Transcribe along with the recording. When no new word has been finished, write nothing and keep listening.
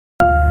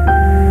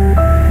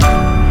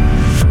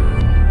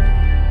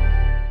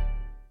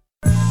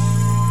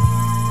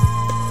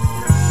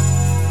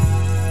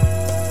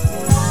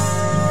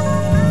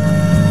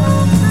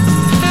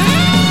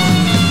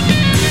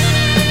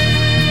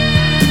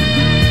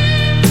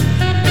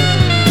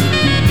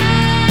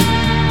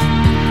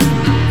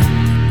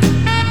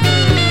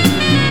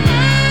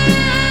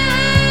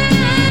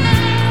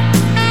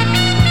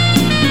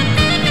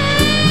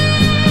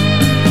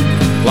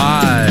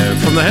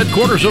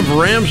headquarters of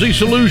Ramsey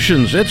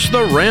Solutions. It's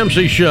the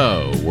Ramsey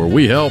Show, where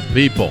we help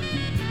people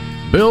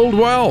build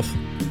wealth,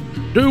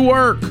 do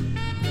work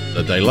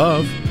that they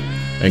love,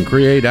 and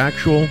create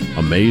actual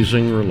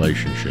amazing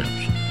relationships.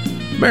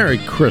 Merry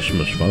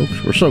Christmas,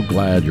 folks. We're so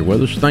glad you're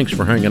with us. Thanks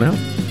for hanging out.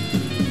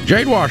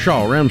 Jade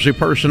Warshaw, Ramsey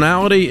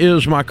Personality,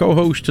 is my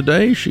co-host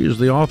today. She is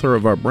the author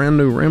of our brand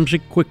new Ramsey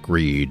Quick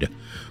Read,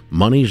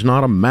 Money's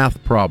Not a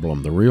Math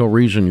Problem, the Real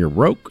Reason You're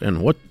Broke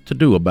and What to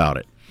Do About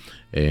It.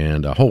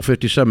 And a whole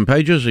 57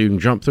 pages. You can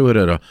jump through it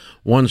at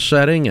one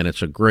setting, and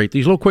it's a great,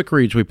 these little quick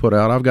reads we put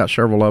out. I've got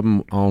several of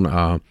them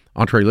on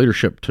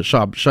EntreLeadership to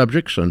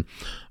subjects, and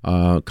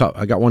I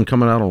got one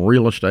coming out on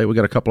real estate. We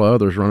got a couple of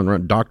others running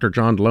around. Dr.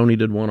 John Deloney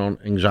did one on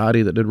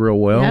anxiety that did real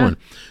well. Yeah. And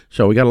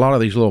so we got a lot of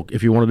these little,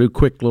 if you want to do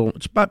quick little,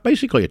 it's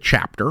basically a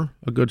chapter,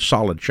 a good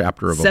solid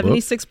chapter of a book.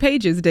 76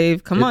 pages,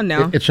 Dave. Come on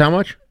now. It's how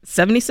much?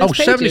 76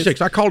 pages.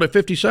 76. I called it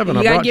 57.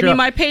 You got to give me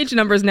my page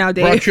numbers now,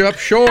 Dave. Brought you up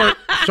short.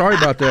 Sorry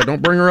about that.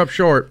 Don't bring her up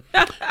short.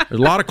 There's a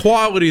lot of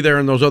quality there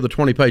in those other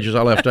 20 pages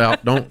I left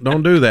out.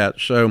 Don't do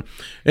that. So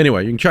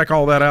anyway, you can check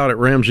all that out at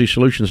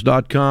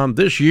RamseySolutions.com.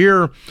 This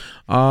year,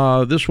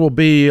 this will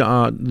be,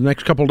 the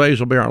next couple of days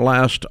will be our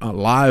last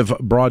live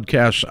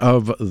broadcast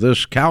of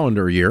this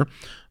calendar year.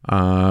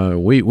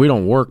 We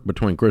don't work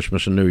between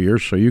Christmas and New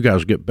Year's, so you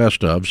guys get best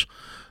ofs.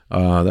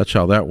 That's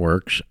how that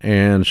works.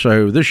 And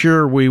so this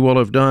year we will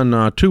have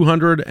done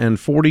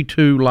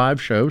 242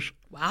 live shows.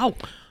 Wow.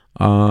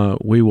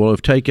 We will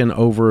have taken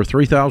over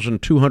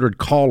 3,200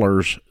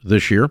 callers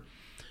this year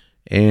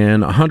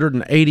and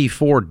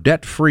 184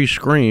 debt-free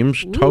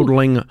screams. Ooh.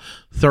 Totaling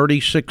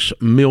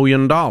 $36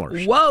 million.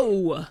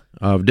 Whoa.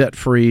 Of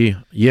debt-free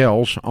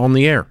yells on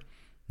the air.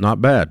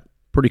 Not bad.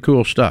 Pretty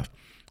cool stuff.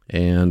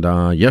 And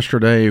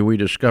yesterday we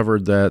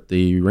discovered that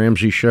the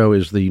Ramsey Show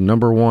is the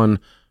 #1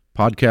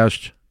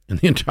 podcast in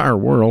the entire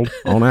world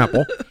on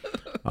Apple.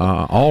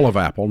 All of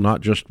Apple, not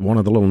just one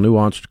of the little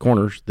nuanced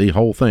corners, the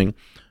whole thing.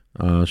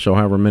 So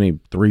however many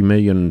 3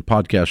 million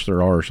podcasts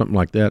there are or something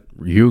like that,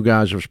 you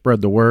guys have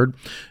spread the word.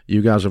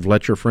 You guys have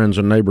let your friends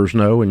and neighbors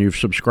know, and you've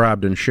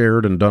subscribed and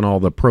shared and done all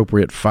the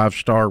appropriate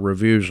 5-star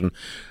reviews, and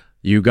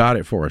you got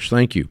it for us.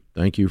 Thank you.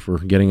 Thank you for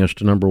getting us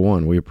to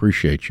 #1. We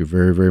appreciate you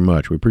very, very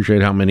much. We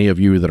appreciate how many of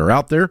you that are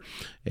out there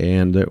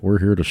and that we're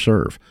here to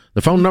serve.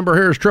 The phone number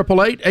here is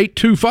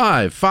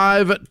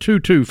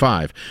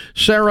 888-825-5225.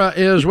 Sarah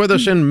is with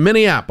us in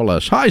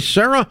Minneapolis. Hi,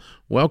 Sarah.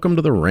 Welcome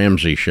to the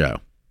Ramsey Show.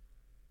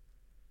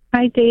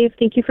 Hi, Dave.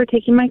 Thank you for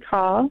taking my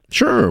call.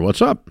 Sure.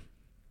 What's up?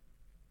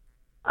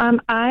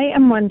 I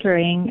am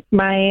wondering,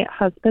 my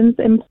husband's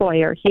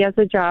employer, he has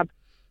a job.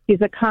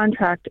 He's a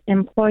contract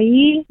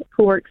employee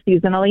who works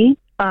seasonally.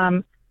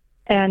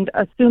 And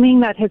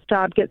assuming that his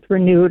job gets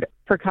renewed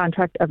for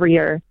contract every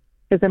year,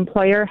 his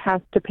employer has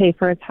to pay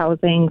for his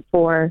housing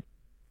for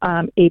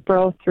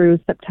April through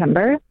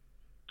September.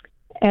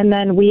 And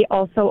then we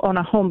also own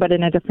a home, but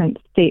in a different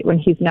state when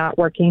he's not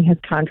working his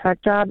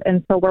contract job.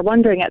 And so we're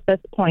wondering at this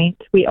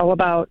point, we owe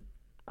about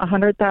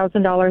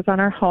 $100,000 on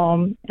our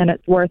home, and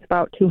it's worth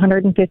about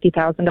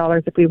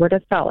 $250,000 if we were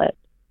to sell it.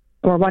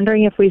 And we're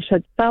wondering if we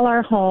should sell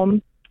our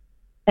home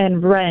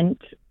and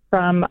rent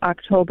from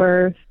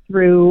October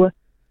through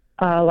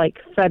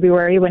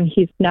February when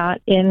he's not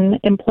in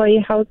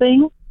employee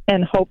housing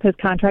and hope his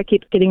contract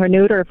keeps getting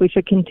renewed, or if we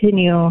should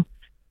continue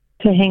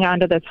to hang on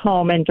to this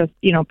home and just,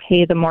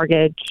 pay the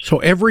mortgage. So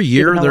every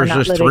year there's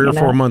this 3 or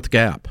 4 month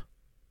gap.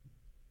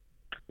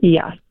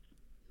 Yes.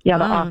 Yeah,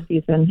 the off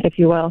season, if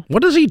you will.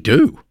 What does he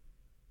do?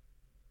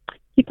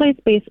 He plays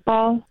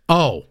baseball.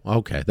 Oh,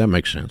 okay. That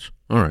makes sense.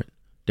 All right.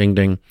 Ding,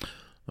 ding.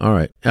 All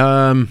right.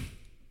 How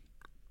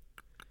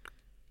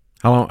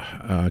long,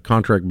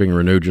 contract being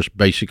renewed, just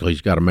basically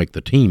he's got to make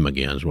the team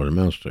again is what it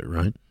amounts to,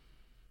 right?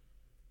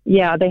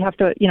 Yeah, they have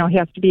to, he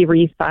has to be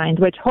re-signed,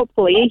 which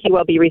hopefully he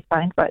will be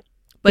re-signed, but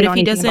if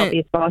he doesn't, about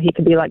baseball, he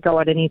could be let go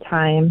at any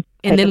time.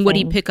 And then would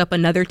he pick up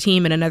another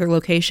team in another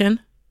location?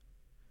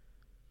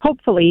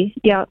 Hopefully,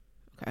 yeah.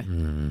 Okay.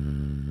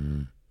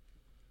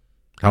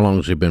 How long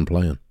has he been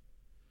playing?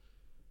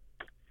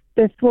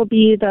 This will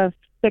be the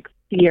 6th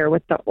year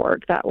with the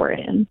org that we're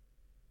in.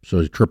 So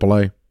he's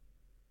AAA?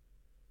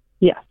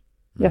 Yes.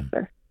 Yes,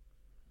 sir.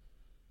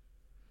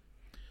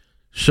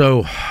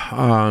 So,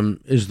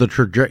 is the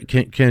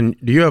trajectory?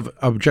 Do you have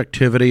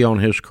objectivity on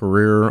his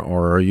career,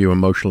 or are you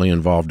emotionally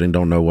involved and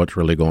don't know what's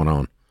really going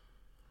on?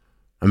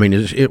 I mean,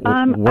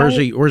 where's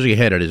he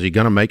headed? Is he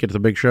going to make it to the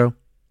big show?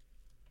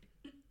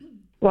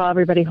 Well,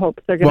 everybody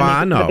hopes they're going to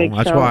make it to the big show.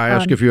 That's why I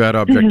asked if you had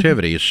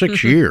objectivity. It's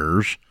 6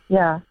 years.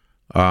 Yeah.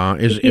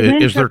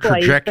 Is their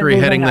trajectory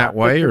heading that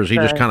way, or is he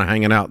just kind of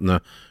hanging out in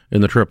the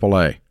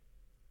AAA?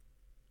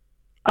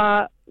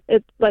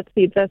 Let's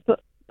see. This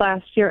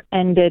last year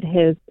ended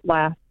his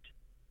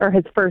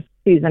first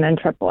season in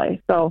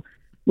AAA. So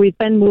we've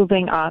been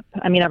moving up.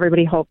 I mean,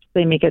 everybody hopes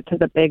they make it to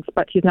the bigs,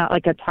 but he's not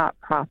like a top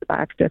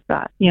prospect, if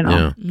that, Yeah.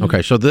 Mm-hmm.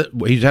 Okay. So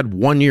he's had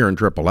 1 year in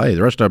AAA.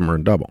 The rest of them are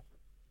in double.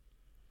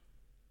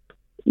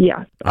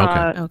 Yeah.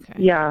 Okay.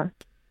 Yeah.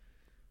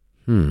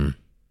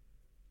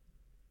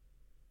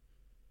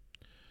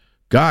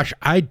 Gosh,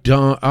 I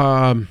don't.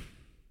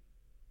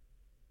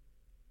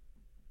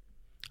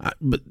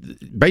 But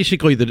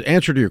basically, the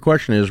answer to your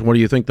question is, what do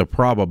you think the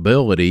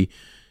probability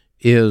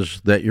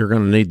is that you're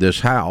going to need this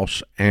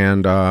house?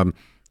 And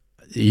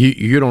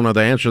you don't know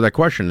the answer to that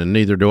question, and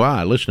neither do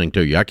I, listening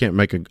to you. I can't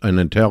make an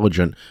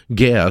intelligent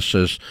guess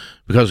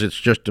because it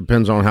just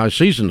depends on how his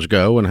seasons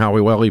go and how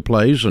well he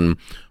plays and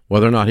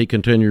whether or not he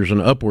continues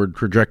an upward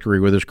trajectory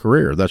with his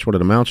career. That's what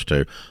it amounts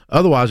to.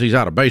 Otherwise, he's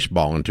out of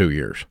baseball in 2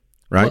 years,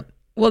 right?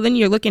 Well, then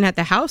you're looking at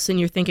the house and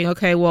you're thinking,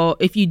 okay, well,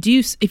 if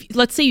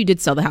let's say you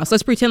did sell the house,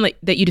 let's pretend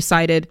that you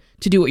decided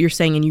to do what you're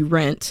saying and you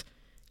rent,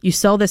 you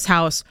sell this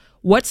house.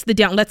 What's the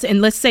down?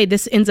 Let's say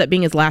this ends up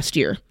being his last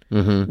year.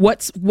 Mm-hmm.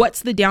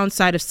 What's the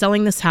downside of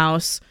selling this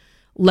house,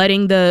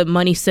 letting the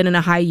money sit in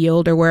a high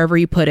yield or wherever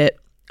you put it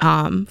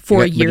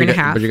for a year and a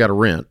half? But you got to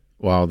rent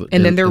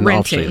then they're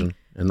renting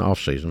in the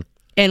off season.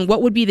 And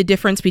what would be the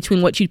difference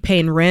between what you'd pay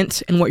in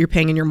rent and what you're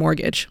paying in your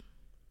mortgage?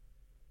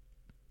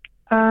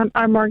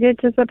 Our mortgage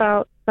is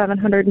about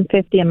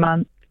 $750 a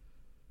month,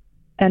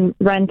 and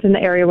rent in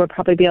the area would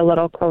probably be a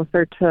little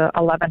closer to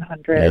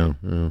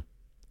 $1,100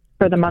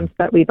 for the months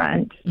that we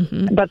rent.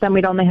 Mm-hmm. But then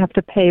we'd only have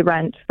to pay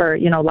rent for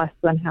less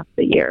than half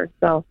the year.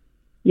 So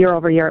year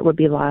over year, it would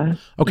be less.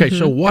 Okay,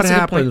 so what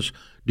happens?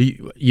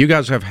 Do you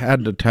guys have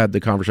had the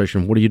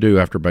conversation? What do you do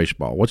after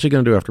baseball? What's he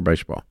going to do after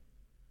baseball?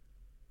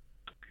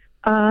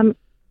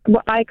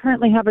 Well, I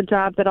currently have a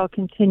job that I'll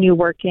continue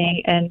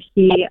working, and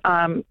he,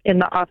 in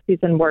the off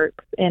season,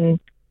 works in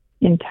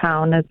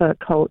town as a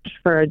coach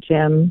for a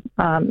gym,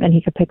 and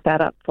he could pick that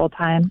up full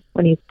time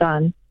when he's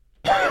done.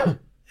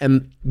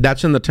 And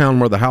that's in the town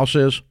where the house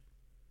is?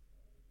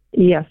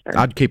 Yes, sir.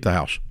 I'd keep the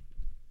house.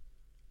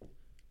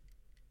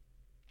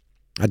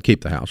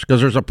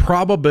 Because there's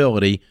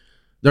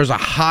a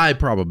high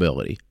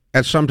probability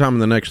at some time in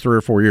the next 3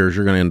 or 4 years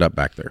you're going to end up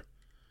back there,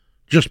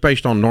 just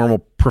based on normal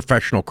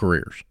professional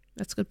careers.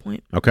 That's a good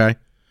point. Okay.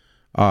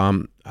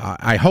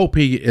 I hope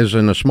he is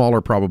in a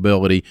smaller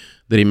probability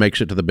that he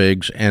makes it to the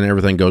bigs and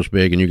everything goes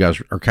big and you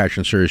guys are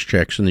cashing serious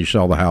checks and you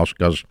sell the house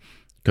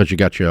because you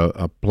got you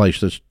a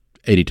place that's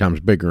 80 times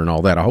bigger and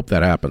all that. I hope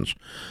that happens.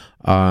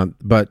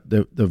 But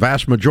the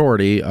vast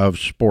majority of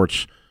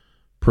sports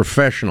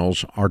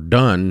professionals are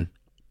done,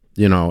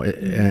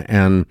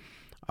 and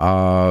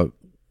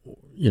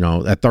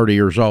at 30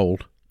 years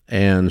old.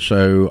 And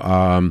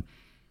so,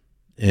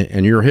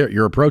 and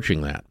you're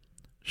approaching that.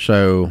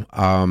 So,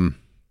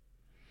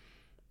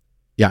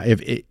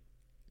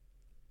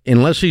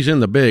 unless he's in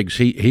the bigs,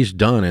 he's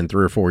done in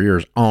 3 or 4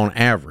 years on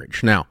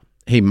average. Now,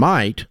 he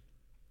might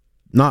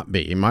not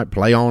be. He might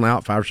play on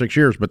out 5 or 6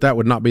 years, but that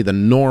would not be the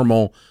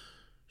normal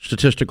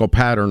statistical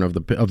pattern of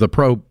the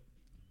pro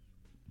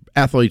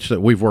athletes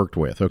that we've worked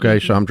with. Okay,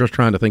 so I'm just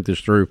trying to think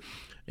this through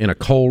in a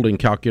cold and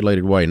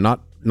calculated way,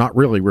 not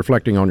really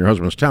reflecting on your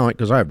husband's talent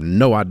because I have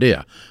no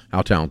idea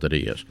how talented he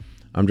is.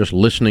 I'm just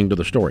listening to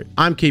the story.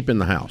 I'm keeping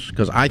the house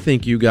because I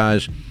think you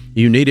guys,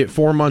 you need it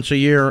 4 months a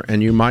year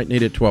and you might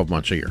need it 12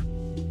 months a year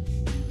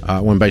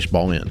when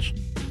baseball ends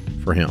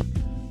for him.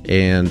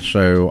 And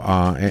so,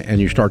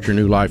 and you start your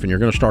new life and you're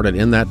going to start it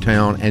in that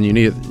town and you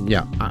need it.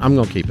 Yeah, I'm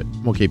going to keep it.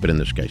 We'll keep it in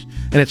this case.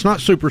 And it's not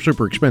super,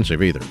 super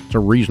expensive either. It's a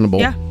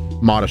reasonable,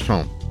 modest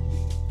home.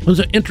 It was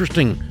an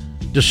interesting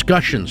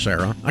discussion,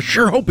 Sarah. I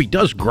sure hope he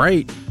does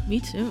great.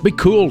 Me too. It'd be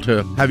cool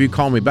to have you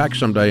call me back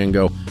someday and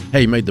go,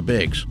 hey, you made the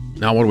bigs.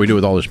 Now what do we do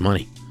with all this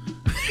money?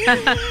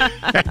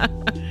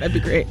 That'd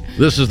be great.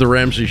 This is The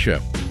Ramsey Show.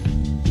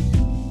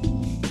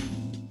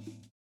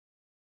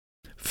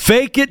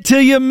 Fake it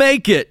till you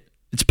make it.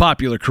 It's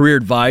popular career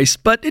advice,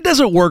 but it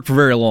doesn't work for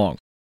very long.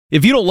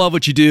 If you don't love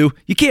what you do,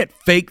 you can't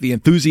fake the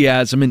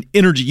enthusiasm and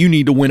energy you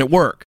need to win at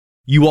work.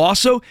 You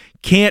also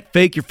can't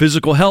fake your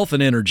physical health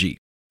and energy.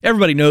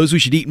 Everybody knows we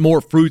should eat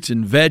more fruits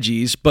and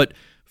veggies, but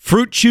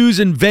fruit chews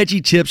and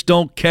veggie tips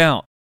don't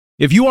count.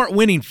 If you aren't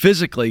winning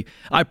physically,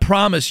 I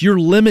promise you're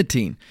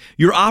limiting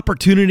your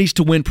opportunities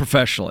to win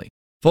professionally.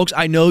 Folks,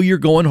 I know you're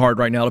going hard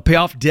right now to pay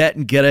off debt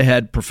and get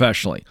ahead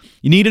professionally.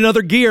 You need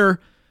another gear,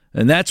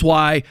 and that's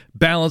why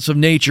Balance of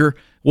Nature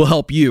will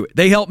help you.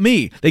 They help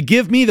me. They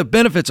give me the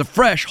benefits of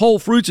fresh, whole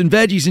fruits and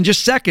veggies in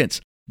just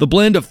seconds. The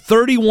blend of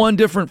 31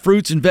 different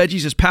fruits and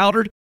veggies is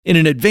powdered in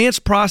an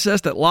advanced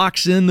process that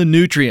locks in the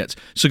nutrients.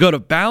 So go to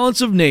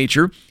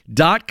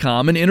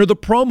balanceofnature.com and enter the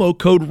promo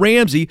code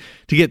Ramsey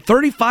to get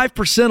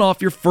 35%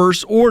 off your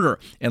first order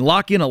and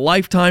lock in a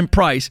lifetime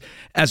price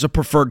as a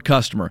preferred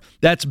customer.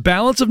 That's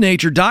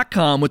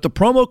balanceofnature.com with the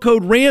promo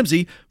code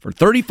Ramsey for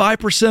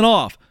 35%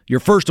 off your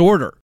first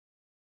order.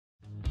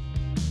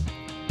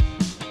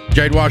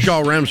 Jade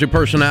Washall, Ramsey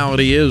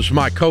Personality, is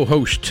my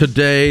co-host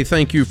today.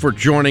 Thank you for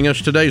joining us.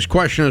 Today's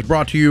question is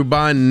brought to you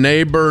by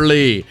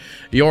Neighborly,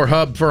 your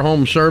hub for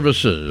home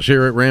services.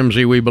 Here at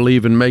Ramsey, we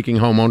believe in making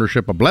home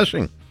ownership a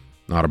blessing,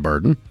 not a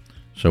burden.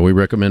 So we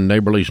recommend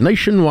Neighborly's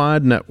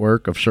nationwide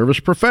network of service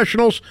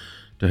professionals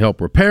to help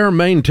repair,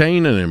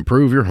 maintain, and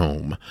improve your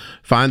home.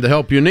 Find the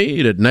help you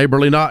need at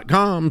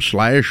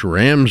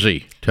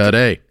neighborly.com/Ramsey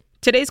today.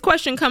 Today's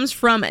question comes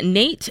from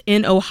Nate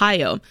in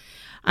Ohio.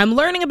 I'm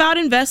learning about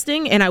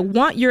investing and I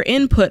want your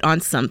input on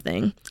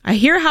something. I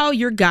hear how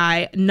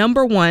guy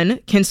number one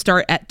can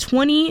start at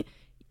 20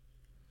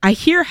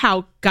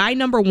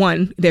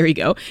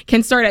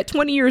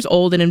 years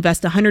old and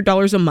invest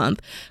 $100 a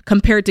month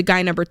compared to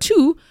guy number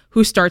two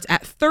who starts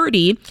at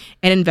 30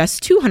 and invests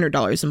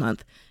 $200 a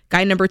month.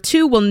 Guy number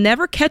two will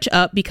never catch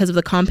up because of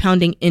the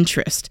compounding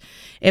interest.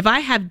 If I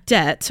have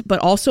debt but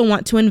also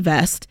want to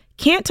invest,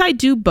 can't I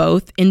do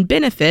both and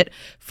benefit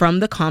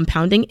from the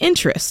compounding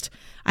interest?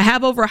 I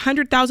have over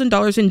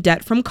 $100,000 in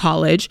debt from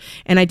college,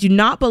 and I do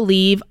not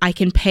believe I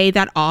can pay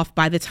that off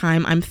by the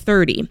time I'm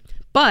 30.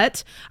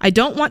 But I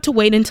don't want to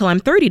wait until I'm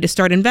 30 to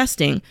start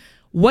investing.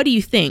 What do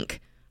you think?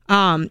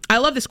 I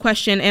love this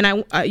question, and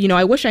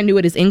I wish I knew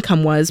what his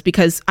income was,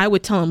 because I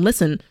would tell him,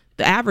 listen,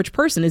 the average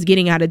person is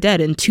getting out of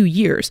debt in 2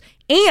 years.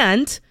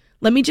 And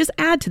let me just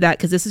add to that,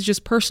 because this is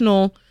just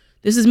personal.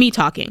 This is me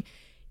talking.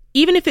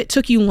 Even if it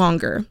took you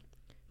longer,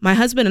 my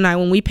husband and I,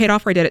 when we paid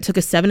off our debt, it took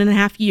us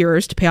 7.5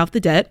 years to pay off the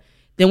debt.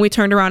 Then we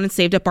turned around and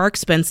saved up our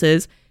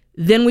expenses.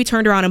 Then we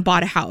turned around and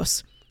bought a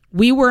house.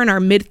 We were in our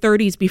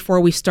mid-30s before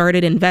we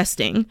started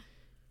investing.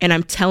 And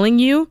I'm telling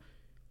you,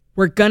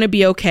 we're going to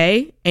be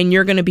okay. And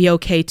you're going to be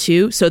okay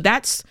too. So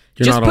that's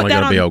You're just not only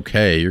going to be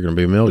okay, you're going to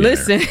be a millionaire.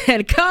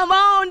 Listen, come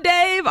on,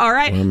 Dave. All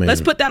right. Well,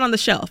 let's put that on the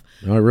shelf.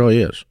 No, it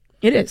really is.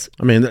 It is.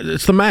 I mean,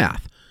 it's the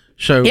math.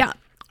 So yeah.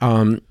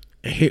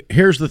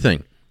 Here's the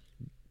thing.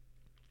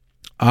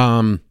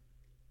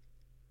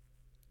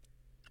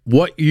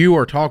 What you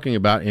are talking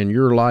about in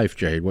your life,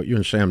 Jade, what you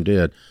and Sam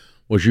did,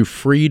 was you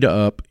freed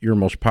up your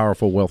most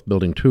powerful wealth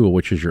building tool,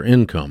 which is your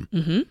income.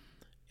 Mm-hmm.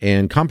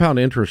 And compound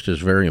interest is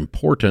very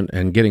important,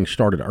 and getting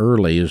started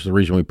early is the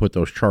reason we put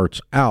those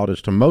charts out,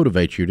 is to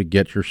motivate you to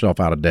get yourself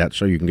out of debt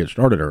so you can get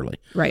started early.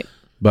 Right.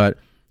 But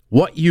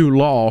what you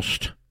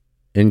lost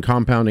in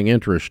compounding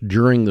interest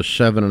during the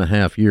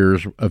 7.5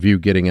 years of you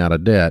getting out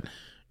of debt,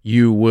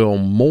 you will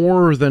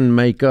more than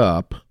make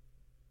up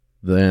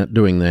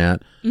doing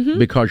that, mm-hmm.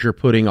 because you're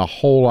putting a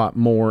whole lot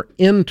more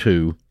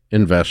into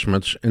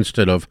investments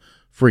instead of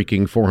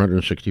freaking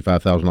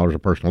 $465,000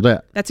 of personal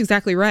debt. That's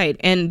exactly right.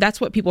 And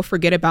that's what people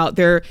forget about.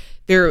 They're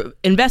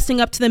investing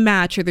up to the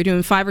match, or they're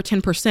doing 5 or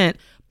 10%.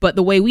 But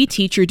the way we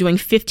teach, you're doing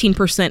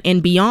 15%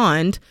 and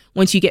beyond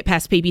once you get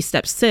past baby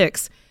step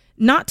 6.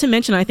 Not to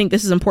mention, I think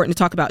this is important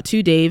to talk about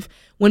too, Dave,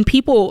 when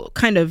people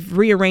kind of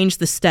rearrange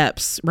the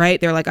steps, right?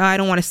 They're like, I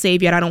don't want to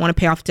save yet. I don't want to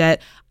pay off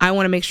debt. I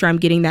want to make sure I'm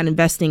getting that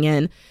investing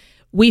in.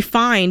 We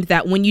find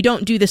that when you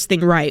don't do this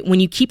thing right, when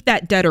you keep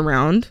that debt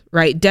around,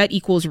 right, debt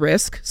equals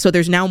risk. So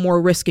there's now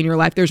more risk in your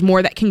life. There's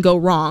more that can go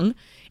wrong.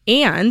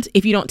 And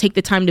if you don't take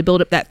the time to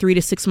build up that 3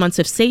 to 6 months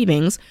of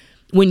savings,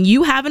 when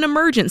you have an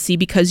emergency,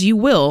 because you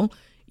will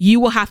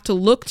have to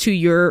look to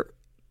your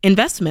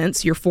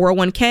investments, your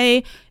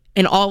 401k,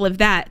 and all of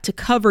that to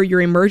cover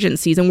your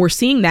emergencies. And we're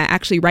seeing that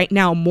actually right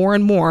now more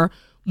and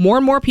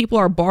more people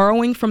are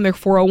borrowing from their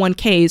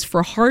 401ks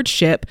for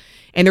hardship,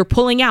 and they're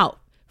pulling out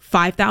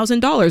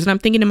 $5,000. And I'm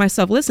thinking to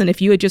myself, listen,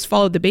 if you had just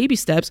followed the baby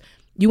steps,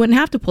 you wouldn't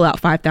have to pull out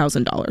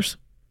 $5,000.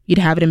 You'd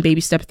have it in baby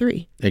step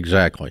 3.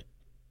 Exactly.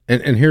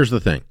 And here's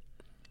the thing.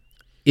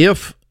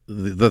 If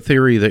the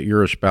theory that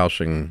you're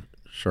espousing,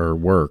 sir,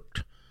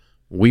 worked,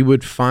 we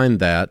would find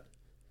that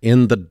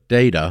in the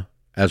data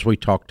as we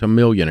talk to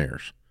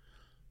millionaires.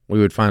 We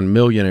would find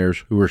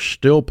millionaires who are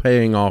still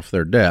paying off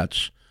their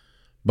debts,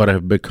 but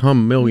have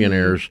become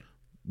millionaires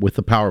with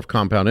the power of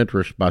compound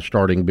interest by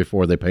starting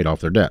before they paid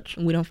off their debts.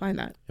 And we don't find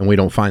that. And we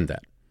don't find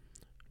that.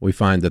 We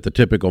find that the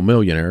typical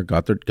millionaire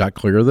got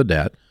clear of the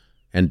debt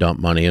and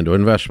dumped money into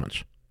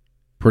investments.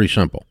 Pretty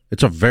simple.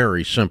 It's a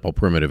very simple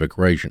primitive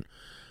equation.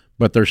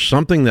 But there's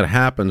something that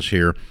happens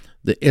here.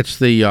 It's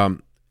the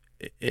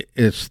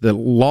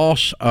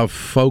loss of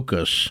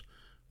focus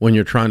when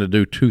you're trying to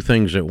do two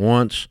things at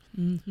once,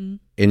 mm-hmm.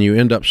 and you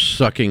end up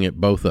sucking at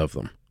both of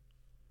them.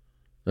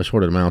 That's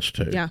what it amounts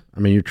to. Yeah. I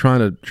mean, you're trying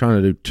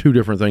to do two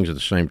different things at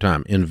the same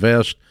time,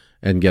 invest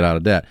and get out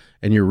of debt,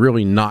 and you're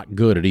really not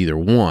good at either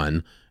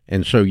one.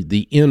 And so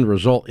the end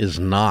result is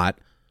not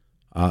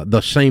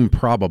the same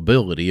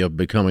probability of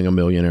becoming a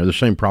millionaire, the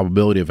same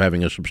probability of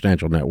having a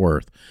substantial net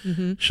worth.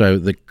 Mm-hmm. So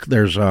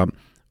there's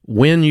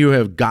when you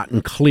have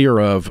gotten clear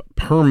of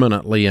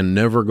permanently and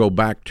never go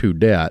back to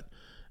debt,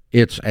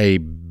 it's a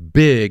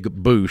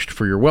big boost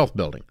for your wealth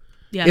building.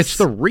 Yes. It's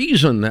the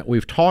reason that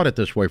we've taught it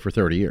this way for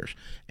 30 years.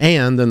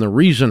 And then the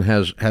reason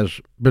has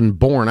been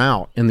borne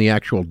out in the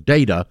actual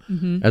data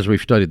mm-hmm. as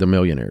we've studied the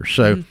millionaires.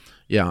 So, mm-hmm.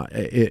 yeah,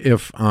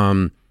 if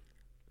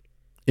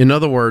in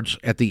other words,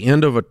 at the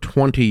end of a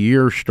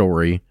 20-year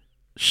story,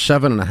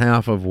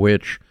 7.5 of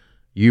which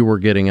you were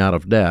getting out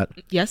of debt,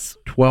 yes,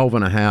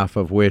 12.5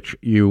 of which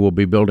you will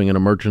be building an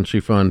emergency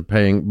fund,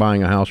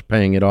 buying a house,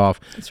 paying it off,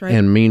 that's right.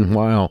 And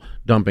meanwhile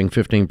dumping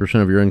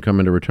 15% of your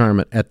income into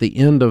retirement. At the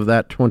end of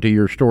that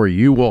 20-year story,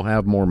 you will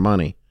have more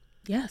money,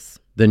 yes,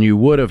 than you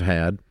would have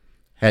had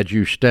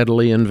you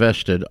steadily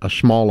invested a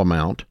small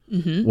amount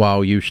mm-hmm.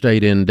 while you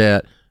stayed in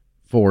debt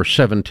for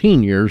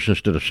 17 years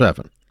instead of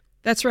 7.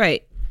 That's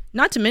right.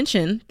 Not to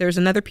mention, there's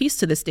another piece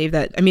to this, Dave,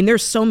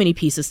 there's so many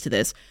pieces to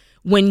this.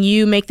 when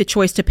you make the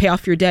choice to pay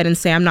off your debt and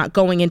say, I'm not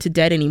going into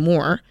debt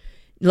anymore,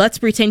 let's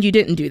pretend you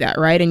didn't do that,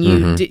 right? And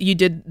you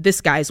did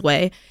this guy's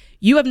way.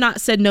 You have not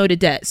said no to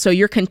debt. So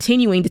you're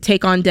continuing to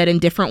take on debt in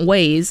different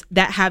ways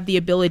that have the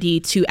ability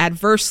to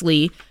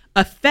adversely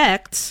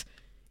affect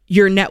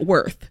your net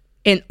worth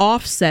and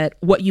offset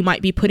what you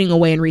might be putting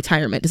away in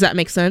retirement. Does that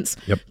make sense?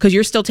 Yep. Because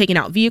you're still taking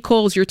out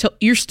vehicles.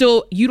 You're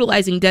still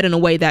utilizing debt in a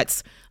way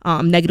that's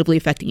negatively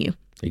affecting you.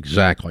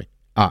 Exactly.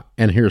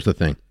 And here's the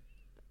thing.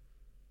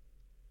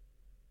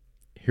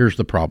 Here's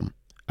the problem.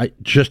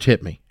 It just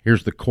hit me.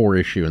 Here's the core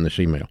issue in this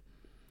email.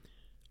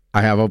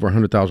 I have over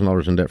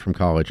 $100,000 in debt from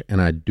college,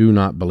 and I do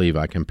not believe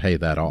I can pay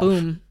that off.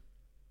 Boom.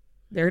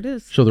 There it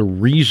is. So the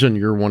reason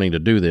you're wanting to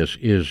do this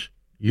is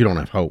you don't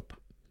have hope.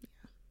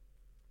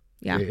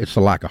 Yeah. It's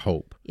the lack of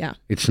hope. Yeah.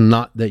 It's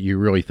not that you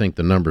really think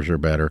the numbers are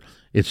better.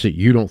 It's that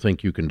you don't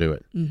think you can do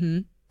it. Mm-hmm.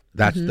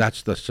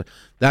 That's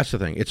the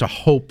thing. It's a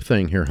hope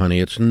thing here, honey.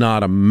 It's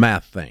not a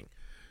math thing.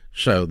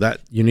 So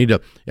that you need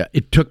to. Yeah,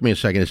 it took me a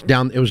second.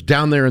 It was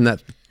down there in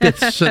that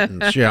fifth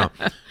sentence. Yeah,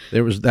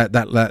 there was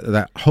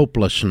that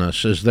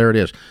hopelessness. There it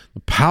is.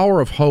 The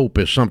power of hope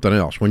is something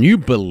else. When you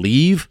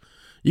believe,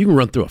 you can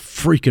run through a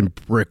freaking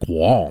brick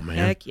wall, man.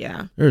 Heck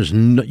yeah.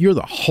 You're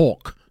the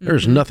Hulk.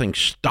 There's nothing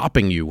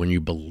stopping you when you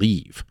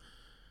believe.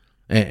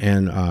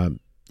 And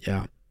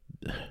yeah.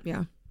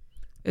 Yeah.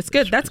 It's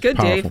good. That's good,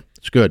 powerful. Dave.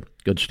 It's good.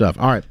 Good stuff.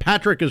 All right.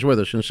 Patrick is with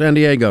us in San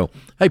Diego.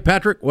 Hey,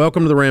 Patrick,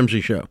 welcome to the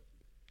Ramsey Show.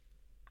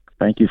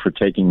 Thank you for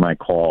taking my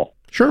call.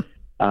 Sure.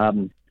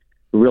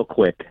 Real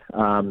quick,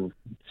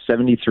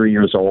 73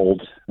 years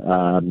old.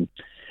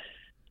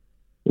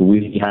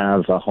 We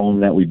have a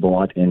home that we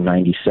bought in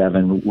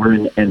 97. We're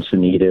in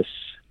Encinitas,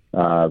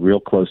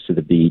 real close to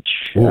the beach.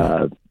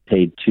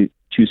 Paid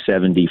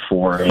 $270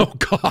 for it. Oh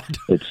God!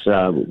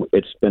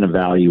 It's been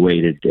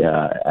evaluated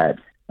at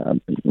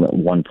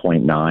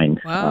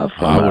 1.9. Wow.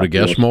 I would have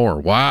guessed more.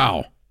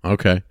 Wow.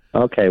 Okay.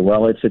 Okay,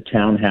 well, it's a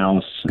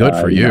townhouse. Good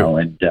for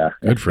you.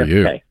 Good for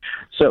you. Okay.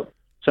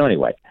 So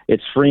anyway,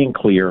 it's free and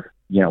clear.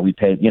 We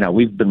pay.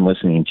 We've been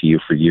listening to you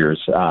for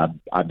years.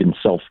 I've been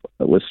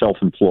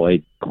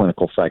self-employed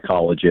clinical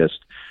psychologist,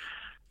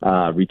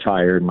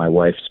 retired. My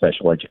wife,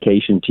 special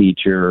education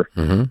teacher,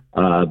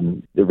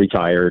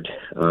 retired.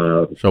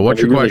 So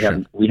what's your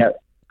question? We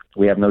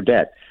have no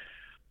debt.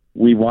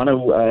 We want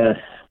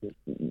to.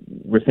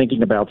 We're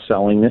thinking about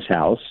selling this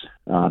house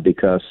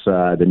because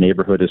the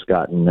neighborhood has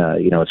gotten,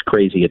 it's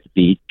crazy at the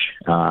beach.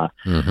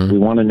 We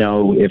want to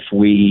know if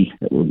we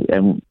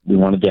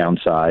want to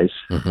downsize.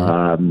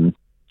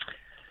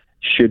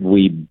 Should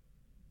we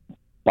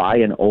buy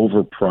an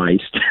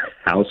overpriced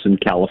house in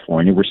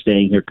California? We're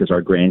staying here because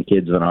our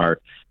grandkids and our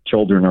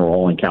children are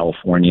all in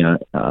California.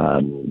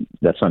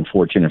 That's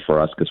unfortunate for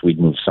us because we'd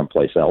move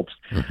someplace else.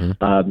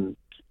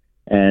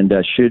 And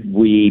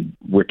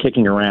we're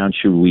kicking around,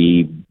 should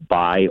we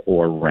buy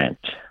or rent?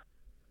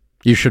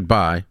 You should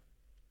buy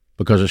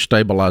because it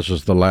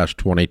stabilizes the last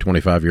 20,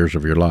 25 years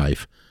of your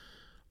life.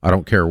 I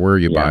don't care where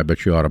you buy,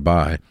 but you ought to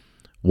buy.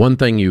 One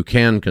thing you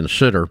can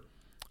consider,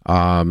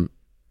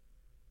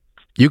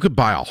 you could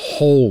buy a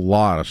whole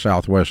lot of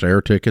Southwest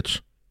Air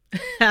tickets.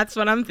 That's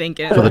what I'm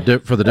thinking. For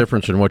the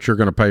difference in what you're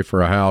going to pay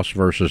for a house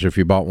versus if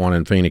you bought one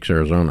in Phoenix,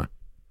 Arizona.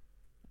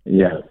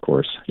 Yeah, of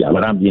course. Yeah,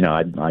 but I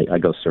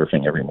go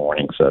surfing every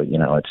morning, so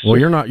it's. Well,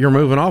 you're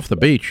moving off the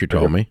beach. You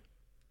told me.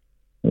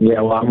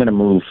 Yeah, well, I'm going to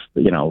move,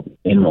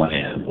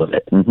 inland with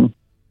it.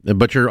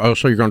 But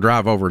so you're going to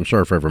drive over and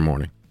surf every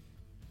morning.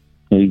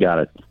 You got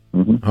it.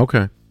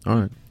 Okay, all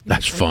right,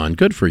 that's fun.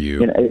 Good for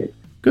you.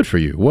 Good for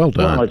you. Well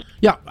done. Well,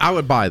 yeah, I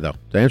would buy though.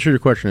 The answer to your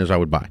question is I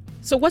would buy.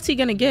 So what's he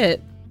going to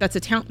get?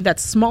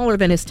 That's smaller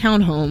than his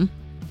townhome.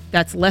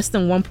 That's less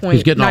than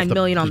 1.9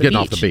 million on the beach. He's getting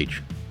off the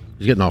beach.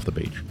 He's getting off the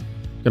beach.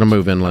 Going to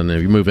move inland.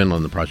 If you move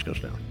inland, the price goes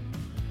down.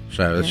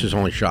 So this is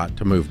only shot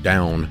to move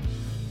down.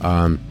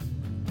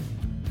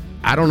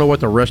 I don't know what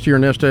the rest of your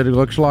nest egg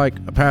looks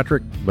like,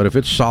 Patrick, but if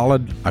it's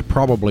solid, I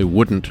probably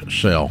wouldn't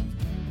sell.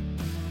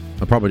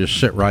 I'd probably just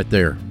sit right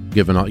there,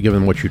 given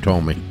what you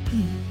told me.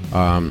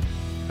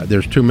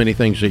 There's too many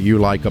things that you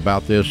like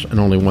about this and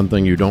only one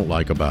thing you don't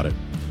like about it.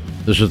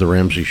 This is The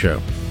Ramsey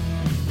Show.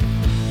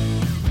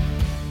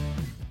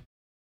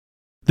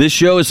 This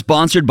show is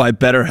sponsored by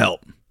BetterHelp.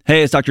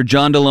 Hey, it's Dr.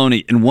 John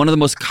Deloney, and one of the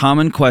most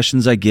common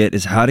questions I get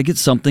is how to get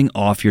something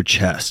off your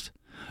chest.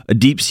 A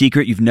deep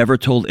secret you've never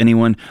told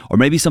anyone, or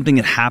maybe something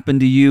that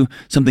happened to you,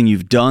 something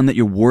you've done that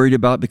you're worried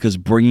about because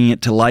bringing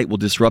it to light will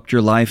disrupt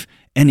your life,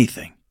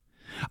 anything.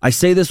 I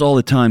say this all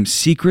the time,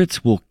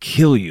 secrets will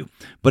kill you,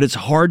 but it's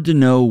hard to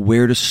know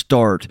where to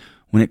start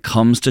when it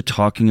comes to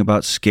talking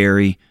about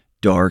scary,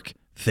 dark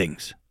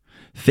things.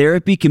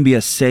 Therapy can be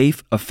a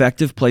safe,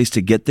 effective place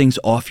to get things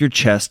off your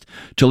chest,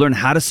 to learn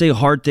how to say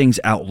hard things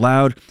out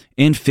loud,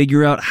 and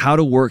figure out how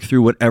to work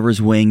through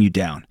whatever's weighing you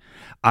down.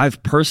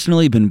 I've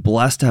personally been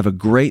blessed to have a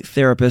great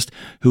therapist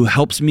who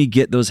helps me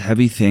get those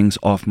heavy things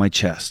off my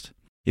chest.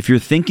 If you're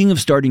thinking of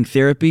starting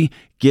therapy,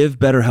 give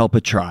BetterHelp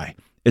a try.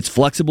 It's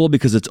flexible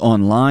because it's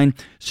online,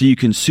 so you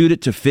can suit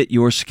it to fit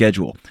your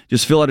schedule.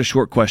 Just fill out a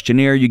short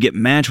questionnaire, you get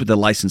matched with a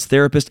licensed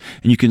therapist,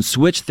 and you can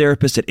switch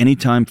therapists at any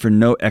time for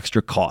no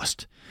extra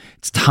cost.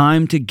 It's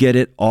time to get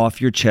it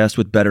off your chest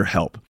with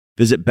BetterHelp.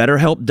 Visit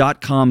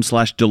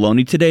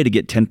BetterHelp.com/Deloney today to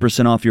get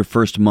 10% off your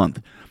first month.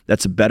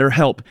 That's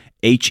BetterHelp,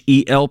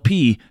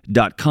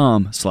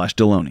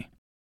 HELP.com/Deloney.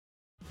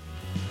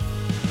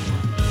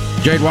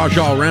 Jade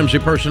Warshaw, Ramsey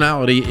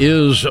Personality,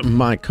 is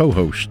my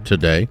co-host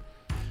today.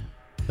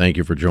 Thank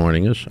you for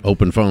joining us.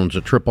 Open phones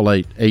at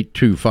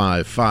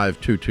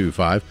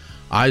 888-825-5225.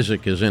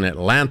 Isaac is in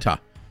Atlanta.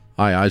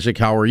 Hi, Isaac.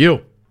 How are you?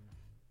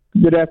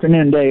 Good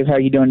afternoon, Dave. How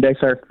you doing today,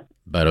 sir?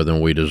 Better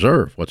than we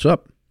deserve. What's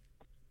up?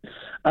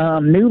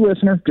 New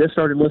listener. Just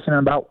started listening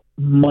about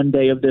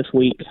Monday of this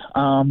week.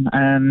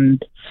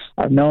 And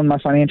I've known my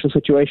financial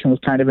situation was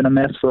kind of in a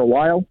mess for a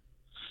while.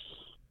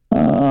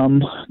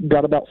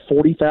 Got about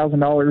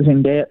 $40,000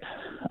 in debt.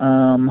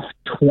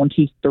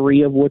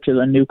 23 of which is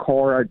a new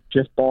car I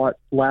just bought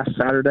last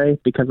Saturday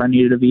because I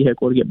needed a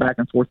vehicle to get back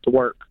and forth to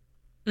work.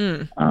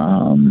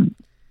 Trying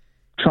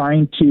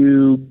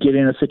to get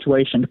in a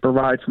situation to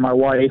provide for my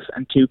wife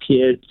and 2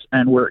 kids,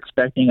 and we're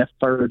expecting a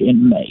third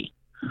in May.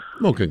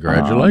 Well,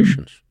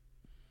 congratulations.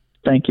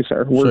 Thank you,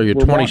 sir. So you're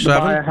 27?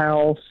 Buy a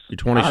house. You're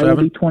 27?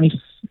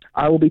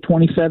 I will be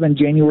 27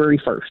 January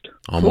 1st.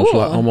 Almost,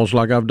 Cool. almost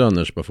like I've done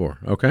this before.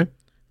 Okay.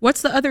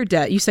 What's the other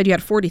debt? You said you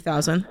had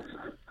 40,000.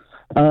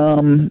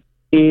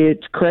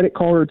 It's credit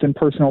cards and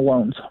personal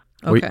loans.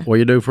 Okay. What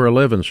you do for a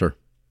living, sir?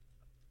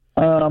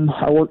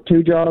 I work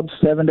 2 jobs,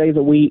 7 days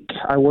a week.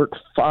 I work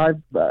 5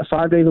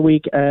 days a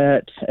week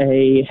at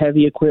a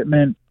heavy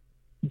equipment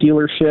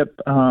dealership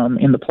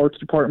in the parts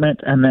department,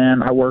 and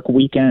then I work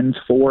weekends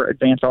for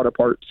Advanced Auto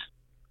Parts.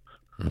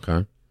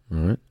 Okay. All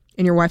right.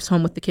 And your wife's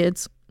home with the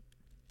kids?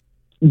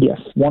 Yes,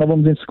 one of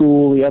them's in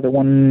school. The other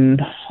one,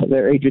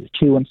 their ages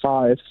 2 and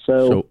 5.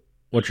 So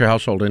what's your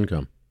household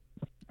income?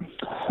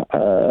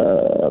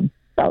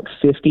 About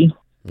 50.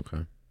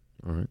 Okay.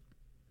 All right.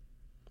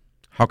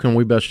 How can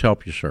we best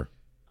help you, sir?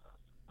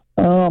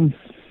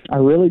 I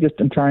really just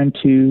am trying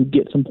to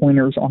get some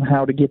pointers on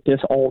how to get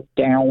this all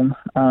down.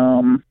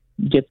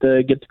 Get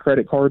the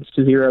credit cards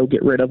to zero,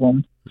 get rid of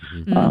them,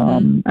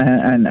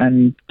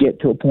 and get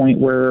to a point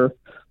where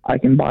I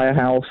can buy a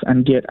house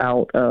and get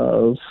out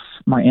of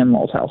my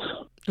in-laws' house.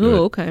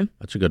 Oh, okay.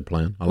 That's a good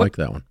plan. I like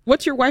that one.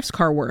 What's your wife's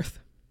car worth?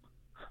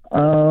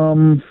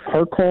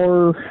 Her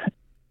car,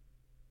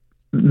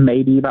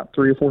 maybe about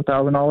 $3,000 or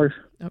 $4,000.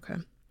 Okay.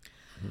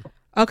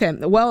 Okay.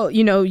 Well,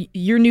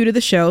 you're new to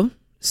the show,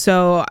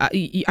 so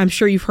I'm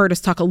sure you've heard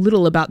us talk a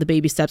little about the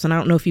baby steps, and I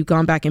don't know if you've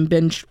gone back and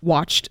binge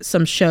watched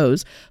some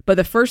shows, but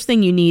the first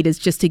thing you need is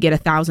just to get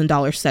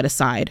 $1,000 set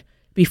aside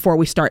before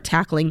we start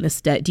tackling this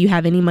debt. Do you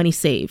have any money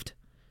saved?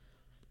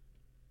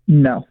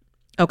 No.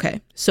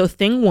 Okay. So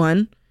thing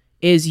one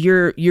is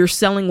you're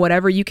selling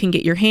whatever you can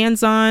get your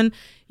hands on.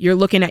 You're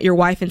looking at your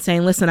wife and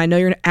saying, listen, I know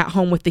you're at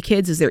home with the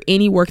kids. Is there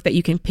any work that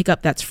you can pick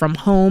up that's from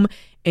home?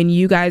 And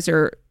you guys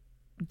are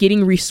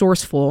getting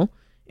resourceful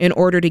in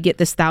order to get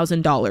this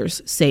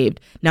 $1,000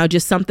 saved. Now,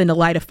 just something to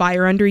light a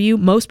fire under you.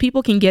 Most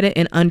people can get it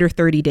in under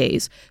 30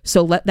 days.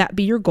 So let that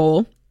be your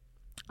goal.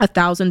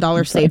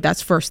 $1,000 saved.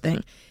 That's first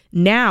thing.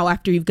 Now,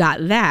 after you've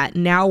got that,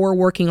 now we're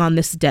working on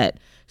this debt.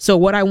 So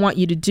what I want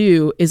you to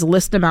do is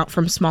list them out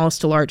from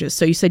smallest to largest.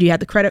 So you said you had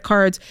the credit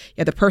cards,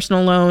 you had the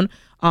personal loan.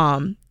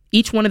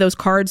 Each one of those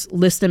cards,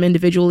 list them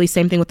individually.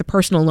 Same thing with the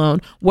personal loan.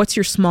 What's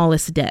your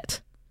smallest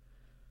debt?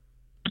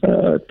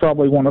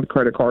 Probably one of the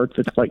credit cards.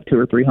 It's like $200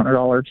 or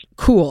 $300.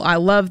 Cool. I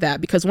love that,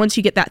 because once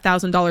you get that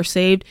 $1,000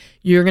 saved,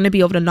 you're going to be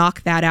able to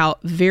knock that out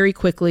very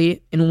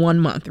quickly in 1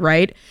 month,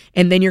 right?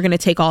 And then you're going to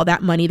take all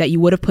that money that you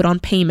would have put on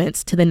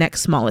payments to the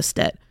next smallest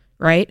debt,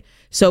 right?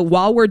 So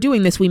while we're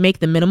doing this, we make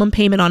the minimum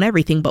payment on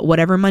everything, but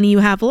whatever money you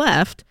have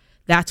left,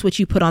 that's what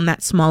you put on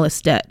that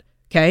smallest debt.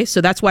 Okay.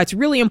 So that's why it's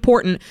really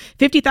important.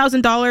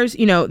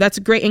 $50,000, that's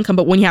a great income,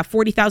 but when you have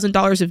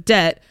 $40,000 of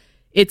debt,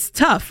 it's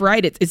tough,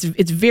 right?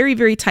 It's very,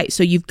 very tight.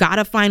 So you've got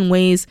to find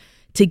ways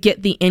to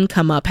get the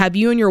income up. Have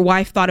you and your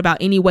wife thought about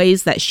any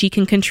ways that she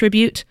can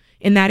contribute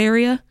in that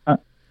area?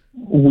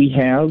 We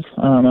have,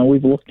 and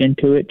we've looked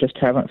into it, just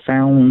haven't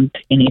found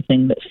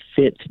anything that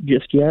fits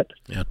just yet.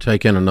 Yeah,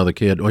 take in another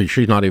kid. Well,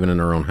 she's not even in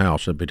her own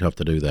house. It'd be tough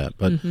to do that.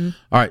 But all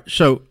right,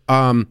 so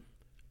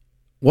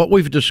what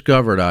we've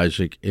discovered,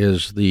 Isaac,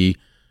 is the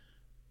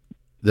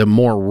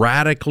more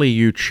radically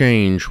you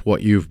change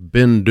what you've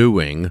been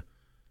doing,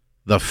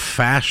 the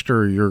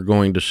faster you're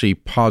going to see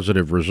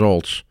positive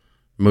results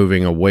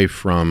moving away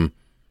from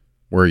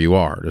where you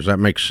are. Does that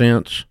make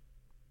sense?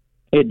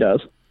 It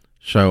does.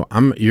 So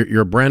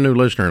you're a brand new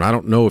listener, and I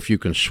don't know if you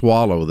can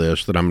swallow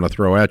this that I'm going to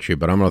throw at you,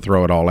 but I'm going to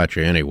throw it all at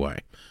you anyway,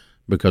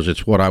 because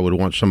it's what I would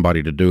want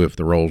somebody to do if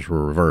the roles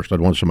were reversed.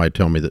 I'd want somebody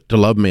to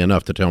love me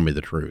enough to tell me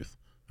the truth.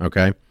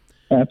 Okay?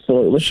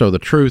 Absolutely. So the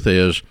truth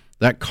is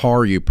that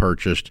car you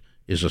purchased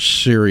is a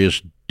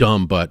serious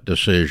dumb butt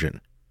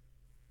decision.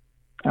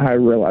 I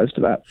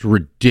realized that. It's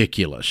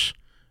ridiculous.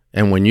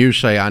 And when you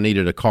say I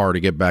needed a car to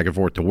get back and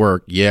forth to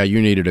work, yeah,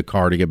 you needed a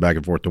car to get back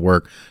and forth to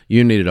work.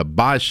 You needed a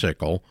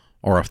bicycle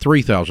or a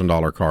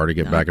 $3,000 car to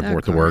get back and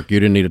forth to work. You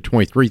didn't need a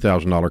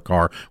 $23,000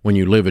 car when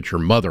you live at your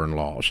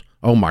mother-in-law's.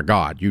 Oh, my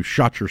God, you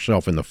shot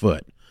yourself in the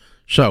foot.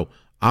 So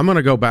I'm going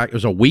to go back. It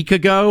was a week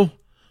ago.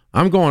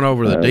 I'm going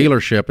over to the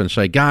dealership and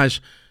say, guys,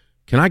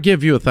 can I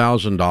give you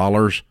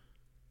 $1,000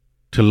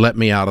 to let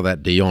me out of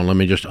that deal and let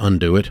me just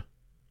undo it?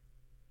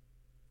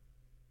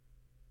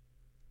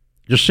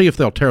 Just see if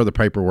they'll tear the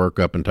paperwork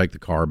up and take the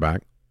car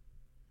back.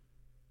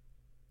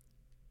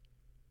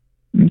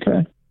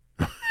 Okay.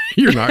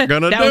 You're not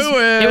going to do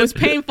it. It was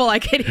painful. I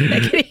could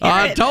hear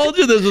I it. told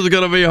you this was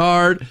going to be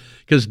hard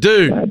because,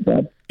 dude,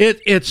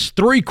 it's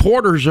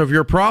 3/4 of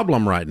your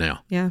problem right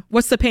now. Yeah.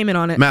 What's the payment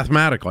on it?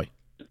 Mathematically.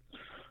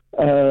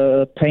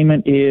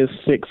 Payment is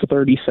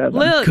 $637.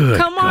 Look, Good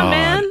come on, God.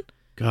 man.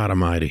 God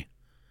almighty.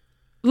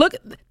 Look,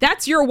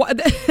 that's your.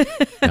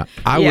 Yeah,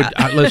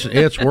 I listen.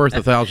 It's worth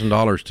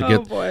 $1,000 to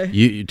get boy.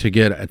 you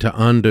to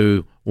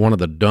undo one of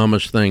the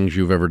dumbest things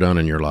you've ever done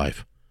in your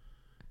life.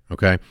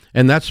 Okay,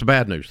 and that's the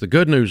bad news. The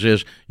good news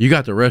is you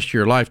got the rest of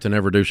your life to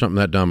never do something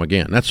that dumb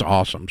again. That's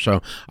awesome.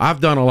 So I've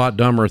done a lot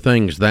dumber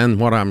things than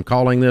what I'm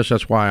calling this.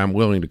 That's why I'm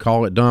willing to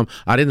call it dumb.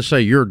 I didn't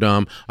say you're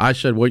dumb. I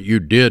said what you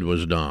did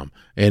was dumb,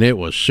 and it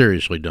was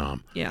seriously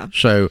dumb. Yeah.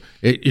 So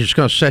it's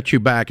going to set you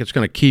back. It's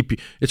going to keep you.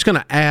 It's going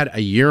to add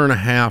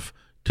 1.5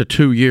 to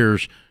 2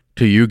 years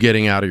to you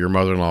getting out of your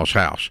mother-in-law's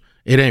house.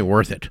 It ain't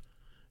worth it.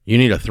 You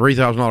need a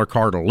 $3,000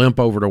 car to limp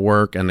over to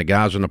work, and the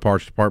guys in the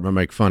parts department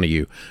make fun of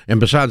you. And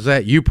besides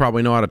that, you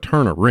probably know how to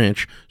turn a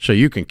wrench so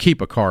you can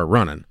keep a car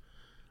running.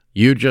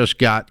 You just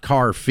got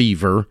car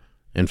fever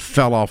and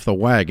fell off the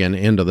wagon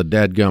into the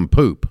dadgum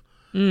poop.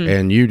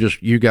 And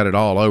you got it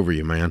all over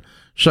you, man.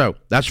 So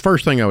that's the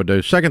first thing I would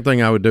do. Second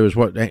thing I would do is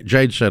what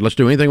Jade said. Let's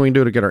do anything we can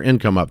do to get our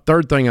income up.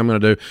 Third thing I'm going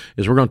to do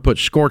is we're going to put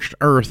scorched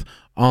earth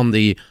on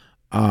the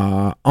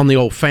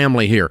old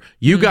family here.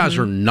 You guys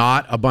are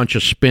not a bunch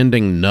of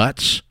spending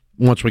nuts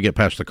once we get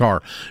past the car,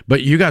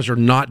 but you guys are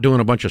not doing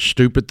a bunch of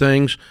stupid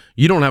things.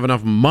 You don't have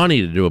enough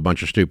money to do a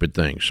bunch of stupid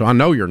things. So I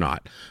know you're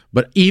not.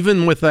 But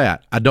even with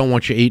that, I don't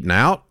want you eating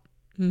out.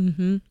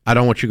 I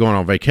don't want you going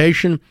on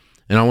vacation,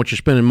 and I don't want you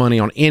spending money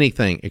on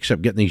anything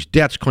except getting these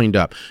debts cleaned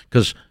up.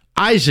 Because,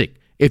 Isaac,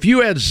 if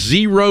you had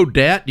zero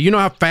debt, do you know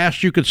how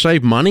fast you could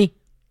save money?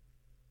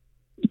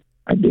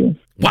 I do.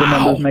 Wow. The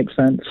numbers make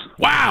sense.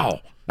 Wow.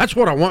 That's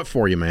what I want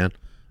for you, man.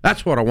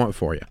 That's what I want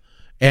for you.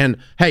 And,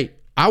 hey,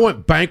 I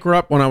went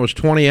bankrupt when I was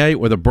 28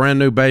 with a brand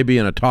new baby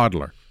and a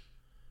toddler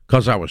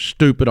because I was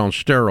stupid on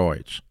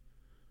steroids.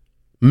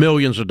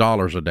 Millions of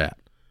dollars of debt.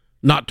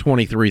 Not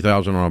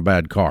 $23,000 on a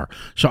bad car.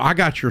 So I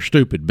got your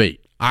stupid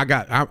beat. I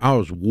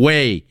was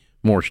way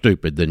more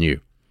stupid than you.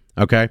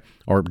 Okay?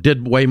 Or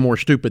did way more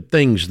stupid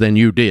things than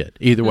you did.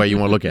 Either way you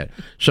want to look at it.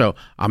 So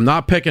I'm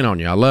not picking on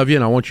you. I love you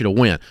and I want you to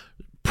win.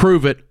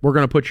 Prove it. We're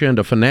going to put you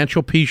into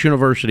Financial Peace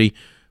University,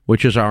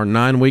 which is our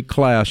 9-week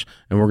class,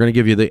 and we're going to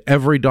give you the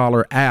Every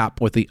Dollar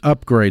app with the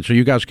upgrade so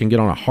you guys can get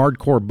on a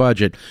hardcore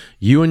budget.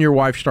 You and your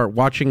wife start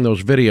watching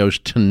those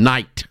videos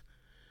tonight.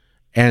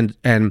 And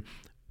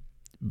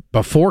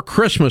before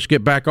Christmas,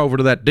 get back over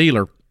to that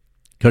dealer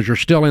because you're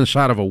still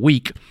inside of a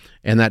week,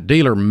 and that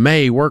dealer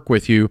may work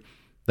with you.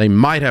 They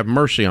might have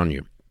mercy on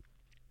you.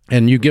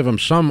 And you give them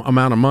some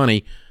amount of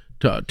money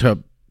to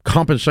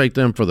compensate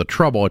them for the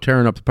trouble of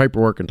tearing up the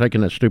paperwork and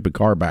taking that stupid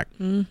car back.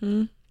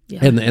 Yeah.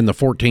 And the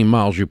 14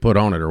 miles you put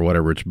on it or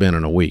whatever it's been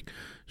in a week.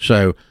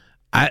 So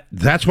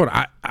that's what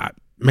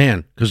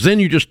man, because then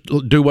you just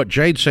do what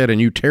Jade said and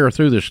you tear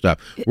through this stuff.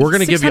 We're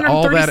going to give you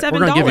all that. We're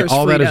going to give you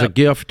all that as a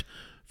gift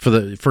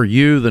for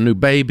you, the new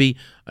baby.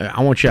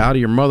 I want you out of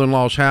your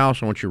mother-in-law's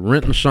house. I want you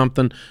renting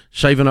something,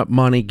 saving up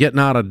money, getting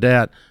out of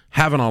debt,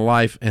 having a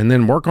life, and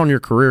then work on your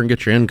career and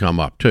get your income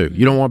up too.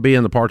 You don't want to be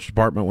in the parts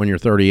department when you're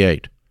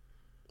 38.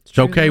 It's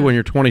okay when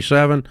you're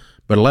 27.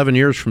 But 11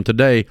 years from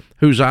today,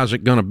 who's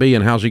Isaac going to be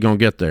and how's he going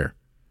to get there?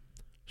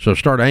 So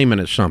start aiming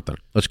at something.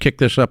 Let's kick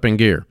this up in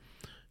gear.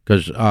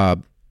 Because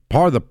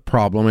part of the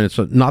problem, and it's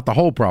not the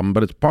whole problem,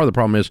 but it's part of the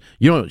problem is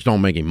you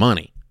don't make any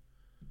money.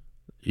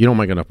 You don't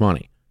make enough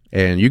money.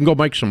 And you can go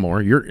make some more.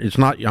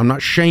 I'm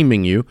not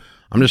shaming you.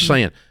 I'm just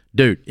saying,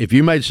 dude, if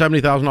you made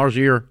 $70,000 a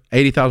year,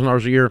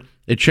 $80,000 a year,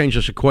 it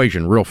changes this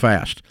equation real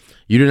fast.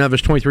 You didn't have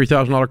this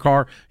 $23,000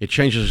 car, it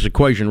changes this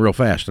equation real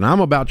fast. And I'm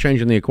about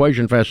changing the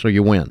equation fast so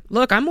you win.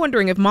 Look, I'm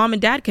wondering if mom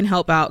and dad can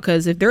help out,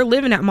 because if they're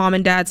living at mom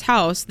and dad's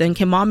house, then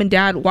can mom and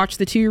dad watch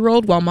the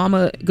 2-year-old while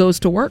mama goes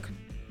to work?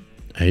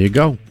 There you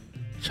go.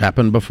 It's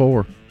happened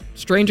before.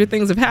 Stranger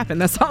things have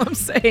happened. That's all I'm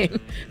saying.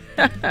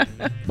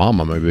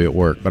 Mama may be at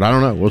work, but I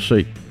don't know. We'll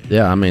see.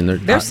 Yeah, I mean,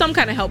 there's some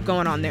kind of help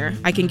going on there.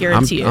 I can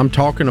guarantee you. I'm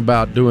talking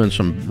about doing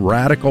some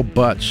radical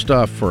butt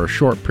stuff for a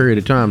short period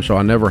of time so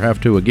I never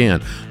have to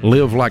again.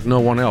 Live like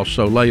no one else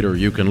so later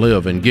you can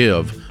live and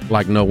give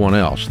like no one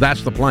else.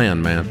 That's the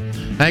plan, man.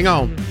 Hang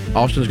on.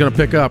 Austin's going to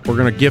pick up. We're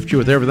going to gift you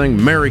with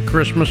everything. Merry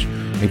Christmas,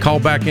 and call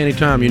back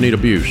anytime you need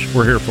abuse.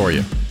 We're here for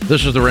you.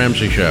 This is The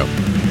Ramsey Show.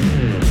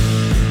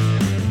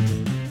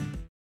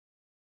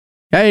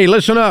 Hey,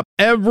 listen up.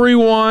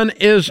 Everyone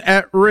is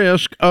at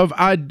risk of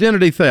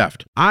identity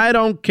theft. I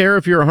don't care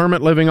if you're a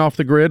hermit living off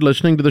the grid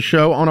listening to the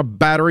show on a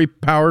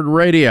battery-powered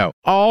radio.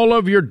 All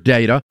of your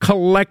data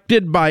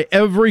collected by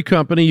every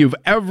company you've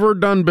ever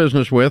done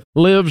business with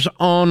lives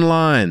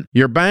online.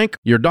 Your bank,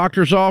 your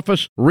doctor's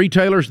office,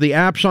 retailers, the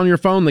apps on your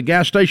phone, the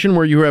gas station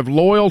where you have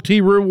loyalty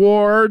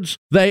rewards,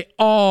 they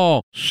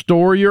all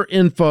store your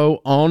info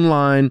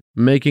online,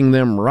 making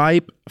them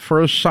ripe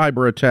for a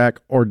cyber attack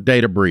or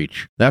data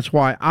breach. That's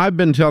why I've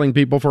been telling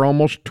people for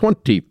almost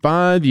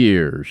 25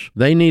 years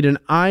they need an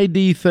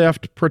ID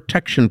theft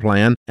protection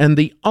plan, and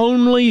the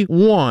only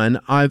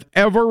one I've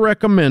ever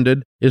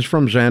recommended is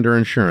from Zander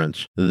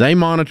Insurance. They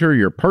monitor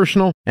your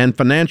personal and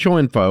financial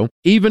info,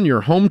 even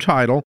your home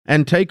title,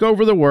 and take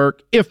over the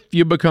work if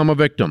you become a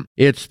victim.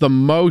 It's the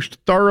most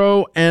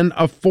thorough and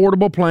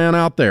affordable plan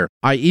out there.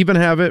 I even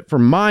have it for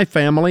my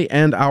family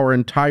and our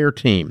entire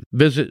team.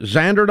 Visit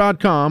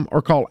Zander.com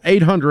or call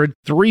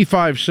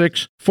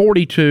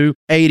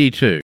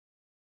 800-356-4282.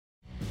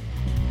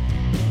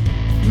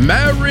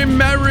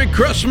 Merry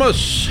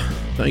Christmas!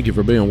 Thank you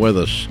for being with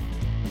us.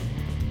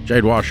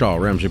 Jade Washaw,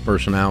 Ramsey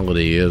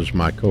Personality, is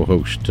my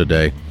co-host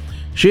today.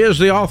 She is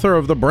the author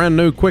of the brand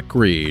new quick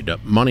read,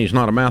 Money's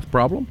Not a Math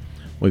Problem.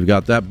 We've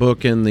got that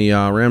book in the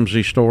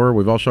Ramsey store.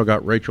 We've also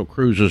got Rachel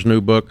Cruz's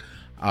new book,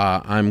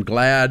 I'm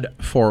Glad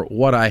for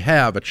What I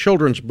Have, a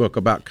children's book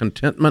about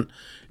contentment.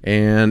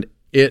 And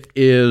it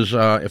is,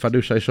 if I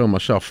do say so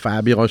myself,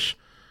 fabulous.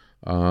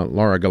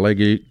 Laura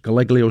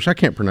Galeglios. I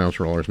can't pronounce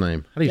Laura's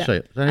name. How do you say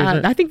it? Is that how you say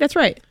it? I think that's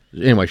right.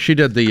 Anyway, she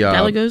did the.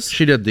 Gallegos?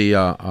 She did the.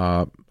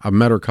 I've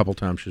met her a couple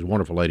times. She's a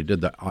wonderful lady.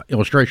 Did the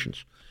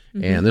illustrations,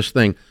 and this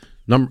thing,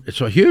 it's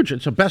a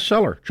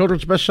bestseller,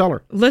 children's bestseller.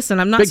 Listen,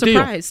 I'm not Big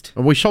surprised.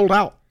 Deal. We sold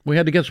out. We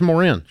had to get some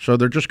more in, so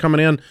they're just coming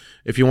in.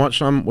 If you want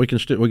some, we can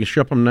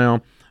ship them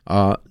now.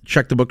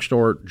 Check the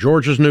bookstore.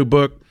 George's new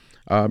book,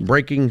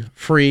 Breaking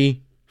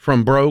Free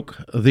from Broke: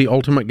 The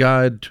Ultimate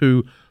Guide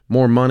to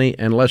More Money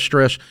and Less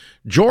Stress.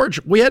 George,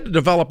 we had to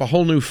develop a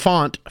whole new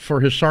font for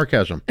his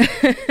sarcasm.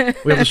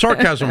 We have the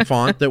sarcasm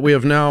font that we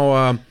have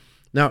now.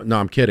 No,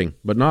 I'm kidding,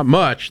 but not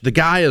much. The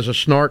guy is a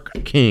snark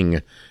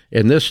king.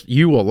 And this,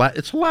 you will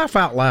it's a laugh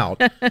out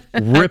loud,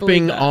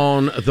 ripping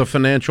on the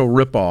financial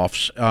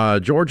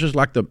ripoffs. George is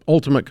like the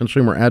ultimate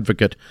consumer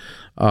advocate,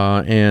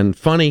 and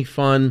funny,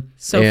 fun,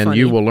 and funny.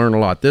 You will learn a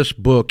lot. This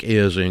book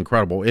is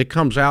incredible. It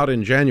comes out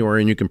in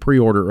January, and you can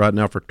pre-order it right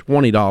now for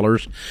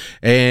 $20.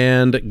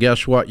 And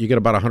guess what? You get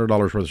about $100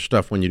 worth of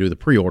stuff when you do the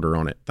pre-order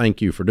on it.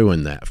 Thank you for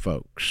doing that,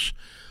 folks.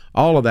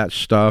 All of that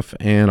stuff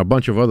and a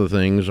bunch of other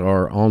things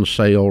are on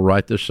sale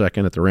right this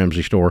second at the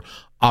Ramsey store.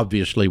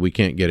 Obviously, we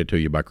can't get it to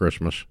you by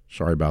Christmas.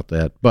 Sorry about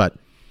that. But,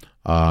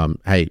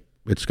 hey,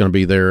 it's going to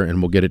be there,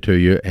 and we'll get it to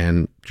you.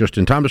 And just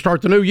in time to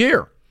start the new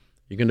year,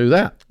 you can do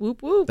that.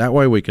 Whoop, whoop. That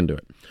way we can do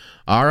it.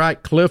 All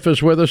right, Cliff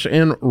is with us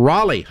in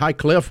Raleigh. Hi,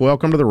 Cliff.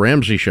 Welcome to the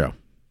Ramsey Show.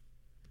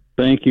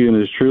 Thank you, and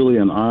it's truly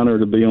an honor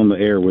to be on the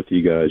air with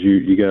you guys.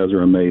 You guys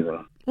are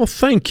amazing. Well,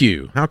 thank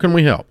you. How can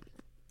we help?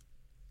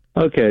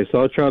 Okay,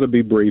 so I'll try to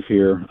be brief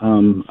here.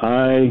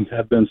 I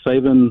have been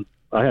saving.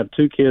 I have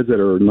two kids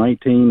that are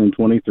 19 and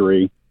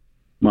 23.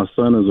 My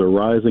son is a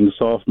rising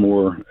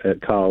sophomore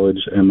at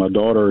college, and my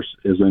daughter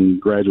is in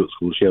graduate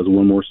school. She has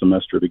one more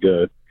semester to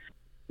go.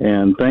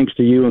 And thanks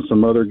to you and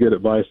some other good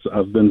advice,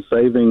 I've been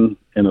saving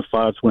in a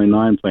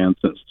 529 plan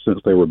since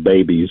they were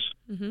babies.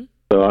 Mm-hmm.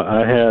 So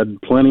I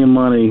had plenty of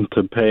money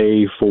to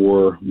pay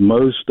for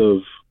most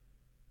of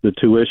the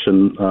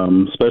tuition,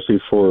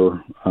 especially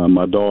for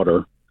my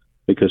daughter,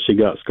 because she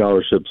got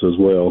scholarships as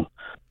well.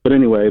 But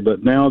anyway,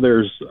 now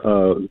there's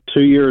 2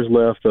 years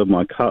left of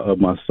my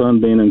son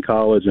being in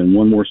college and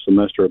one more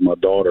semester of my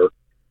daughter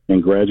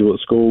in graduate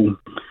school.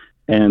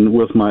 And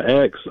with my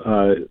ex,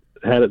 I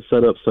had it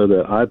set up so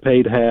that I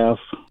paid half,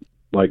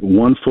 like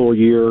one full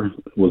year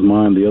was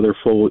mine, the other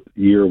full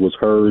year was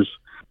hers.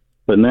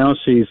 But now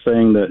she's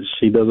saying that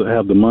she doesn't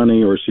have the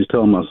money, or she's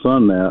telling my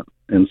son that,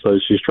 and so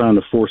she's trying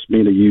to force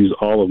me to use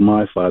all of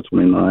my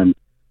 529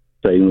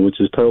 savings, which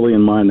is totally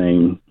in my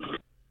name.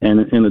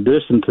 And in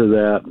addition to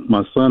that,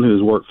 my son,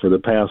 who's worked for the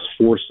past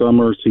 4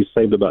 summers, he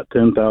saved about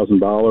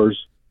 $10,000.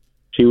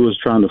 She was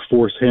trying to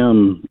force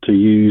him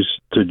to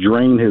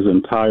drain his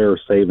entire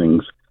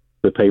savings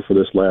to pay for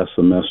this last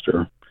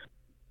semester.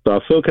 So I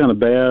feel kind of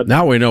bad.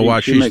 Now we know why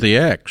she's the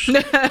ex.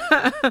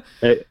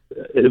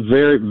 It's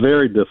very,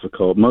 very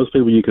difficult. Most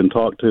people you can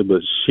talk to,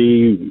 but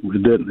she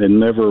didn't. It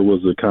never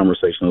was a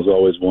conversation. It was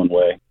always one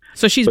way.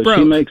 So she's broke.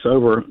 She makes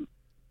over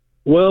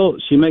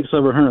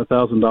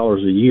 $100,000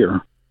 a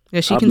year. Yeah,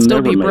 she can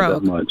still be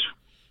broke. That much.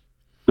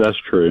 That's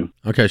true.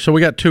 Okay, so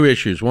we got two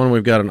issues. One,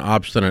 we've got an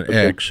obstinate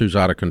ex who's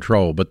out of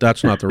control, but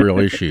that's not the real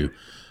issue.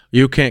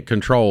 You can't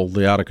control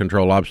the out of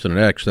control obstinate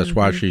ex. That's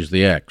why she's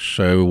the ex.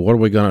 So what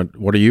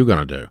are you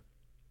gonna do?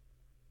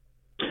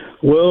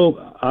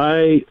 Well,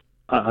 I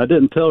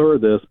didn't tell her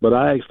this, but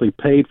I actually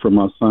paid for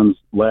my son's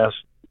last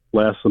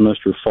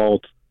semester fall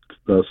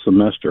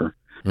semester.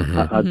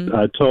 Mm-hmm.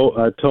 I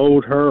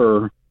told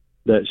her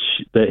that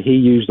he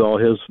used all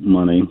his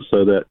money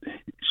so that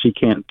she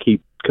can't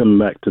keep coming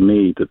back to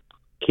me to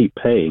keep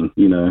paying,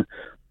 you know.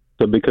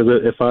 So because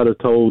if I'd have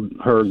told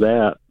her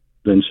that,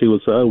 then she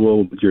would say, oh,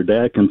 well, your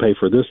dad can pay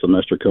for this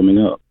semester coming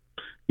up.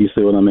 You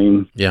see what I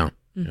mean? Yeah.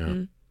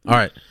 Mm-hmm. All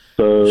right.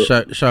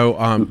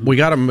 So we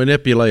got to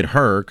manipulate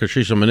her because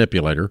she's a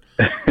manipulator.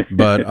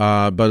 but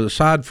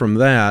aside from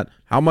that,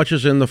 how much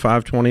is in the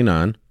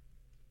 529?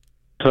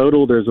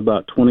 Total, there's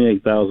about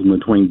 $28,000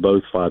 between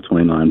both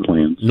 529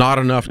 plans. Not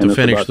enough to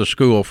finish the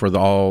school for the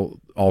all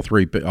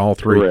three.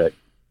 Correct.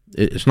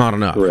 It's not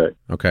enough. Correct.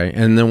 Okay.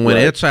 And then when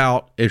it's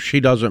out, if she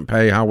doesn't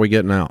pay, how are we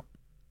getting out?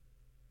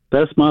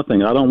 That's my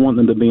thing. I don't want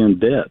them to be in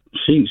debt.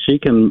 She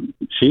can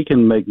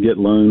get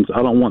loans.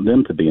 I don't want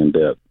them to be in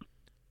debt.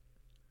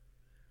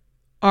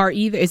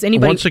 Is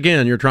anybody? Once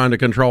again, you're trying to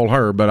control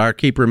her, but I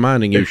keep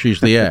reminding you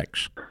she's the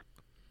ex.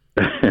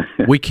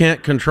 We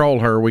can't control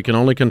her. We can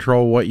only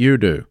control what you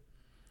do.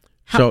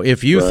 So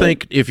if you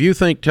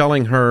think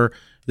telling her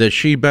that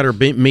she better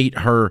meet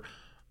her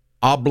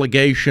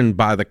obligation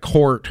by the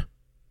court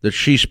that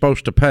she's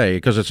supposed to pay,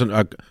 because it's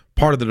a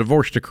part of the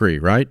divorce decree,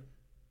 right?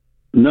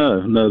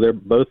 No, they're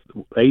both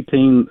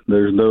 18.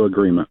 There's no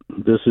agreement.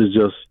 This is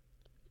just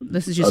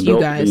you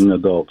guys being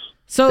adults.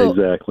 So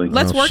exactly.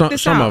 Let's work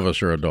this out. Some of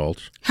us are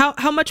adults.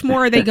 How much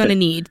more are they going to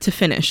need to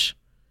finish?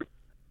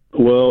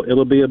 Well,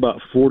 it'll be about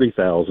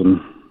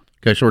 $40,000.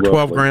 Okay, so we're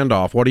 $12,000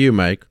 off. What do you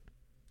make?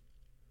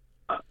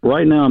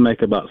 Right now, I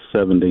make about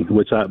 70,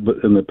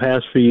 but in the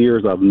past few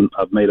years,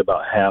 I've made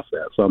about half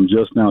that. So I'm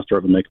just now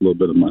starting to make a little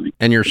bit of money.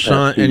 And your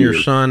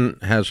son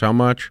has how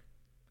much?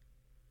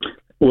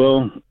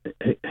 Well,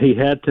 he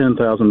had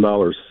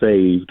 $10,000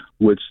 saved,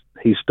 which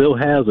he still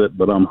has it,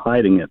 but I'm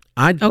hiding it.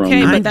 But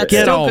that's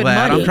get still all good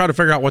that. money. I'm trying to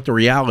figure out what the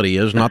reality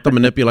is, not the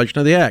manipulation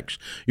of the ex.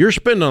 You're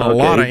spending a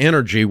lot of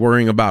energy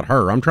worrying about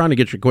her. I'm trying to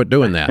get you to quit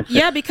doing that.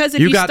 Yeah, because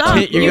if you stop,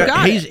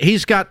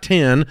 he's got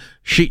 10.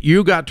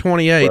 You got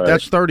 28. Right.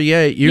 That's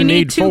 38. You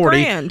need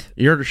 40.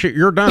 $2,000.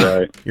 You're done.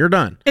 Right. You're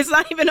done. It's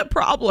not even a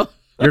problem.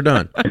 You're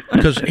done.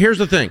 Because here's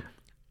the thing.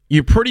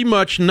 You pretty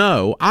much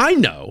know, I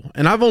know,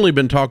 and I've only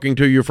been talking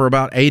to you for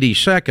about 80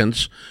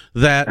 seconds,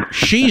 that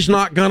she's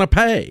not going to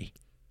pay.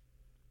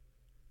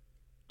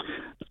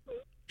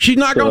 She's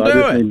not going to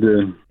do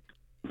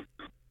it.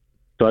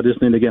 So I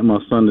just need to get my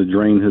son to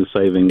drain his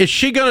savings. Is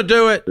she going to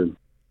do it?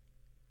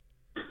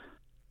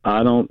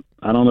 I don't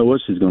know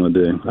what she's going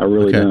to do. I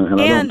really don't.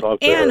 And I don't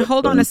talk to her. And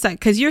hold on a sec,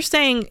 because you're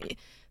saying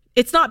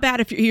it's not bad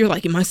if you're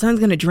like, my son's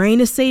going to drain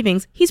his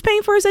savings. He's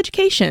paying for his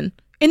education.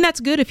 And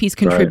that's good if he's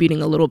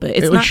contributing a little bit.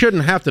 It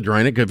shouldn't have to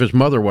drain it if his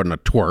mother wasn't a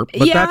twerp,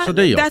 but that's the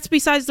deal. That's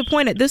besides the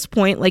point at this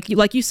point.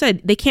 Like you said,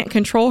 they can't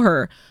control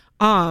her.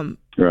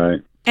 Right.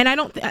 And I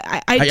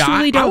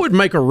truly don't. I would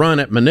make a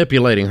run at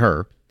manipulating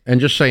her and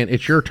just saying,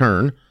 it's your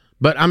turn.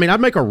 But, I mean, I'd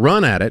make a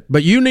run at it.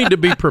 But you need to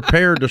be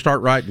prepared to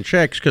start writing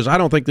checks because I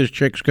don't think this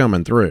chick's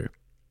coming through.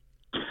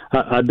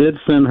 I did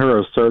send her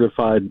a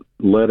certified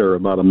letter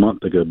about a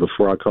month ago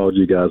before I called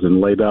you guys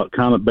and laid out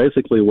kind of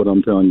basically what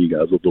I'm telling you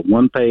guys. It was a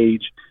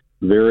one-page,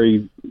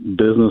 very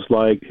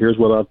business-like, here's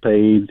what I've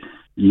paid,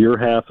 your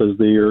half is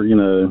there,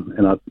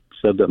 and I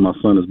said that my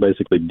son is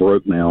basically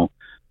broke now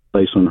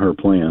based on her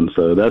plan.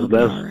 So that's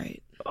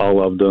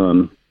all I've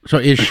done. So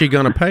is she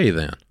going to pay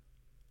then?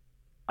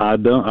 I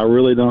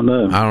really don't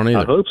know. I don't either.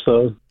 I hope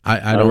so.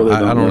 I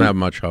don't have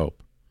much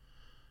hope.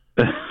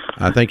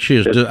 I think she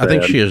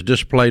has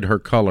displayed her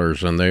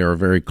colors and they are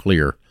very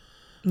clear.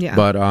 Yeah.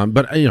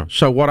 But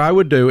so what I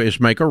would do is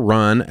make a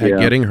run at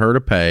getting her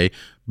to pay,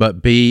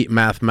 but be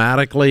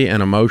mathematically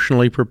and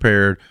emotionally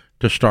prepared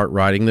to start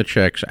writing the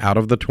checks out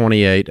of the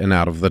 28 and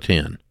out of the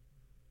 10.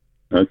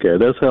 Okay,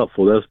 that's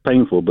helpful. That's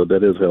painful, but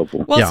that is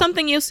helpful. Well,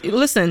 something you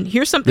listen.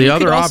 Here's something. The you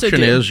other could also option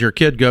do. is your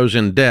kid goes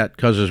in debt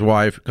because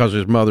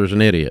his mother's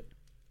an idiot.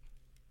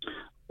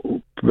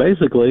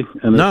 Basically,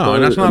 and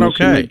that's not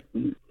okay.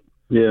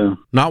 Yeah,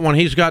 not when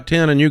he's got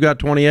 10 and you got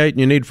 28 and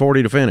you need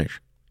 40 to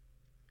finish.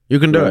 You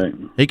can do it.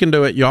 He can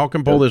do it. Y'all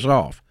can pull this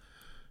off.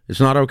 It's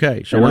not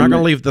okay. So we're not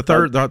going to leave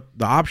the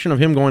option of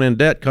him going in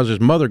debt because his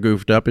mother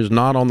goofed up is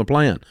not on the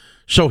plan.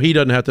 So he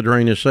doesn't have to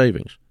drain his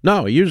savings.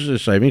 No, he uses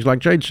his savings, like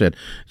Jade said.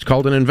 It's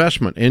called an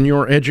investment in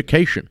your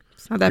education.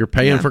 You're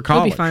paying for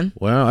college. It'll be fine.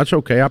 Well, that's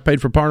okay. I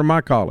paid for part of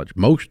my college.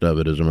 Most of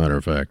it, as a matter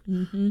of fact.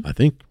 Mm-hmm. I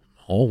think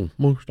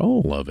almost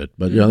all of it.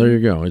 But there you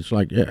go. It's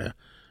like,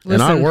 Listen,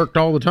 and I worked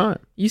all the time.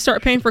 You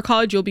start paying for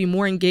college, you'll be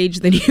more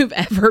engaged than you've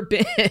ever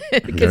been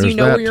because you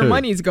know where your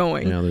money's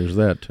going. Yeah, there's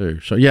that too.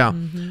 So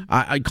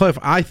Cliff,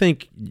 I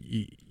think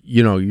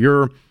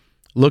you're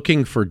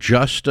looking for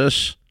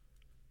justice,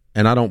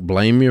 and I don't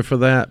blame you for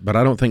that. But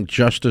I don't think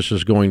justice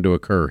is going to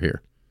occur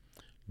here.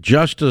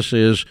 Justice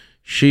is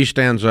she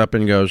stands up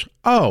and goes,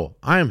 "Oh,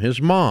 I am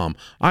his mom.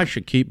 I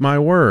should keep my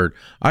word.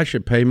 I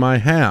should pay my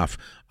half.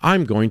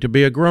 I'm going to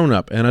be a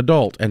grown-up, an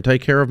adult, and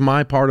take care of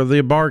my part of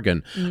the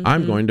bargain. Mm-hmm.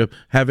 I'm going to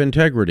have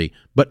integrity."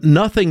 But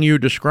nothing you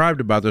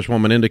described about this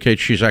woman indicates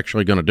she's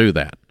actually going to do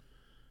that.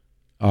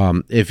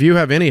 If you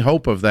have any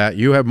hope of that,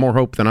 you have more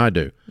hope than I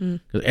do.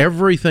 Because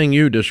everything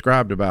you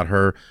described about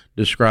her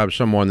describes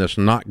someone that's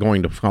not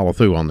going to follow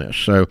through on this.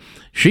 So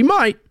she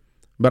might,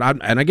 But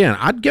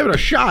I'd give it a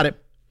shot at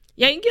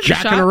Yeah, you can give it a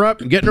jacking shot. her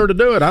up and getting her to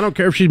do it. I don't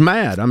care if she's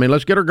mad. I mean,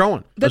 let's get her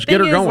going. Let's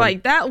get her going.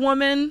 Like that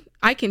woman,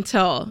 I can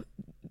tell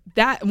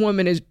that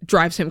woman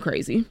drives him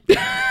crazy.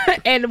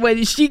 And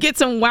when she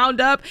gets him wound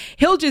up,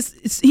 he's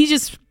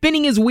just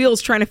spinning his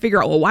wheels trying to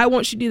figure out, well, why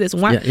won't she do this?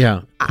 Why? She's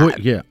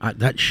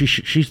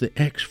the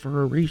X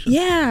for a reason.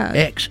 Yeah.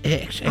 X.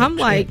 I'm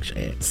like,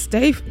 X.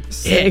 stay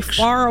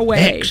far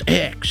away.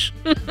 X.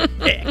 You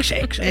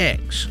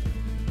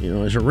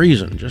know, there's a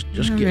reason. Just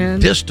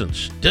get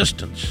distance.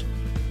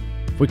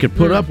 If we could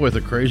put up with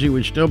it, crazy,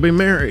 we'd still be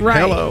married.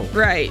 Right. Hello.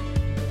 Right.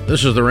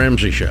 This is The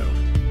Ramsey Show.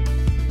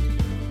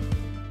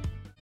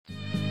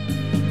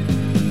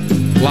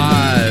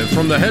 Live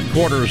from the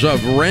headquarters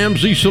of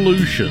Ramsey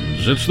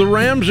Solutions, it's The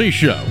Ramsey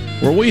Show,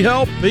 where we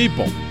help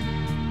people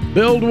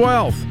build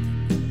wealth,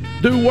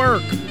 do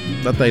work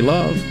that they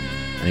love,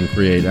 and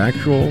create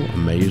actual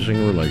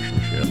amazing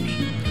relationships.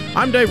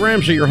 I'm Dave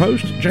Ramsey, your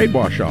host, Jade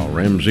Washaw,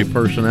 Ramsey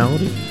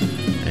personality,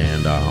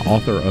 and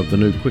author of the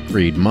new quick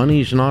read,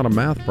 Money's Not a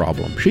Math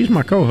Problem. She's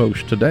my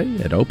co-host today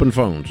at Open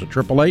Phones at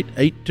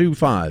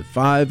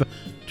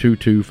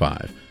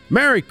 888-825-5225.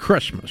 Merry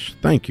Christmas.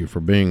 Thank you for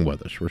being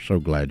with us. We're so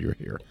glad you're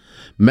here.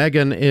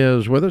 Megan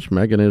is with us.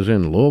 Megan is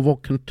in Louisville,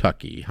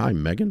 Kentucky. Hi,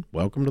 Megan.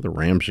 Welcome to The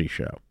Ramsey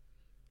Show.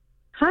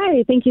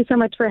 Hi, thank you so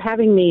much for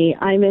having me.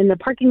 I'm in the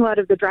parking lot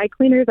of the dry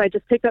cleaners. I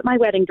just picked up my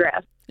wedding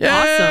dress.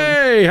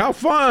 Yay! How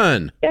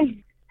fun!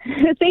 Thank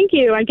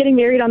you. I'm getting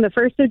married on the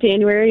 1st of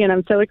January, and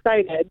I'm so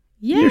excited.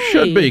 Yay. You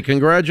should be.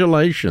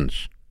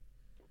 Congratulations.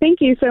 Thank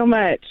you so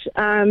much.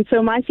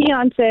 So my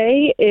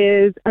fiance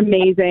is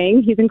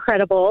amazing. He's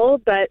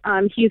incredible, but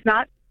he's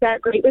not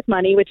that great with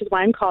money, which is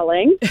why I'm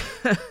calling.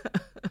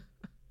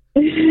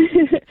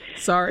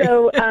 Sorry.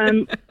 So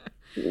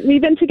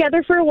we've been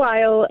together for a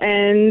while,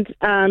 and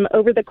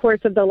over the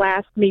course of the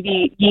last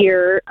maybe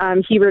year,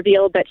 he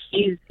revealed that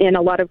he's in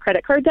a lot of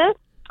credit card debt,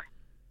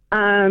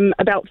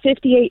 about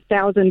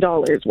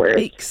 $58,000 worth.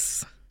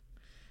 Yikes.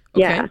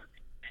 Yeah.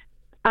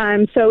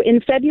 So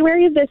in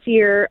February of this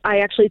year, I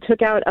actually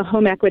took out a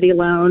home equity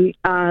loan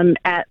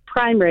at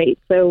prime rate.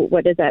 So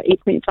what is that,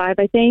 8.5,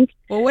 I think?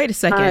 Well, wait a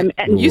second.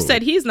 and you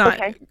said he's not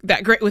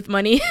that great with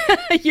money.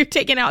 You're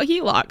taking out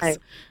HELOCs.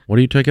 What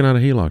are you taking out a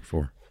HELOC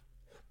for?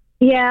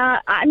 Yeah,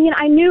 I mean,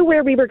 I knew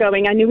where we were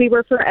going. I knew we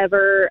were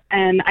forever,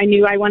 and I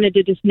knew I wanted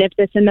to just nip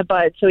this in the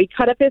bud. So he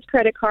cut up his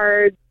credit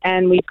cards,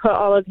 and we put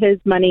all of his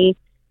money.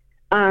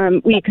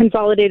 We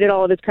consolidated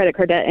all of his credit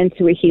card debt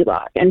into a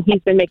HELOC, and he's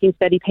been making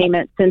steady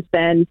payments since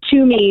then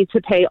to me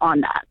to pay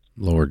on that.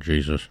 Lord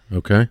Jesus.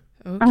 Okay.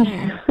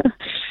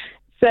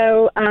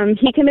 So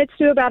he commits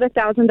to about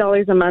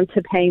 $1,000 a month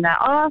to paying that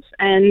off,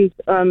 and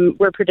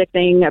we're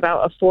predicting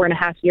about a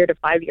 4.5 year to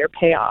 5 year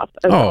payoff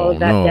of all of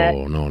that debt.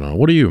 No.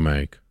 What do you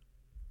make?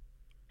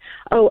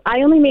 Oh,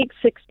 I only make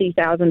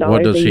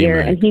 $60,000 a year,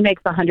 and he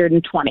makes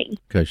 $120,000.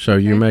 Okay, so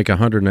you make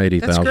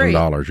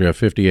 $180,000. You have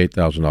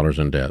 $58,000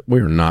 in debt.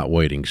 We are not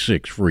waiting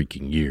 6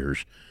 freaking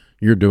years.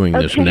 You're doing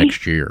this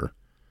next year.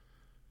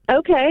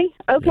 Okay.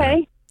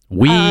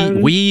 Yeah.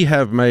 We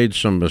have made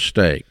some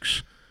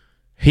mistakes.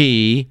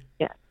 He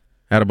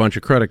had a bunch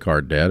of credit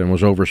card debt and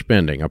was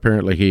overspending.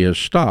 Apparently, he has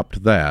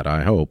stopped that.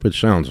 I hope it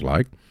sounds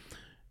like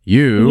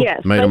you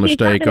made a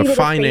mistake of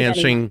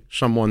financing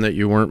someone that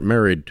you weren't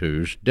married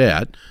to's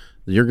debt.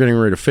 You're getting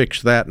ready to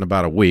fix that in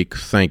about a week.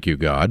 Thank you,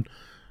 God.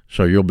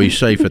 So you'll be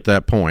safe at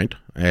that point.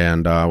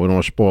 And we don't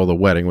want to spoil the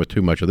wedding with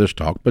too much of this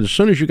talk. But as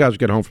soon as you guys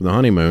get home from the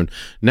honeymoon,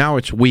 now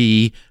it's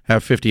we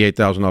have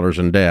 $58,000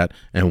 in debt,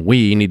 and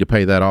we need to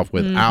pay that off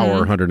with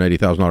our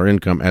 $180,000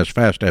 income as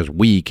fast as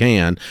we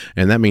can.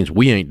 And that means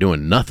we ain't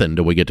doing nothing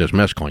till we get this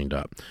mess cleaned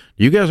up.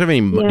 Do you guys have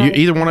any? Do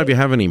either one of you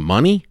have any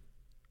money?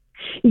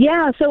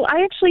 Yeah, so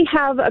I actually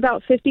have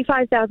about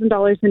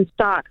 $55,000 in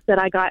stocks that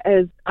I got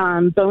as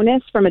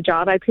bonus from a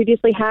job I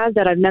previously had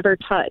that I've never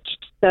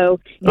touched. So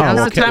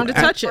now's the time to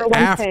touch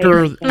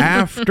it.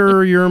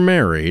 After you're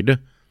married,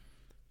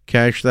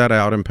 cash that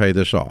out and pay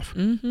this off.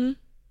 Mm-hmm.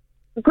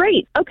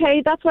 Great.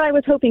 Okay, that's what I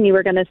was hoping you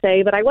were going to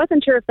say, but I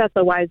wasn't sure if that's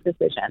a wise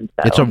decision.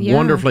 So. It's a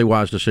wonderfully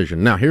wise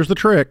decision. Now, here's the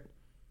trick.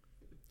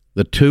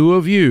 The two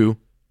of you,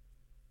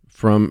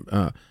 from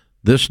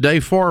this day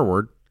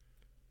forward,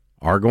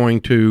 are going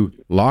to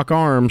lock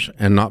arms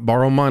and not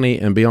borrow money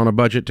and be on a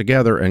budget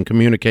together and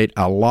communicate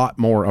a lot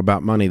more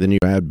about money than you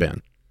had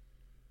been.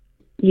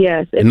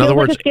 Yes. In other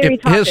words,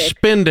 if his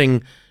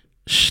spending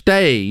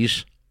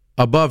stays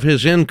above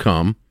his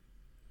income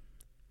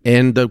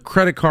and the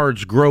credit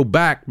cards grow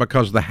back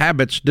because the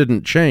habits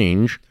didn't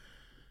change,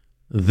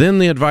 then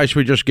the advice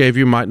we just gave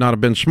you might not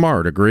have been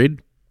smart. Agreed?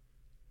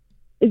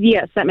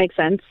 Yes, that makes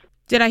sense.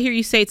 Did I hear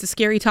you say it's a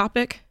scary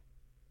topic?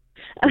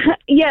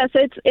 Yes,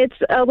 it's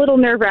a little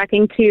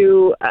nerve-wracking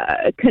to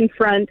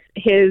confront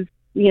his,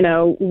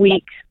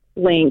 weak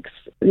links,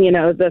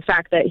 the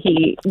fact that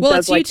he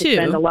does like to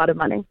spend a lot of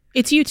money.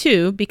 It's you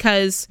too,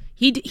 because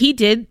he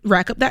did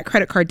rack up that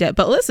credit card debt.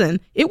 But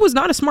listen, it was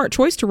not a smart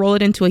choice to roll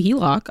it into a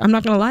HELOC. I'm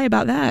not going to lie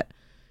about that.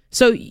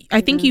 So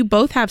I think you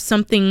both have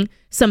some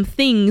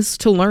things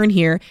to learn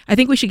here. I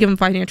think we should give them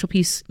Financial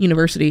Peace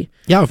University.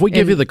 Yeah, if we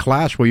give you the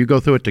class, will you go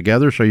through it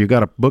together so you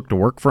got a book to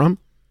work from?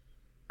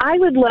 I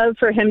would love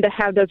for him to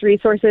have those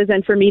resources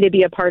and for me to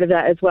be a part of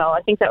that as well.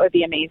 I think that would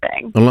be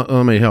amazing.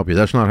 Let me help you.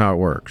 That's not how it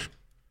works.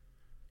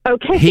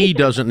 Okay. He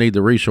doesn't need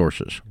the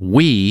resources.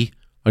 We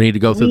need to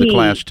go through the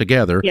class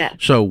together. Yes.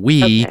 So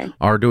we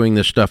are doing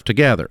this stuff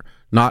together.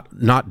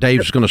 Not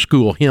Dave's going to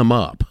school him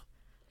up.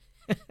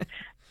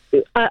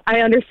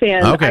 I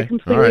understand. Okay. I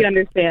completely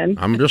understand.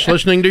 I'm just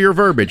listening to your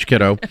verbiage,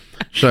 kiddo.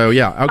 So,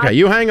 yeah. Okay,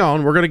 you hang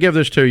on. We're going to give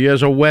this to you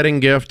as a wedding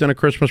gift and a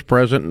Christmas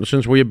present. And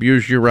since we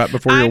abused you right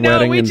before your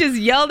wedding. We just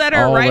yelled at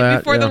her right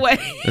before the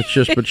wedding. It's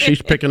just, but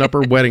she's picking up her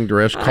wedding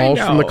dress, calls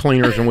from the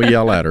cleaners, and we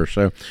yell at her.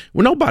 So,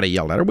 nobody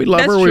yelled at her. We love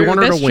her. True. We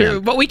want her to win.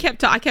 True. But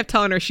I kept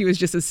telling her she was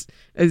just as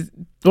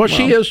well,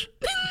 she is.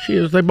 She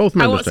is. They both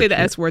made I won't say the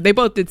S word. They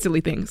both did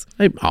silly things.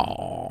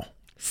 The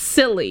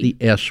Silly.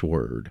 S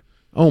word.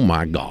 Oh,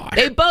 my gosh.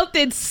 They both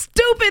did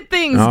stupid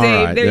things, All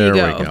Dave. right, there you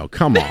go. we go.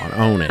 Come on,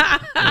 own it.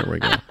 There we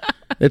go.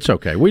 It's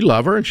okay. We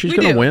love her, and she's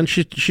going to win.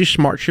 She's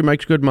smart. She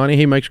makes good money.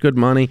 He makes good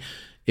money.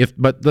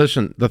 But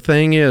listen, the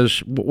thing is,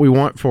 what we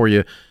want for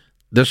you,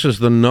 this is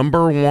the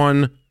number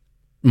one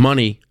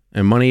money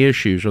and money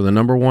issues are the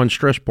number one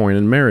stress point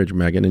in marriage,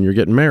 Megan, and you're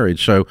getting married.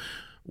 So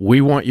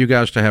we want you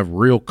guys to have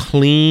real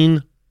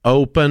clean,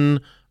 open,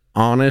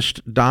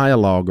 honest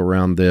dialogue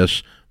around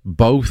this.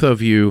 Both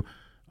of you.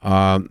 We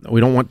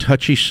don't want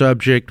touchy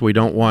subject. We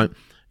don't want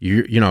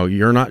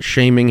you're not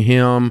shaming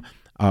him.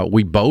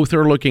 We both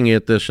are looking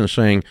at this and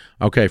saying,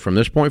 okay, from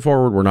this point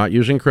forward, we're not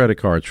using credit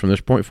cards. From this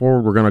point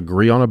forward, we're going to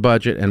agree on a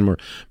budget, and we're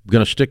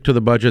going to stick to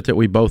the budget that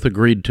we both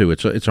agreed to.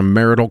 It's a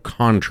marital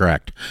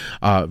contract.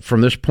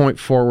 From this point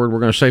forward, we're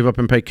going to save up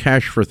and pay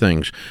cash for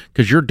things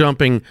because you're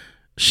dumping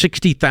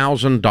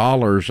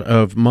 $60,000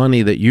 of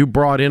money that you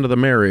brought into the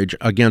marriage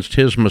against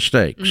his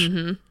mistakes.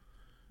 Mm-hmm.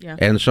 Yeah.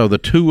 And so the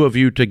two of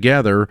you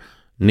together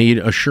need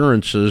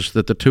assurances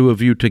that the two of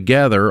you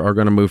together are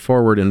going to move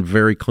forward in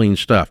very clean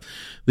stuff.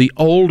 The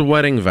old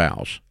wedding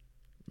vows,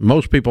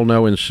 most people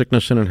know in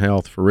sickness and in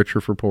health, for rich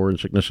or for poor, in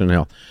sickness and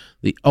health.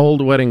 The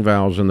old wedding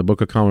vows in the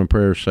Book of Common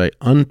Prayer say,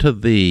 unto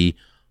thee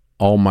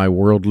all my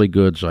worldly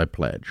goods I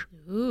pledge.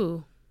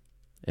 Ooh.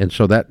 And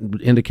so that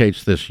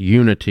indicates this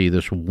unity,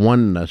 this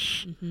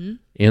oneness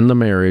in the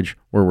marriage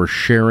where we're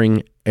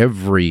sharing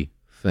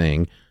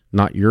everything,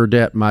 not your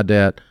debt, my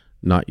debt,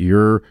 not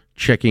your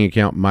checking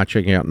account, my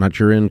checking account, not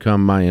your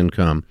income, my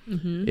income.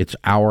 Mm-hmm. It's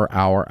our.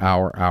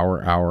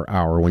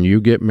 When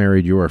you get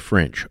married, you are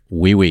French.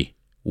 We.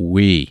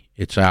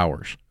 It's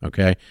ours,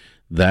 okay?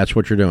 That's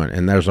what you're doing.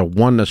 And there's a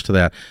oneness to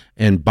that.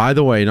 And by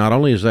the way, not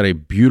only is that a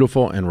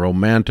beautiful and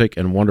romantic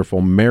and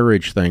wonderful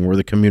marriage thing where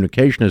the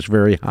communication is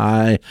very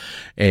high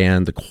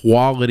and the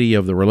quality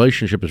of the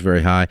relationship is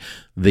very high,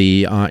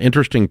 the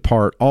interesting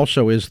part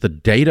also is the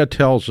data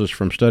tells us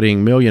from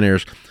studying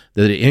millionaires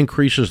that it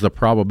increases the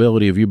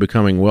probability of you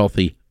becoming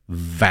wealthy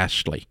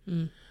vastly.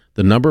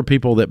 The number of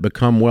people that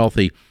become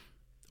wealthy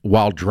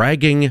while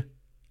dragging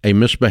a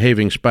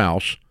misbehaving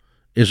spouse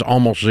is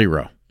almost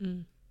zero.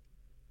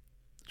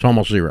 It's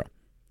almost zero.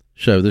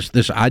 So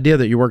this idea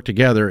that you work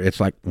together, it's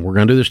like we're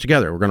going to do this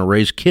together. We're going to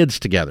raise kids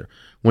together.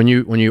 When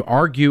you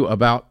argue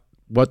about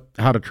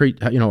how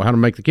to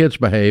make the kids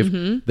behave,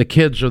 the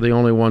kids are the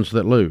only ones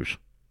that lose.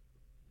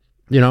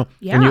 When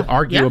you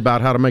argue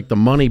about how to make the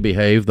money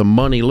behave, the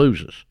money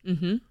loses.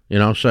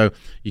 So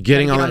you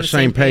getting on that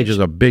same page is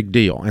a big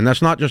deal. And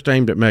that's not just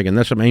aimed at Megan.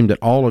 That's aimed at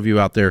all of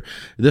you out there.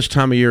 This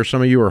time of year,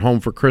 some of you are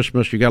home for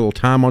Christmas. You got a little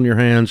time on your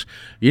hands.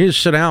 You need to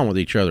sit down with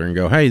each other and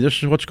go, hey,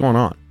 this is what's going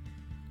on.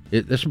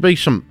 This will be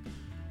some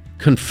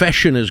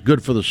confession is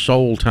good for the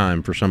soul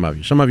time for some of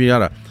you. Some of you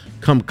got to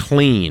come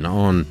clean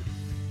on,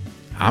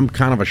 I'm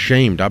kind of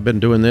ashamed. I've been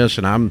doing this,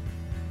 and I'm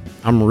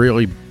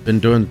really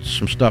been doing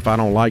some stuff I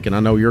don't like, and I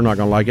know you're not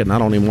going to like it, and I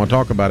don't even want to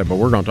talk about it, but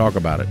we're going to talk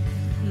about it.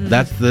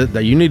 That's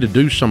you need to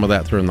do some of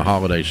that during the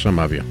holidays, some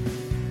of you.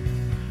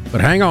 But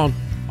hang on.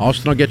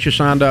 Austin will get you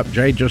signed up.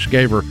 Jay just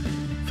gave her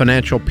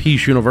Financial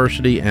Peace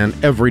University and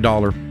Every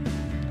Dollar,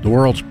 the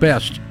world's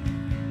best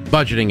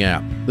budgeting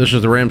app. This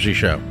is The Ramsey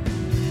Show.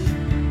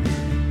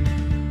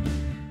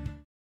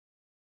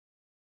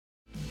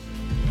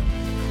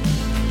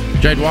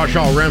 Jade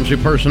Washall, Ramsey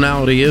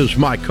Personality, is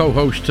my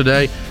co-host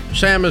today.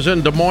 Sam is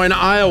in Des Moines,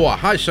 Iowa.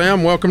 Hi,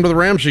 Sam. Welcome to The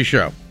Ramsey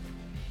Show.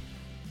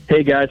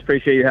 Hey, guys.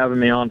 Appreciate you having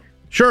me on.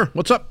 Sure.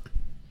 What's up?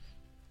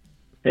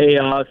 Hey,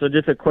 so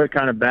just a quick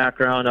kind of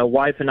background. A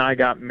wife and I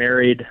got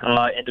married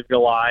end of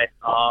July,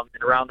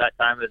 and around that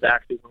time was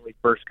actually when we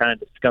first kind of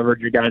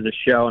discovered your guys'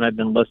 show, and I've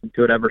been listening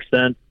to it ever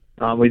since.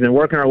 We've been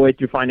working our way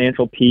through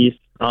Financial Peace,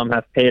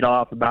 have paid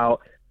off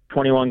about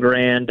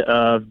 $21,000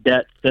 of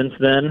debt since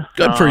then.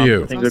 Good for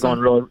you. Things are going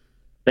really.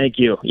 Thank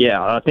you.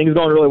 Yeah, things are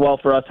going really well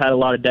for us. Had a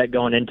lot of debt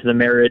going into the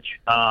marriage,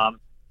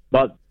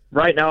 but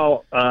right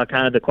now,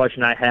 kind of the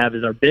question I have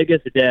is our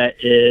biggest debt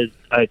is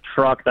a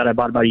truck that I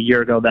bought about a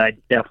year ago that I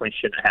definitely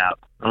shouldn't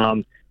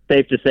have.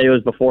 Safe to say it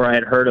was before I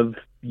had heard of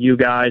you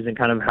guys and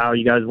kind of how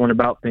you guys went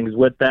about things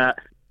with that.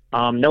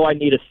 No, I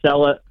need to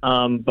sell it.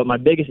 But my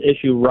biggest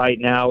issue right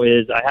now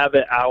is I have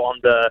it out on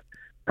the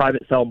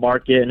private sale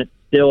market, and it's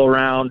still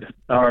around,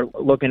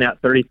 looking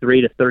at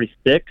 33 to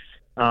 36,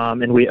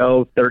 and we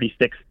owe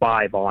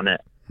 36.5 on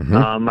it.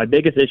 Mm-hmm. My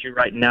biggest issue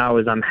right now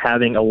is I'm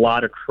having a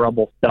lot of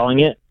trouble selling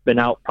it. Been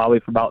out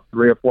probably for about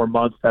 3 or 4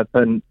 months. I've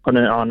been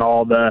putting it on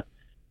all the,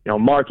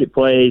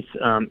 marketplace,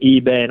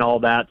 eBay, and all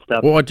that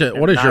stuff. What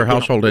is your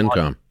household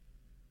income?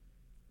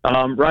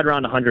 Right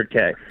around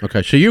 100K.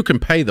 Okay, so you can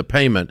pay the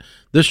payment.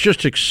 This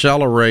just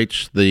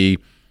accelerates the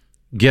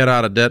get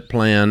out of debt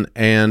plan,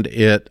 and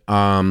it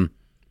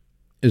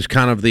is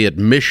kind of the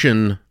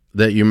admission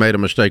that you made a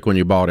mistake when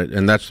you bought it,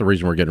 and that's the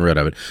reason we're getting rid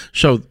of it.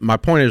 So my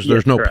point is,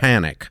 there's no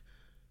panic.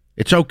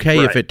 It's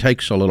okay if it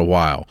takes a little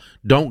while.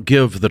 Don't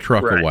give the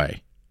truck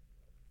away.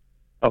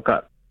 Okay.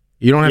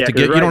 You don't have to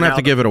give. You don't have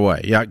to give it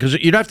away. Yeah, because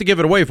you'd have to give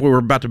it away if we were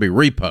about to be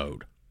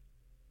repoed.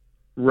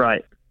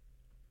 Right.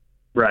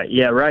 Right.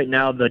 Yeah. Right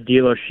now, the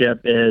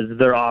dealership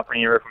they're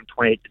offering anywhere from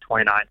 28 to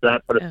 29, so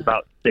that put us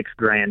about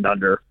 $6,000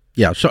 under.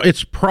 Yeah. So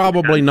it's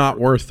probably not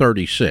worth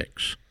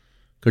 36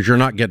 because you're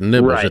not getting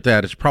nibbles at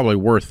that. It's probably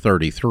worth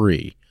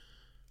 33.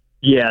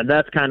 Yeah,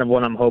 that's kind of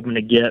what I'm hoping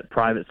to get.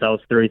 Private sales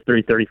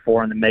 33,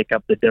 34, and then make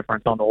up the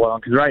difference on the loan.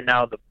 Because right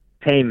now the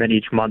payment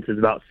each month is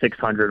about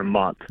 $600 a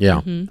month. Yeah.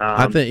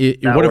 I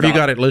think. What have you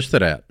got it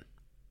listed at?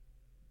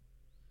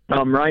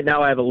 Right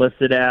now I have it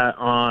listed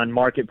on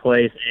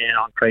Marketplace and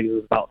on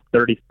Craigslist about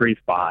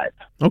 33.5.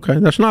 Okay,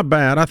 that's not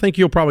bad. I think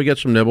you'll probably get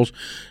some nibbles.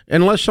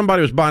 Unless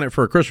somebody was buying it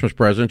for a Christmas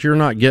present, you're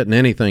not getting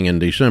anything in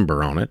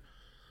December on it.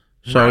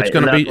 So it's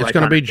going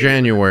to be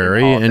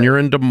January, and you're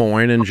in Des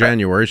Moines in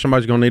January.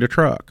 Somebody's going to need a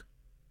truck.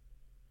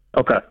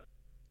 Okay.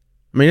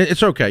 I mean,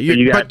 it's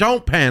okay. But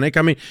don't panic.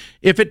 I mean,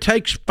 if it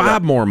takes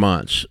 5 more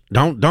months,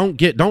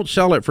 don't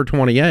sell it for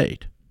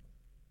 28.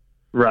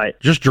 Right.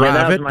 Just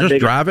drive it. Just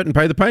drive it and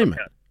pay the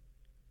payment.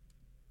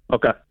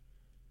 Okay.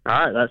 All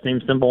right. That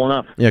seems simple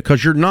enough. Yeah,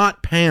 because you're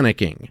not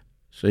panicking.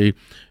 See,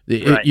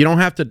 you don't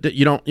have to.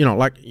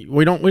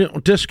 We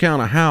don't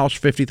discount a house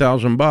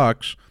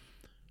 $50,000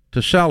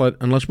 to sell it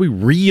unless we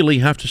really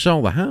have to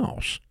sell the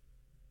house.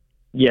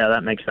 Yeah,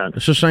 that makes sense.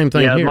 It's the same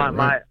thing here.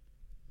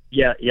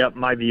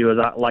 My view is,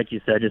 like you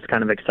said, just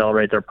kind of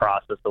accelerates our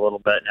process a little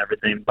bit and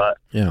everything. But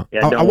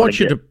I want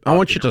you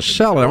to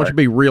sell it. I want you to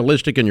be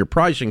realistic in your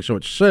pricing so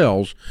it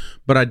sells,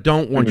 but I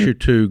don't want you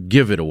to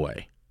give it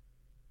away.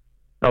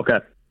 Okay.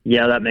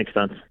 Yeah, that makes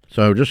sense.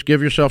 So just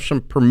give yourself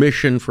some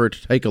permission for it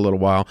to take a little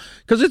while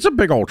because it's a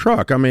big old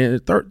truck. I mean,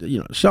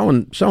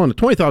 selling a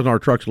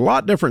 $20,000 truck's a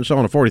lot different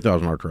than selling a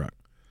 $40,000 truck.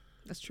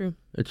 That's true.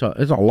 It's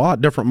a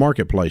lot different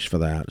marketplace for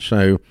that.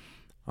 So,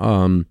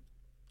 and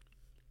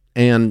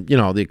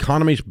the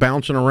economy's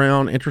bouncing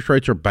around, interest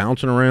rates are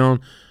bouncing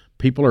around.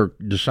 People are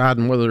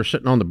deciding whether they're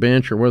sitting on the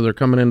bench or whether they're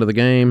coming into the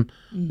game.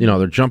 Mm-hmm.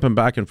 They're jumping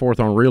back and forth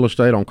on real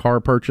estate, on car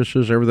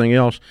purchases, everything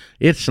else.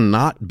 It's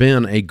not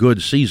been a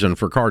good season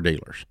for car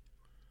dealers.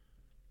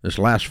 This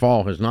last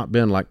fall has not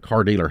been like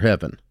car dealer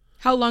heaven.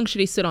 How long should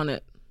he sit on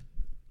it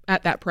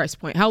at that price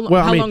point? How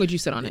long would you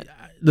sit on it?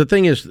 The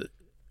thing is,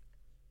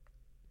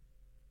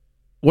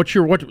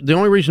 the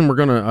only reason we're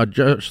going to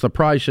adjust the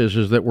price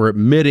is that we're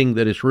admitting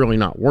that it's really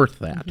not worth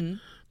that. Mm-hmm.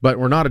 But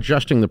we're not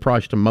adjusting the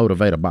price to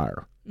motivate a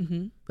buyer.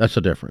 Mm-hmm. That's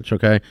the difference,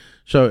 okay?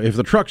 So if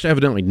the truck's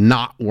evidently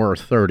not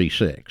worth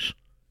 36,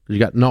 you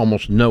got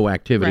almost no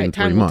activity in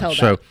 3 months.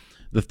 So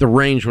the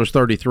range was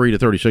 33 to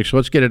 36. So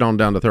let's get it on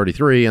down to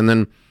 33, and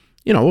then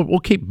we'll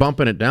keep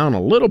bumping it down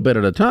a little bit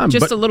at a time.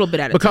 Just a little bit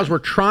at a time. Because we're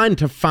trying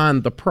to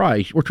find the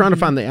price. We're trying to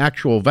find the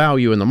actual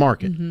value in the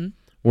market. Mm-hmm.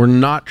 We're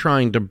not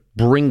trying to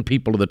bring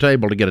people to the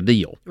table to get a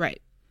deal.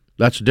 Right.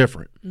 That's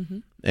different. Mm-hmm.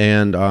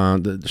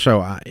 And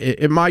so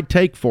it might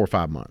take 4 or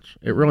 5 months.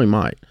 It really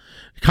might.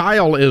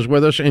 Kyle is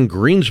with us in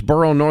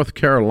Greensboro, North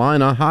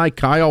Carolina. Hi,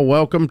 Kyle.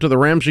 Welcome to the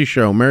Ramsey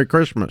Show. Merry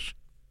Christmas.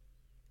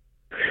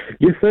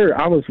 Yes, sir.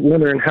 I was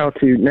wondering how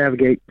to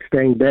navigate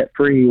staying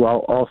debt-free while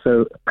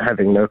also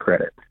having no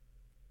credit.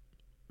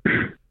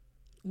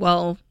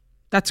 Well,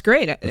 that's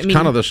great. It's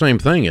kind of the same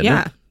thing,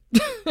 isn't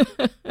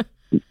it?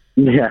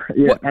 Yeah,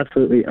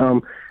 absolutely.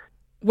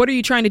 What are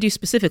you trying to do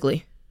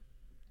specifically?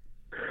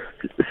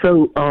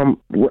 So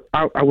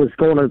I was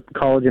going to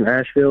college in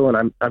Asheville,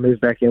 and I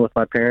moved back in with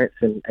my parents,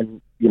 and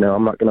I'm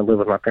not going to live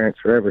with my parents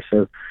forever,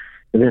 so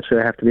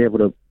eventually I have to be able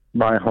to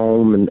buy a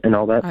home and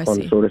all that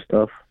fun sort of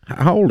stuff.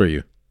 How old are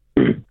you?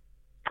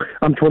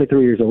 I'm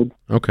 23 years old.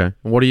 Okay.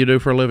 What do you do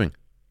for a living?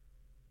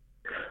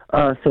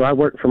 So I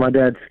work for my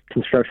dad's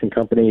construction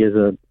company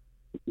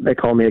they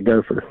call me a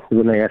gopher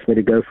when they ask me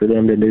to go for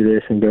them to do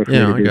this and go for me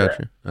to do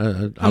that.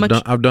 I got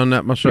you. I've done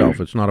that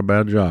myself. It's not a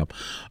bad job.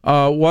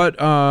 So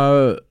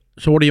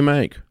what do you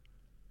make?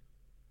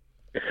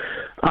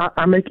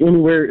 I make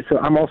anywhere. So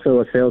I'm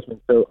also a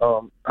salesman.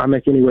 So I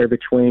make anywhere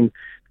between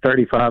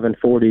 35 and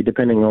 40,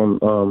 depending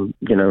on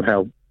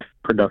how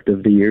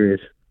productive the year is.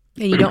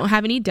 And you don't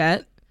have any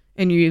debt,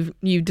 and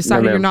you've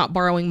decided you're not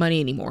borrowing money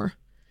anymore.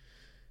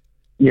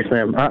 Yes,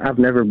 ma'am. I've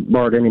never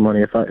borrowed any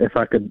money. If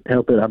I could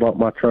help it, I bought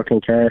my truck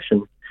in cash,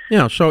 and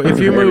Yeah. So if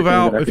you move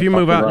out, and you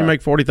Right.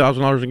 make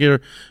 $40,000 a year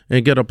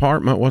and get an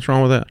apartment, what's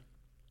wrong with that?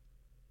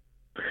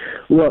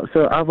 Well,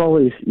 so I've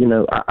always,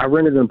 I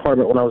rented an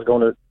apartment when I was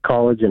going to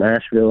college in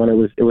Asheville,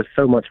 and it was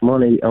so much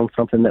money on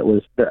something that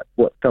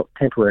what felt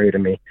temporary to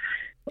me.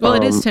 Well,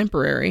 it is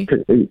temporary.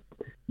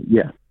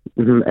 Yeah.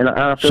 Mm-hmm. And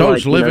I feel So like,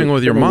 it's living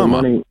with your spending the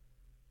mama. money-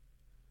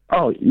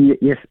 Oh,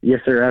 yes,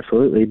 sir,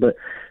 absolutely. But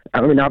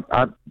I mean,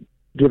 I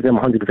give them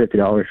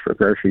 $150 for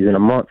groceries in a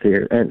month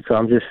here, and so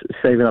I'm just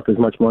saving up as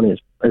much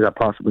money as I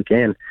possibly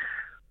can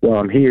while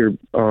I'm here.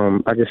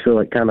 I just feel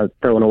like kind of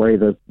throwing away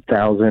the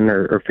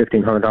 $1,000 or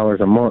 $1,500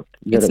 a month.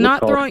 It's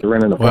not throwing. To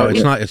rent an Well,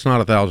 apartment. it's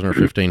not $1,000 or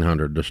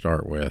 $1,500 to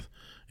start with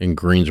in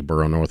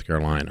Greensboro, North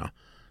Carolina.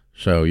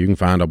 So you can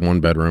find a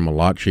 1-bedroom a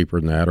lot cheaper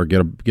than that, or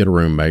get a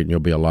roommate, and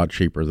you'll be a lot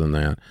cheaper than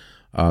that.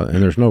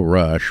 And there's no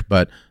rush.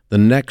 But the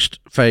next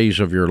phase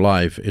of your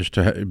life is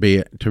to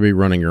be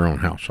running your own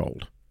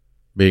household,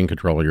 be in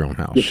control of your own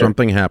house. Yes, sir.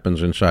 Something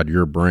happens inside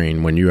your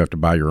brain when you have to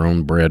buy your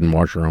own bread and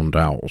wash your own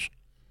towels.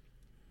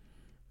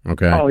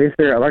 Okay. Oh, yes,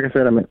 sir. Like I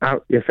said,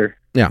 yes, sir.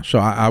 Yeah. So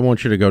I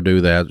want you to go do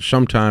that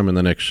sometime in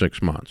the next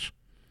 6 months.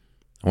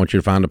 I want you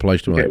to find a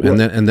place to live, Okay, well-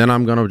 and then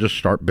I'm going to just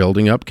start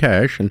building up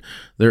cash. And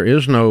there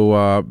is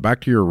no back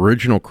to your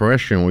original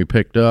question we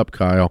picked up,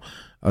 Kyle.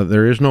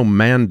 There is no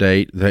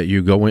mandate that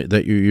you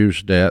that you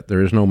use debt.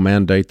 There is no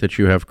mandate that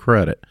you have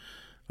credit.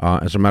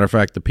 As a matter of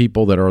fact, the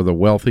people that are the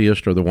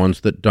wealthiest are the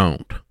ones that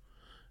don't.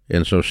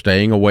 And so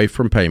staying away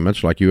from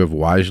payments, like you have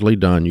wisely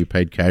done, you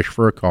paid cash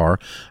for a car.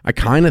 I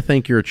kind of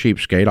think you're a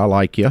cheapskate. I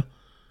like you.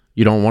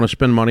 You don't want to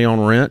spend money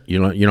on rent.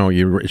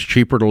 It's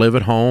cheaper to live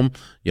at home.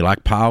 You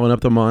like piling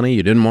up the money.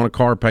 You didn't want a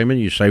car payment.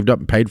 You saved up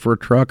and paid for a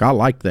truck. I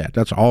like that.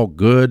 That's all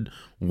good,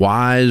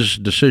 wise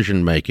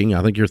decision making.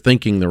 I think you're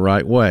thinking the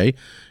right way.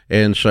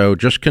 And so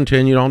just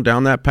continue on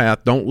down that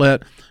path. Don't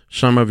let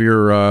some of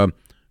your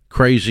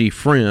crazy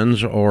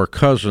friends or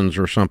cousins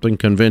or something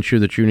convince you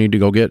that you need to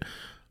go get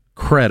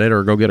credit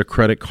or go get a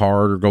credit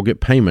card or go get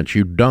payments.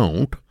 You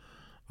don't.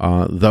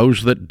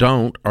 Those that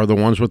don't are the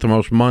ones with the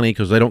most money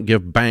because they don't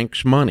give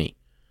banks money.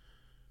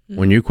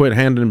 When you quit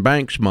handing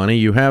banks money,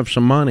 you have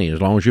some money as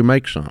long as you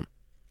make some.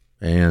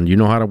 And you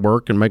know how to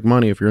work and make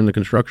money if you're in the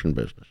construction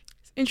business.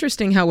 It's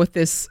interesting how with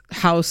this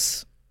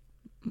housing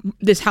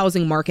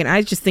market,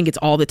 I just think it's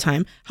all the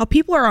time, how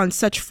people are on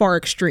such far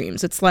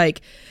extremes. It's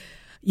like,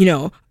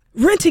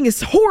 renting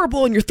is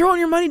horrible and you're throwing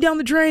your money down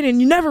the drain and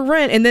you never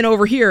rent. And then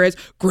over here is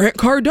Grant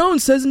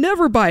Cardone says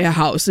never buy a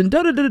house and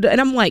da-da-da-da.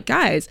 And I'm like,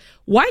 guys,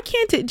 why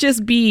can't it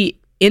just be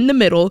in the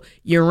middle?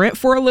 You rent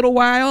for a little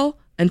while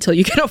until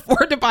you can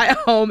afford to buy a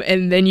home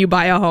and then you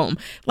buy a home.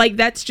 Like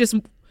that's just,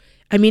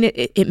 I mean,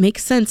 it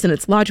makes sense and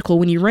it's logical.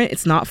 When you rent,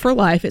 it's not for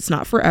life. It's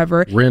not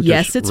forever.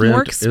 It's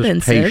more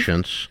expensive. Is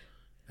patience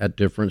at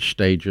different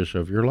stages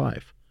of your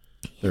life.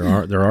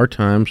 Yeah. There are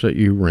times that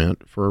you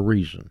rent for a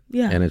reason.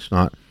 Yeah. And it's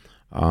not,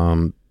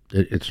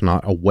 it's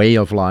not a way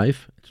of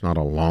life. It's not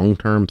a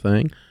long-term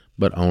thing,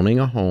 but owning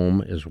a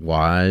home is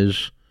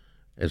wise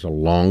as a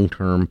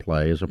long-term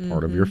play as a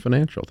part of your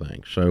financial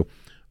thing. So,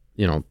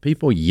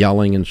 people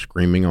yelling and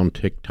screaming on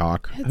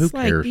TikTok, who It's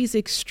like cares? these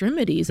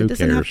extremities. Who It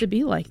doesn't have cares? to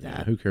be like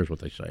that. Who cares what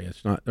they say?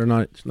 They're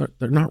not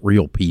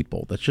real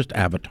people. That's just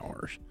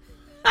avatars.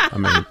 I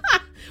mean,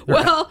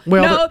 no,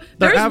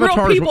 there's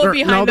real people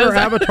behind those they're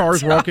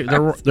avatars walking.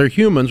 They're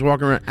humans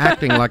walking around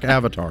acting like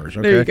avatars.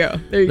 Okay?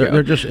 There you go.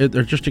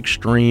 They're just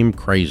extreme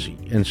crazy,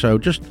 and so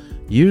just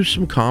use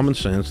some common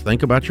sense.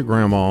 Think about your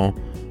grandma.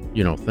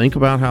 Think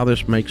about how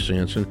this makes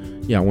sense.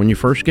 And yeah, when you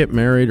first get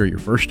married or you're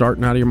first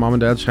starting out of your mom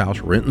and dad's house,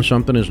 renting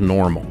something is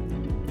normal.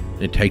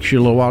 It takes you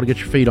a little while to get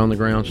your feet on the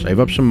ground,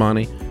 save up some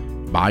money,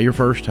 buy your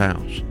first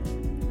house.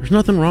 There's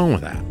nothing wrong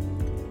with that.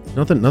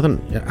 Nothing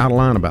out of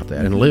line about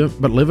that. And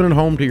living at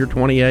home till you're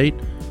 28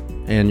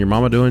 and your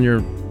mama doing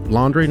your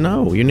laundry,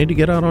 no, you need to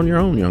get out on your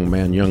own, young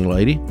man, young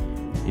lady.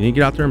 You need to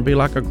get out there and be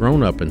like a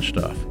grown-up and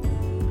stuff.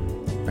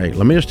 Hey,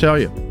 let me just tell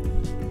you,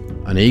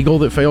 an eagle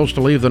that fails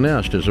to leave the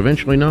nest is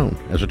eventually known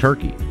as a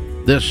turkey.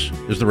 This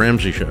is The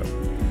Ramsey Show.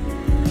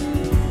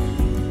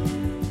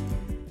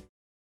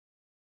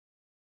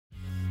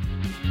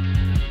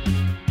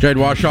 Jade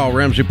Washaw,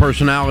 Ramsey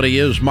Personality,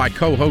 is my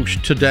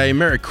co-host today.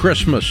 Merry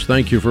Christmas.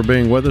 Thank you for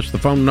being with us. The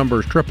phone number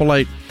is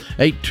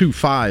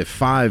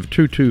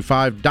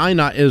 888-825-5225.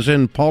 Dinah is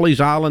in Pawleys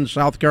Island,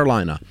 South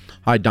Carolina.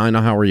 Hi,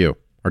 Dinah. How are you?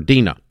 Or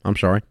Dina. I'm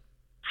sorry.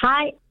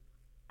 Hi,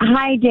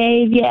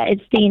 Dave. Yeah,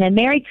 it's Dina.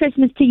 Merry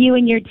Christmas to you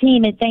and your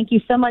team, and thank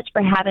you so much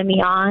for having me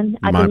on.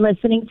 I've been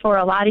listening for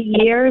a lot of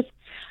years.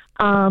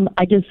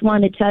 I just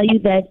want to tell you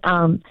that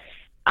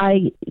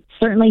I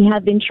certainly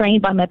have been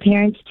trained by my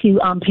parents to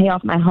pay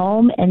off my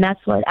home, and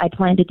that's what I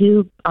plan to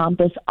do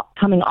this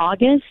coming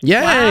August. Yay!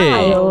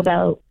 I owe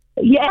about,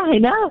 I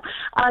know.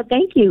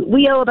 Thank you.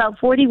 We owe about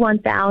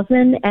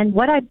 $41,000, and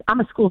I'm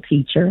a school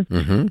teacher.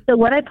 Mm-hmm. So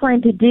what I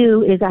plan to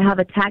do is I have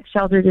a tax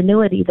sheltered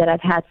annuity that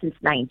I've had since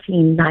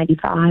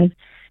 1995,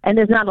 and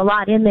there's not a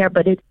lot in there,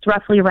 but it's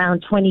roughly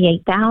around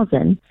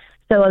 $28,000.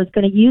 So I was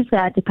going to use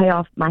that to pay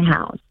off my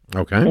house.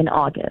 Okay. in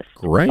August.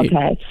 Great.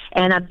 Okay.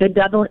 And I've been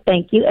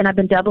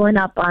doubling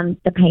up on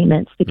the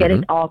payments to get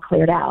it all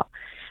cleared out.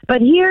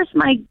 But here's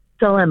my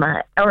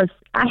dilemma, or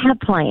I have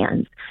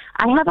plans.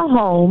 I have a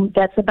home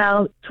that's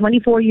about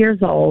 24 years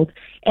old,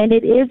 and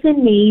it is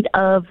in need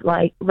of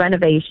like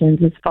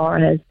renovations as far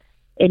as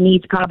it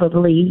needs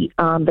probably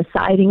the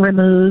siding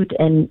removed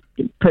and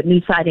put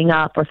new siding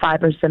up, or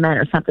fiber cement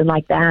or something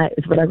like that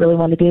is what I really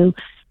want to do.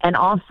 And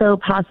also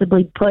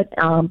possibly put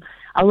a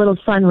little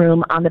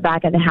sunroom on the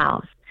back of the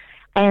house.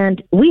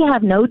 And we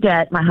have no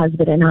debt, my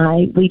husband and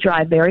I. We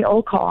drive very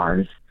old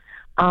cars.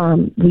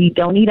 We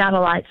don't eat out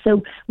a lot.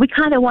 So we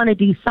kind of want to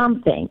do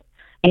something,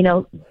 you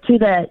know, to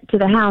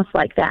the house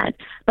like that.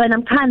 But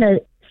I'm kind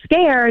of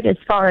scared as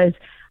far as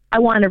I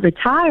want to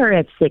retire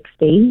at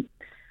 60.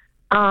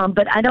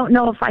 But I don't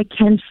know if I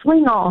can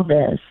swing all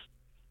this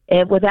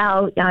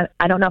without,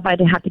 I don't know if I'd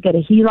have to get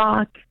a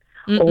HELOC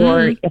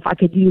or if I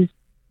could use.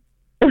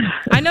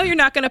 I know you're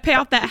not going to pay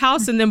off that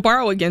house and then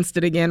borrow against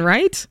it again,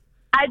 right?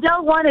 I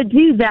don't want to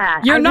do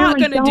that. You're not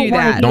going to do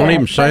that. Don't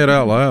even say it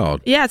out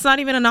loud. Yeah, it's not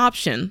even an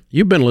option.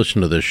 You've been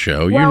listening to this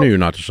show. You knew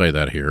not to say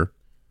that here.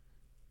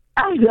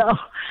 I know.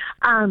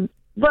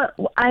 But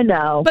I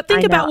know. But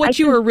think about what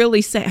you were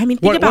really saying. I mean,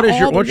 think about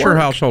what's your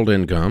household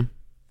income?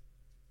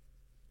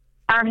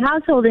 Our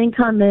household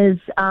income is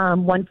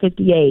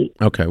 $158,000.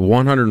 Okay,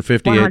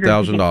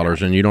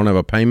 $158,000, and you don't have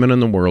a payment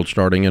in the world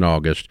starting in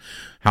August.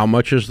 How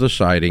much is the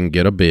siding?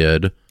 Get a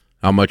bid.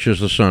 How much is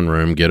the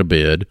sunroom? Get a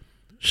bid.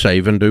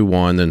 Save and do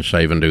one, then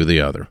save and do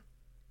the other.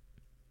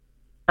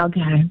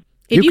 Okay.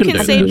 If you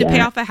can save to pay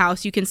off a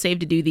house, you can save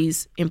to do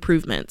these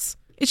improvements.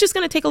 It's just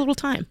going to take a little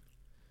time.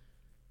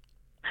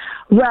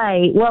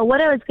 Right. Well,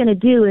 what I was going to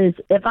do is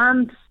if I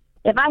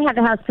have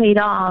the house paid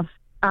off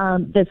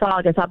this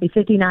August, I'll be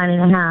 59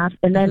 and a half,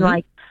 and then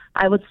like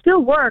I would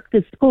still work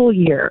this school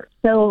year,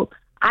 so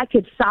I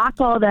could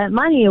sock all that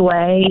money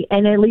away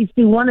and at least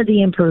do one of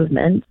the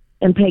improvements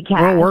and pay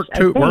cash. Well, work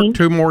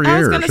two more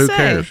years. Who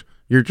cares?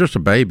 You're just a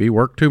baby.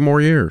 Work 2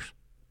 more years.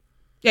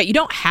 Yeah, you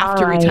don't have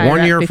to retire.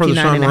 1 year for the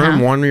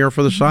sunroom, 1 year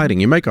for the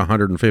siding. You make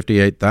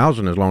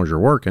 $158,000 as long as you're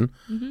working.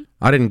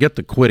 I didn't get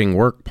the quitting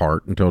work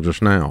part until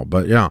just now,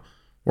 but yeah,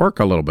 work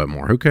a little bit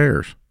more. Who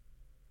cares?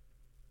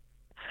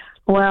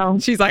 Well,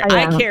 she's like,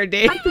 I care,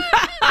 Dave.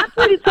 I'm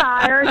pretty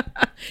tired.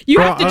 You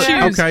have to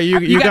choose. Okay,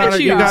 you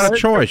got a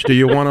choice. Do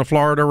you want a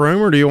Florida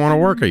room or do you want to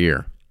work a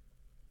year?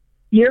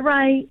 You're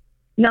right.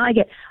 No, I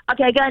get.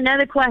 Okay, I got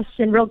another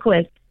question, real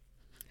quick.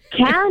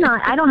 Can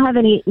I don't have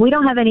any. We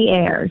don't have any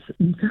heirs.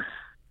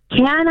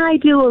 Can I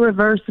do a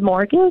reverse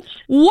mortgage?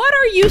 What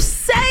are you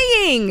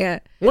saying?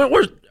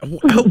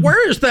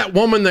 Where is that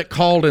woman that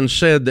called and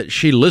said that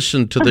she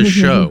listened to the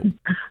show?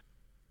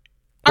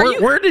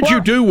 Where did you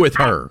do with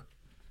her?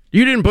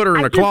 You didn't put her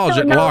in a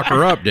closet and lock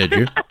her up, did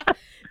you?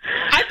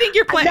 I think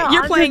you're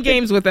playing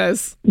games with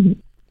us.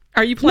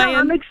 Are you playing? No,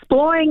 I'm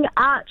exploring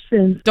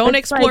options. Don't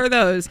explore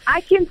those.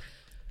 I can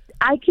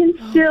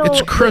still.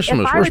 It's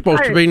Christmas. We're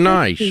supposed to be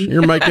nice.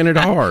 You're making it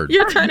hard.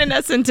 You're turning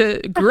us into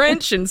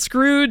Grinch and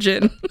Scrooge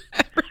and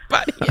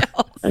everybody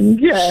else.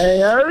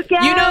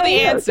 Okay. You know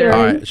the answer.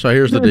 All right, so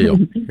here's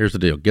the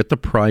deal. Get the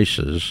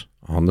prices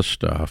on the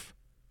stuff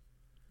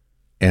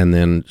and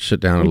then sit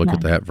down and look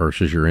at that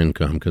versus your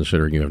income,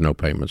 considering you have no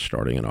payments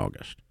starting in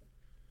August.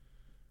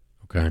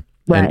 Okay?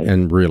 Right.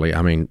 And really,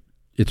 I mean,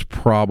 it's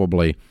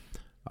probably,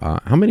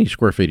 how many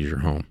square feet is your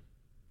home?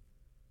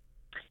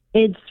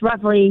 It's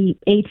roughly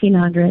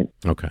 1,800.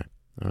 Okay.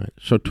 All right.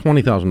 So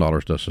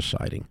 $20,000 does the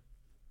siding.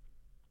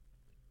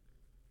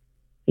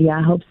 Yeah,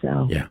 I hope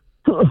so. Yeah.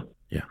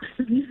 Yeah.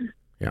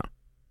 Yeah.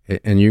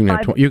 And you can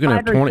have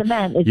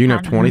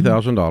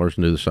 $20,000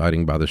 and do the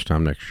siding by this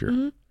time next year.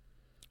 Mm-hmm.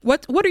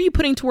 What are you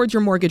putting towards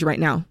your mortgage right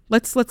now?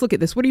 Let's look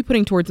at this. What are you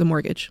putting towards the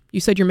mortgage? You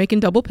said you're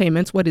making double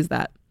payments. What is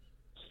that?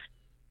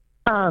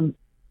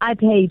 I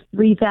pay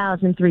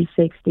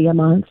 $3,360 a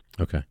month.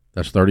 Okay.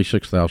 That's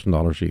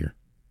 $36,000 a year.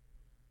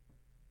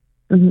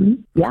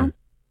 Mm-hmm. Yeah. Okay.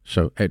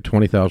 So at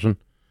 $20,000,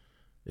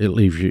 it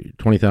leaves you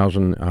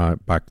 $20,000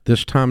 by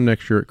this time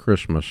next year at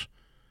Christmas.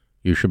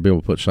 You should be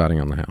able to put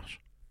siding on the house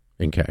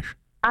in cash.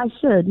 I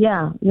should.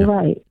 Yeah, you're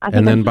right.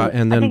 And then by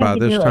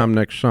this time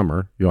next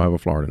summer, you'll have a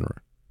Florida room.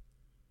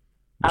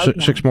 Okay.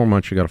 6 more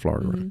months, you got a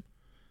Florida room.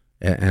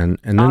 And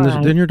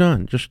then you're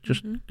done.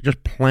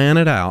 Just plan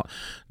it out.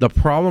 The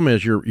problem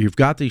is you've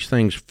got these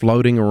things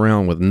floating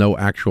around with no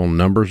actual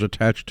numbers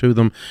attached to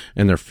them,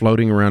 and they're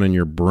floating around in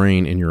your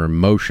brain, in your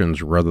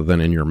emotions, rather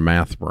than in your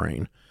math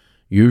brain.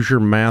 Use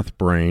your math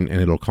brain, and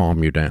it'll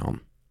calm you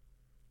down.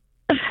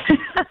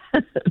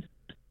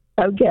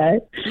 Okay.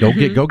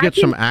 Go get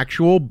some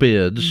actual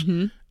bids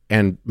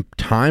and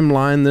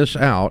timeline this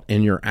out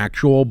in your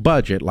actual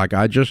budget, like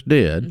I just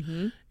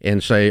did.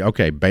 And say,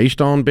 okay,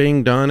 based on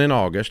being done in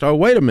August, oh,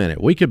 wait a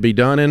minute, we could be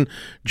done in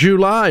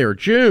July or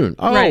June.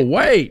 Oh, right.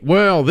 Wait,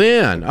 well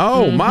then,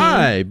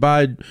 my,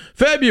 by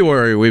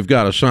February we've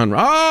got a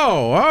sunrise.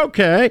 Oh,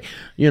 okay.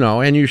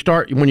 And you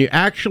start, when you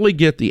actually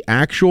get the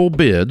actual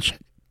bids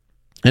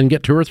and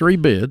get 2 or 3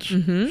 bids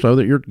so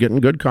that you're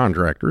getting good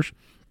contractors.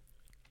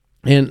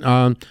 And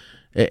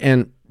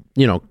And,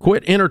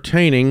 quit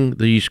entertaining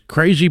these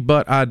crazy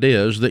butt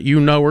ideas that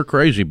are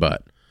crazy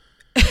butt.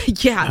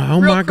 Yeah, oh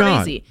real my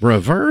crazy. God,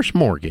 reverse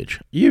mortgage.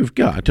 You've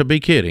got to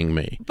be kidding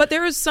me. But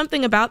there is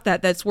something about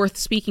that that's worth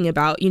speaking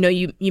about.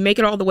 You make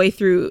it all the way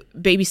through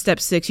baby step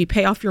 6, you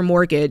pay off your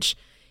mortgage.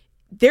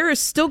 There is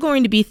still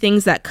going to be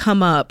things that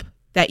come up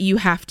that you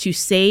have to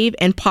save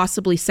and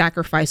possibly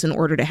sacrifice in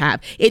order to have.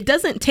 It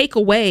doesn't take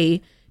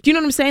away. Do you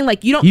know what I'm saying?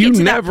 Like, you don't get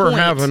to that point. You never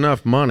have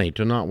enough money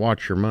to not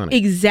watch your money.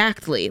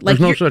 Exactly. Like,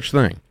 there's no such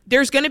thing.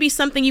 There's going to be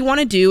something you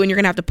want to do, and you're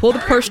going to have to pull the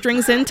purse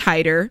strings in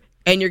tighter,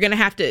 and you're going to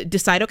have to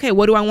decide, okay,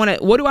 what do I want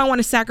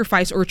to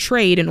sacrifice or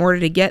trade in order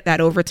to get that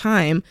over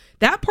time?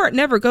 That part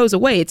never goes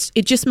away.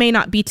 It just may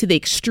not be to the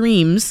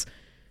extremes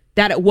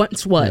that it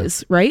once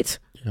was, right?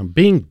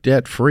 Being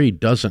debt free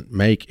doesn't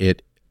make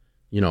it,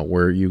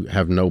 where you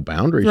have no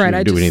boundaries. Right,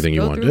 You can do anything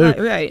you want to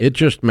do. Right. It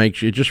just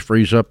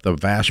frees up the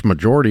vast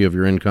majority of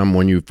your income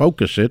when you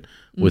focus it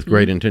with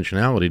great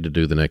intentionality to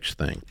do the next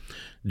thing.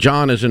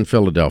 John is in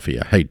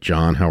Philadelphia. Hey,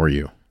 John, how are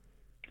you?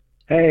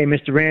 Hey,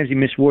 Mr. Ramsey,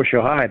 Miss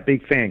Warshaw. Hi,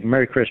 big fan.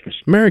 Merry Christmas.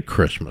 Merry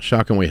Christmas.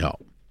 How can we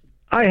help?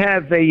 I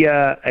have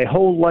a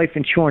whole life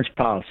insurance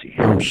policy.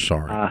 I'm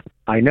sorry.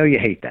 I know you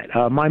hate that.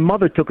 My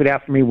mother took it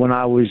out for me when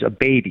I was a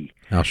baby.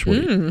 How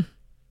sweet.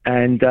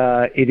 And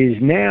it is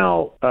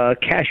now a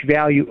cash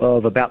value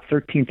of about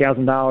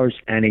 $13,000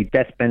 and a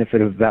death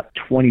benefit of about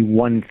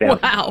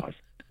 $21,000. Wow.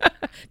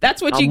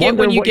 That's what you get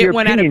when you get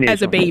one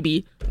as a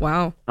baby.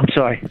 Wow. I'm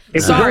sorry. It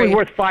was only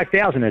worth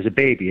 $5,000 as a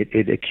baby.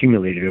 It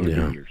accumulated over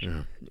the years.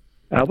 Yeah.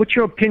 What's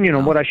your opinion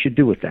on what I should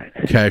do with that?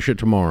 Cash it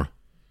tomorrow.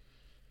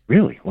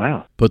 Really?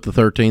 Wow. Put the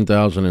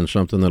 $13,000 in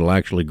something that'll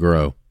actually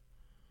grow.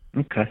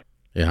 Okay.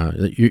 Yeah,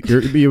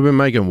 you've been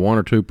making 1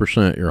 or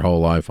 2% your whole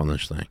life on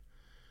this thing.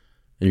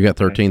 You got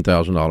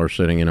 $13,000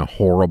 sitting in a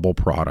horrible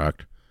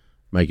product,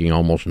 making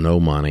almost no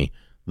money.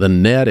 The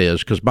net is,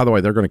 because by the way,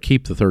 they're going to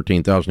keep the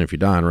 $13,000 if you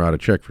die and write a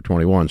check for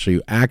 21. So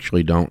you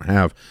actually don't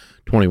have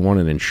 21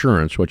 in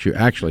insurance. What you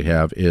actually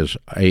have is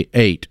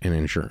 8 in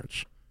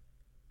insurance.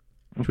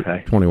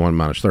 Okay. 21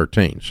 minus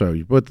 13. So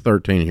you put the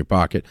 13 in your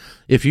pocket.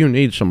 If you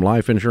need some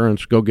life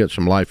insurance, go get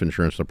some life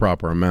insurance, the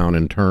proper amount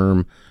in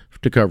term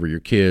to cover your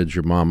kids,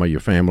 your mama,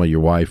 your family, your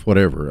wife,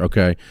 whatever.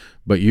 Okay.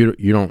 But you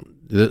don't,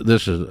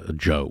 this is a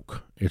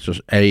joke. It's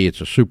just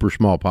it's a super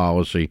small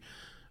policy.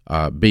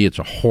 B, it's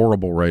a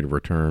horrible rate of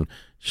return.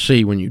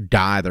 C, when you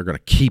die, they're going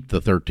to keep the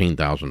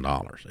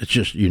 $13,000. It's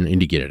just, you need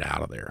to get it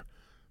out of there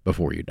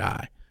before you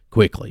die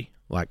quickly.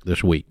 Like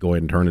this week, go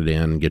ahead and turn it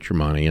in and get your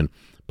money and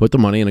put the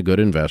money in a good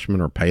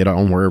investment or pay it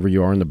on wherever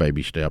you are in the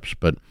baby steps.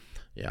 But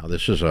yeah,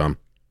 this is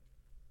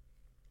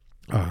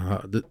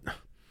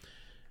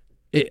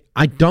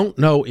I don't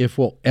know if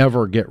we'll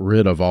ever get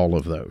rid of all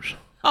of those.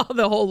 Oh,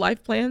 the whole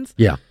life plans?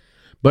 Yeah.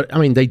 But, I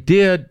mean, they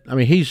did. I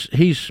mean,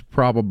 he's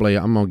probably,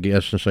 I'm going to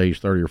guess and say he's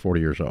 30 or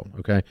 40 years old,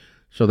 okay?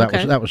 So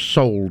that was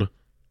sold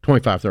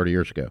 25, 30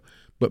 years ago.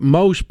 But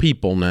most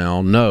people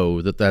now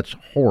know that that's a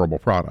horrible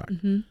product.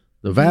 Mm-hmm.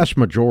 The vast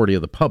majority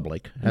of the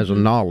public has a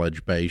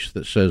knowledge base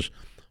that says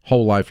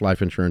whole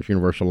life insurance,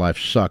 universal life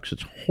sucks.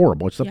 It's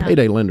horrible. It's the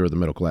payday lender of the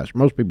middle class.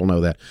 Most people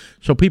know that.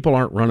 So people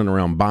aren't running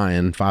around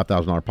buying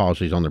 $5,000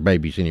 policies on their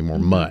babies anymore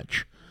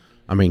much.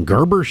 I mean,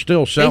 Gerber's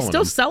still selling them. They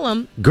still sell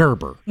them.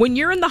 Gerber. When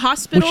you're in the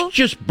hospital. Which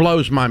just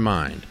blows my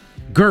mind.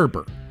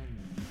 Gerber.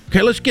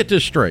 Okay, let's get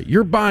this straight.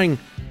 You're buying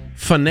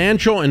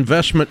financial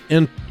investment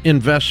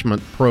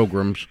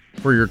programs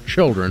for your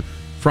children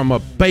from a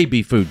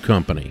baby food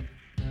company.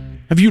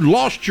 Have you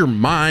lost your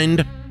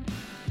mind?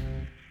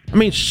 I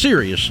mean,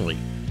 seriously.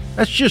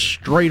 That's just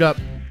straight up.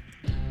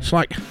 It's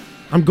like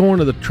I'm going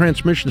to the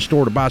transmission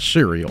store to buy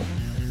cereal.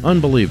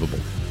 Unbelievable.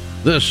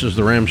 This is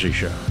The Ramsey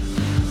Show.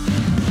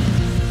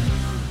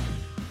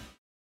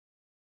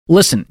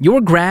 Listen,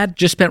 your grad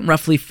just spent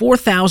roughly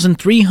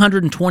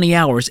 4,320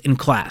 hours in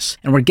class,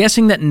 and we're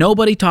guessing that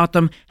nobody taught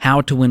them how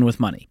to win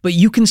with money. But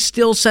you can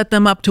still set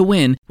them up to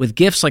win with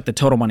gifts like the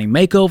Total Money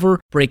Makeover,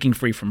 Breaking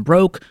Free from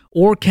Broke,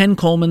 or Ken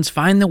Coleman's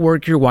Find the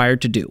Work You're Wired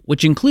to Do,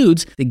 which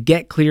includes the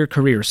Get Clear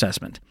Career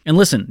Assessment. And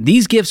listen,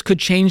 these gifts could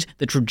change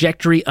the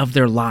trajectory of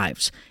their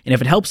lives. And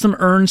if it helps them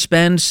earn,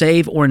 spend,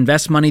 save, or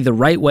invest money the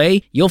right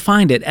way, you'll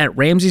find it at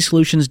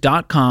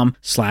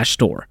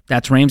RamseySolutions.com/store.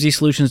 That's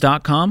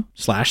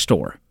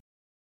RamseySolutions.com/store.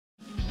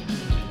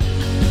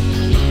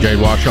 Jade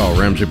Warshaw,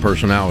 Ramsey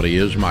Personality,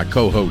 is my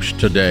co-host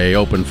today.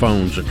 Open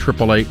phones at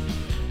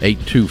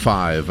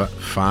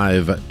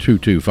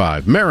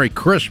 888-825-5225. Merry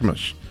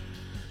Christmas.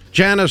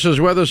 Janice is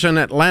with us in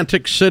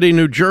Atlantic City,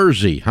 New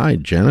Jersey. Hi,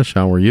 Janice.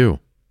 How are you?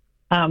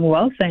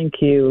 Well,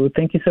 thank you.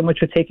 Thank you so much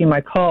for taking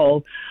my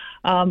call.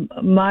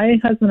 My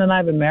husband and I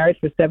have been married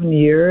for 7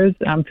 years.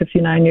 I'm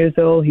 59 years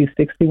old. He's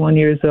 61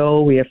 years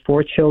old. We have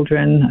 4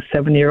 children, a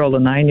 7-year-old, a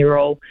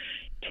 9-year-old,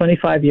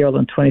 25-year-old,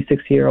 and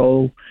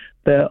 26-year-old.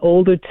 The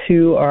older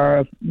 2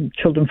 are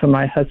children from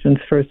my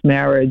husband's first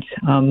marriage.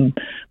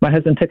 My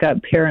husband took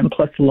out Parent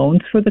Plus loans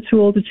for the 2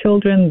 older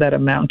children that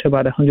amount to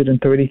about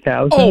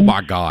 $130,000. Oh,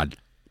 my God.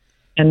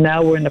 And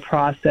now we're in the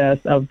process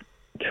of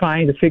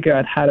trying to figure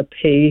out how to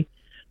pay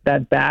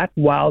that back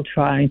while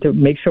trying to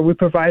make sure we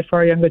provide for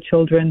our younger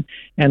children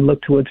and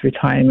look towards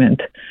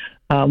retirement.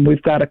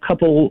 We've got a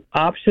couple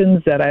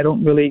options that I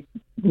don't really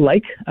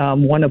like,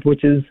 one of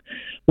which is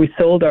we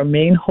sold our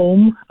main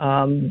home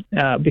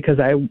because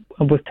I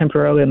was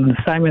temporarily on an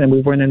assignment and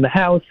we weren't in the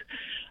house,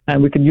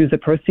 and we could use the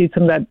proceeds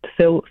from that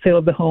sale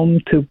of the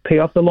home to pay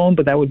off the loan,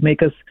 but that would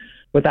make us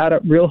without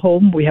a real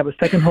home. We have a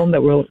second home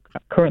that we're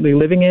currently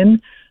living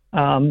in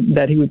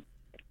that he would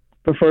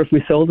prefer if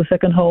we sold the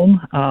second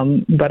home,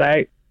 but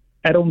I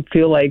don't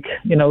feel like,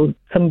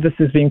 some of this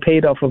is being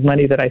paid off of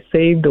money that I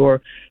saved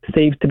or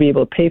saved to be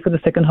able to pay for the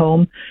second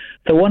home.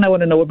 So one, I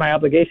want to know what my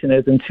obligation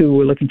is, and two,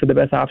 we're looking for the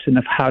best option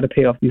of how to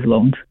pay off these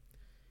loans.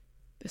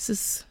 This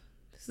is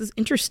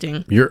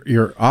interesting.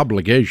 Your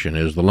obligation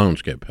is the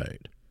loans get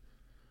paid.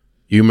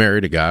 You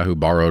married a guy who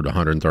borrowed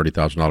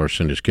 $130,000 to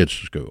send his kids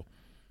to school,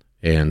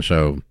 and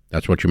so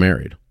that's what you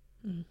married.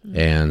 Mm-hmm.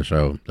 And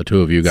so the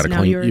two of you got to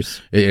clean.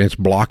 It's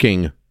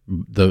blocking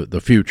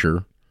the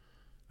future,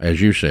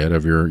 as you said,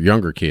 of your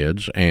younger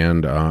kids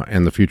and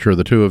the future of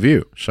the two of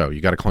you. So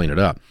you got to clean it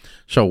up.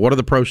 So what are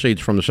the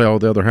proceeds from the sale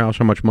of the other house?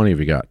 How much money have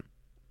you got?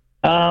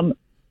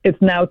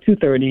 It's now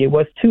 $230. It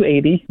was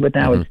 $280, but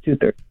now it's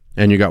 $230.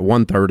 And you got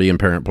 $130 in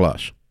Parent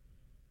Plus.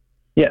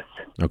 Yes.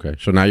 Okay,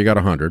 so now you got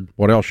 $100.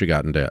 What else you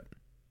got in debt?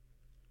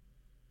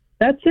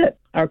 That's it.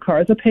 Our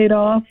cars are paid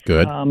off.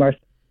 Good.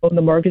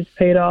 The mortgage is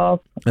paid off.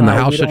 And the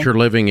house that you're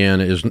living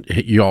in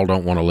you all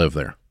don't want to live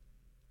there.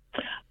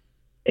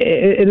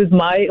 It is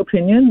my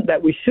opinion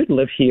that we should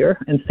live here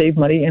and save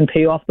money and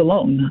pay off the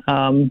loan.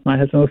 My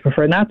husband would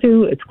prefer not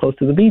to. It's close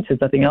to the beach.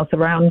 There's nothing else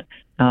around.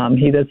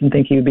 He doesn't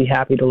think he would be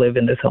happy to live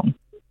in this home.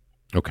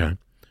 Okay.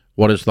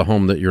 What is the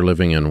home that you're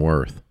living in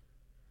worth?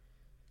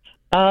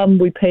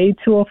 We paid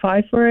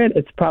 $205 for it.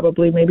 It's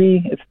probably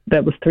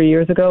that was 3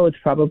 years ago. It's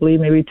probably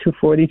maybe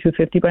 $240,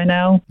 $250 by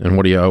now. And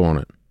what do you owe on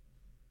it?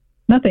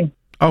 Nothing.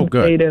 Oh,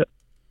 good.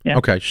 Yeah.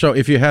 Okay, so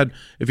if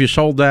you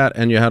sold that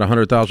and you had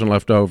 $100,000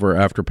 left over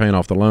after paying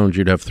off the loans,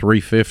 you'd have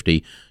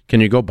 $350.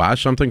 Can you go buy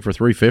something for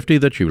 $350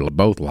 that you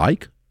both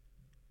like?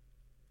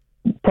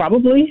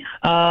 Probably.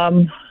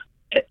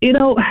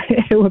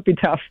 It would be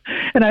tough,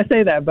 and I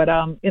say that, but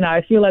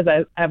I feel as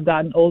I've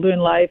gotten older in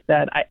life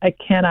that I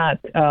cannot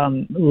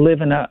live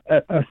in a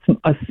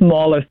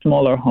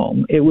smaller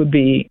home. It would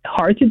be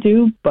hard to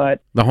do,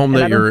 but the home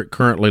that you're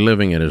currently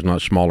living in is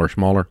not smaller.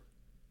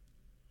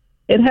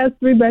 It has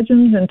 3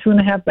 bedrooms and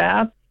 2.5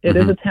 baths. It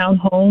is a town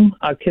home.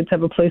 Our kids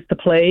have a place to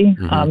play,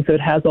 so it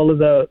has all of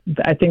the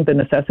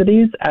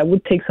necessities. I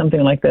would take something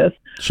like this.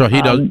 So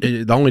he does.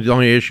 The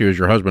only issue is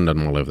your husband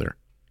doesn't want to live there.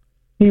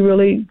 He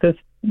really just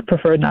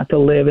preferred not to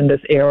live in this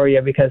area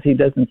because he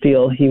doesn't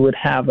feel he would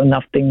have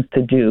enough things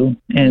to do.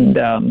 And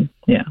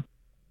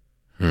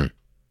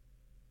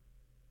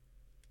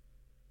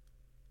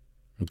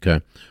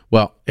Okay.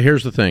 Well,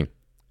 here's the thing.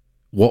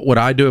 What would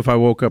I do if I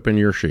woke up in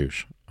your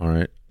shoes? All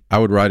right. I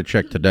would write a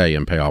check today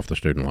and pay off the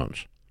student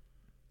loans.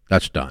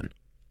 That's done.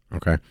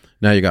 Okay.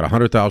 Now you got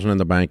 $100,000 in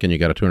the bank and you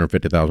got a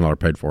 $250,000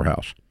 paid for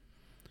house.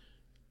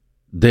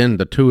 Then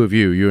the two of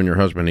you and your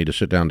husband need to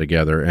sit down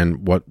together.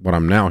 And what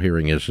I'm now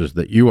hearing is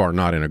that you are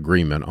not in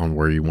agreement on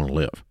where you want to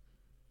live.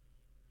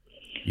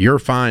 You're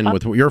fine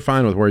with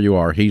where you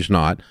are. He's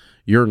not.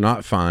 You're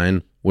not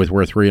fine with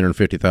where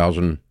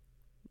 $350,000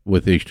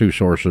 with these two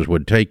sources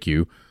would take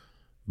you,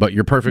 but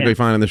you're perfectly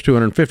fine in this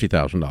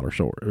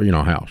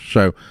 $250,000 house.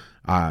 So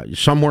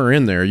somewhere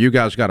in there, you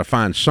guys got to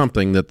find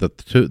something that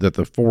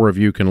the four of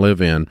you can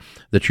live in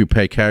that you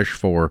pay cash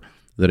for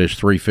that is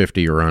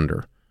 $350 or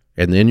under,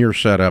 and then you're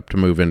set up to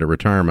move into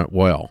retirement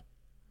well.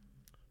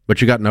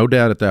 But you got no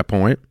debt at that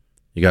point.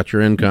 You got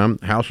your income.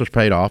 House is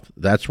paid off.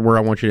 That's where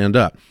I want you to end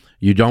up.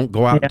 You don't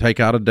go out and take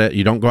out a debt.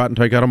 You don't go out and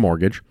take out a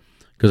mortgage,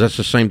 because that's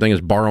the same thing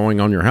as borrowing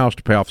on your house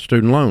to pay off the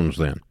student loans.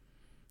 Then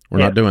we're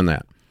not doing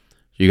that.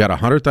 You got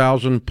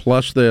 $100,000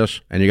 plus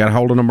this, and you got to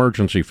hold an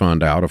emergency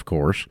fund out, of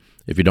course,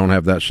 if you don't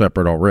have that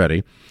separate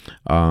already.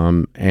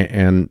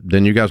 And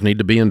then you guys need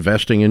to be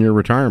investing in your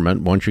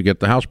retirement once you get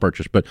the house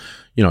purchased. But,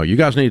 you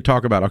guys need to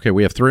talk about, okay,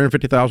 we have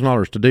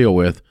 $350,000 to deal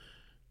with.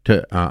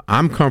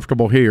 I'm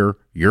comfortable here.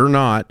 You're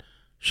not.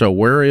 So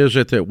where is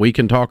it that we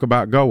can talk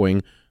about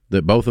going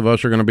that both of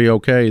us are going to be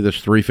okay,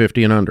 this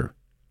 $350 and under?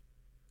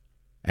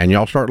 And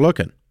y'all start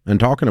looking and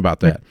talking about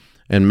that.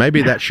 And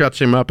maybe that shuts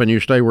him up and you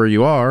stay where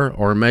you are,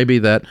 or maybe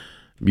that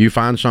you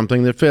find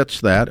something that fits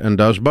that and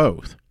does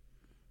both.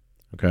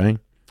 Okay?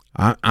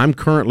 I'm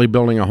currently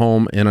building a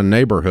home in a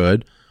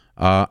neighborhood.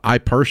 I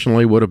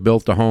personally would have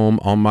built a home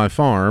on my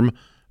farm,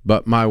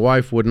 but my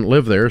wife wouldn't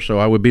live there, so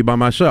I would be by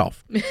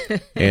myself.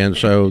 And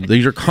so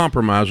these are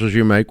compromises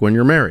you make when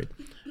you're married.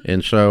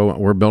 And so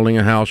we're building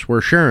a house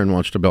where Sharon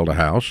wants to build a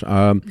house.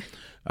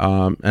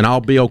 And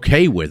I'll be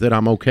okay with it.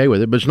 I'm okay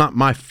with it, but it's not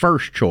my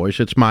first choice.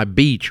 It's my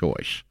B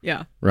choice.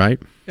 Yeah. Right?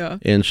 Yeah.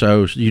 And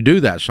so you do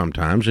that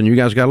sometimes, and you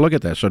guys got to look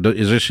at that. So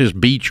is this his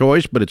B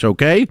choice, but it's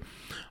okay?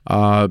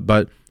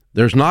 But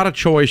there's not a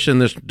choice in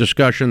this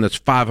discussion that's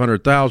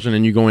 $500,000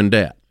 and you go in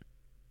debt.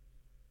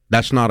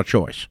 That's not a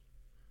choice.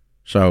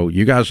 So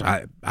you guys,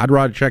 I'd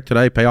write a check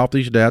today, pay off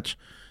these debts,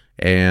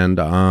 And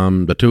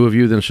the two of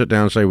you then sit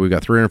down and say, we've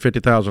got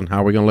 $350,000.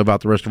 How are we going to live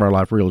out the rest of our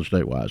life real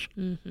estate-wise?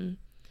 Mm-hmm.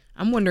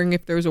 I'm wondering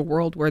if there's a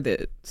world where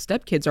the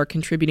stepkids are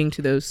contributing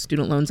to those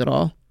student loans at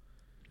all.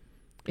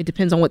 It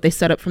depends on what they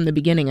set up from the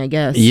beginning, I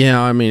guess.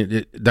 Yeah, I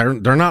mean, they're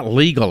not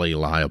legally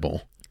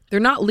liable. They're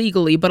not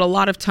legally, but a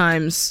lot of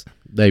times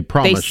they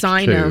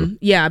sign them.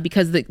 Yeah,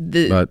 because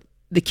the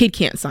kid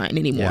can't sign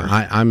anymore.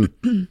 Yeah,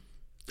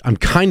 I'm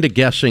kind of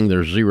guessing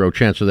there's zero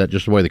chance of that,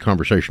 just the way the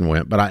conversation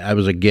went. But I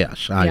was a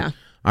guess.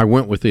 I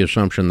went with the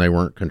assumption they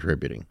weren't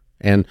contributing.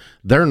 And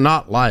they're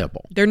not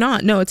liable. They're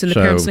not. No, it's in the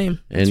parent's name.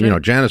 That's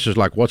right. Janice is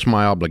like, what's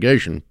my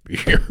obligation?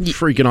 Your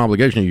freaking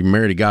obligation. You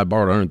married a guy,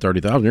 borrowed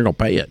 $130,000, you're going to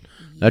pay it.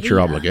 That's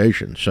your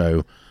obligation.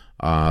 So,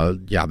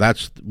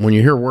 that's when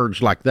you hear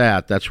words like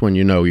that, that's when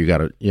you know you got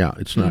to,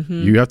 it's not,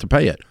 you have to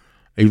pay it.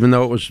 Even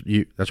though it was,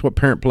 that's what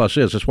Parent Plus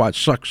is. That's why it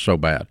sucks so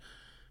bad.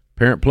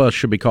 Parent Plus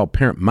should be called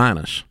Parent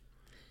Minus,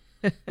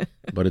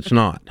 but it's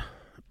not.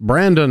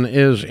 Brandon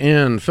is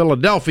in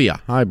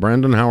Philadelphia. Hi,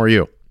 Brandon. How are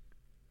you?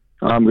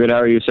 I'm good. How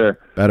are you, sir?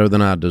 Better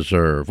than I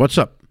deserve. What's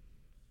up?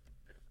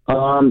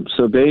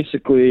 So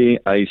basically,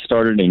 I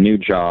started a new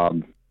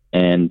job,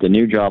 and the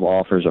new job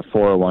offers a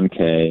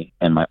 401k,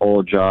 and my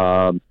old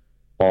job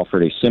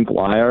offered a simple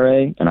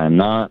IRA, and I'm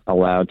not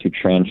allowed to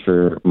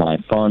transfer my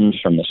funds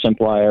from the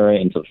simple IRA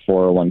into the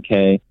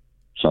 401k,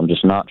 so I'm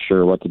just not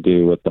sure what to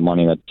do with the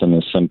money that's in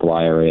the simple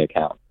IRA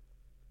account.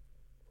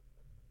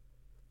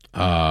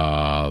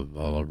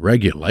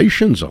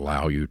 Regulations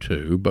allow you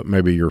to, but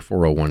maybe your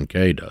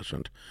 401k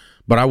doesn't.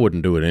 But I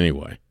wouldn't do it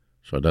anyway,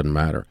 so it doesn't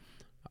matter.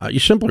 You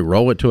simply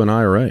roll it to an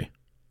IRA.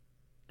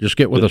 Just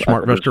get with a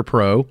SmartVestor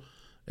Pro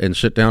and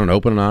sit down and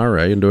open an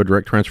IRA and do a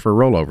direct transfer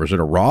rollover. Is it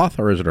a Roth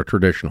or is it a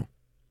traditional?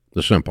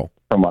 The simple.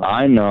 From what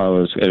I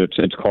know,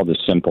 it's called the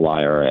simple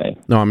IRA.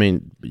 No, I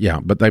mean, yeah,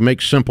 but they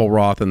make simple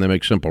Roth and they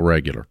make simple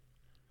regular.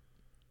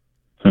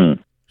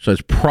 So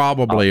it's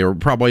probably a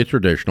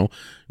traditional.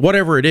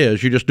 Whatever it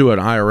is, you just do an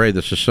IRA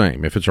that's the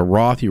same. If it's a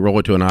Roth, you roll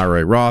it to an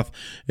IRA Roth.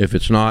 If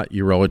it's not,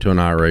 you roll it to an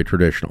IRA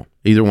traditional.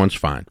 Either one's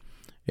fine.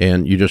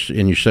 And you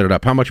set it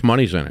up. How much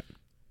money's in it?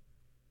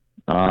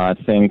 I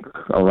think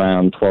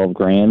around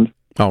 $12,000.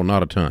 Oh,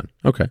 not a ton.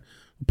 Okay.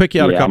 Pick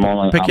you out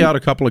a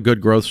couple of good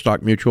growth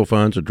stock mutual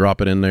funds and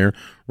drop it in there,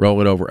 roll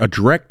it over. A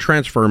direct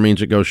transfer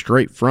means it goes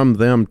straight from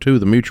them to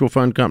the mutual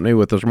fund company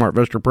with the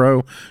SmartVestor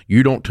Pro.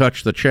 You don't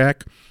touch the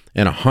check,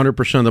 and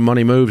 100% of the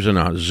money moves and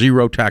a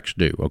zero tax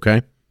due,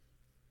 okay?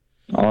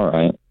 All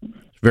right.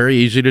 It's very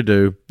easy to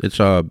do. It's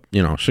 6 or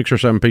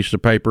 7 pieces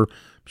of paper.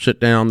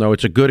 Sit down, though.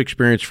 It's a good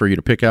experience for you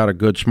to pick out a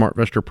good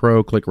SmartVestor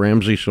Pro. Click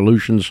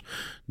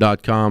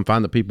RamseySolutions.com.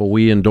 Find the people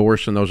we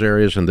endorse in those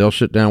areas, and they'll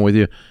sit down with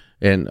you.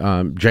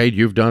 And Jade,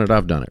 you've done it.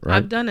 I've done it, right?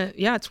 I've done it.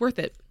 Yeah, it's worth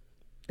it.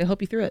 They'll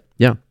help you through it.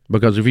 Yeah,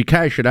 because if you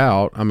cash it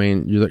out, I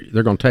mean, the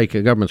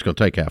government's going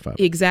to take half of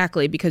it.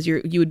 Exactly, because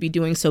you would be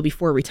doing so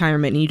before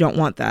retirement, and you don't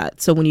want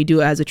that. So when you do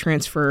it as a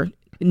transfer,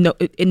 no,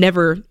 it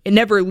never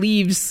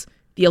leaves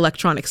the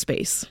electronic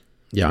space.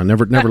 Yeah,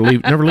 never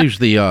leaves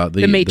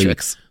the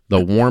matrix. The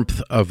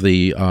warmth of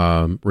the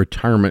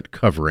retirement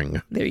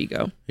covering. There you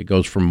go. It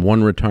goes from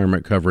one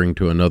retirement covering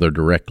to another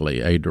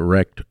directly, a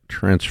direct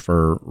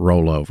transfer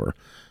rollover.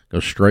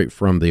 Goes straight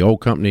from the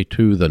old company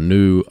to the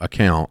new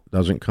account,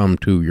 doesn't come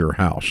to your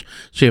house.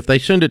 See, if they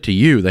send it to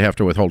you, they have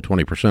to withhold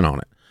 20% on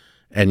it,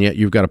 and yet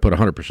you've got to put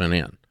 100%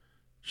 in.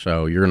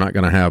 So you're not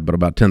going to have but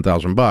about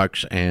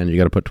 $10,000, and you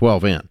got to put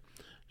 12 in.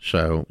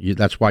 So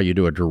that's why you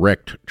do a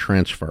direct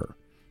transfer,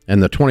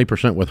 and the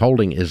 20%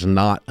 withholding is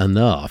not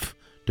enough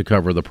to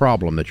cover the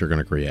problem that you're going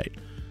to create.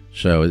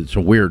 So it's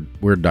a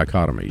weird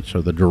dichotomy.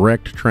 So the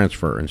direct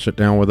transfer, and sit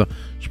down with a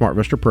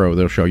SmartVestor Pro,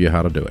 they'll show you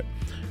how to do it.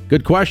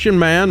 Good question,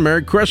 man.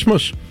 Merry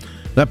Christmas.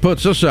 That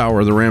puts this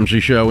hour of the Ramsey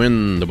Show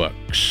in the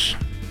books.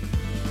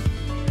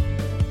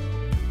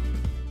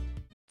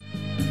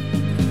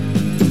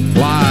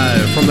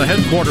 Live from the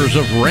headquarters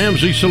of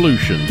Ramsey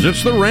Solutions,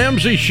 it's the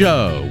Ramsey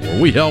Show, where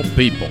we help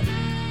people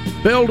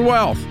build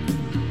wealth,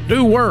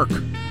 do work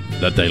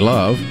that they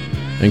love,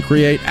 and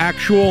create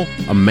actual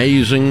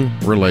amazing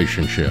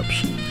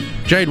relationships.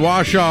 Jade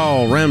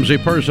Warshaw, Ramsey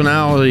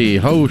personality,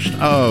 host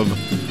of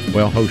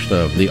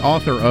the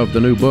author of the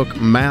new book,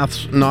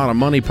 Math's Not a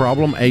Money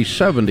Problem, a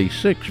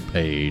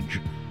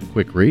 76-page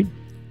quick read.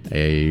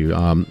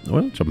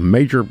 It's a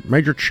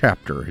major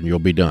chapter, and you'll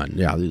be done.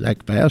 Yeah,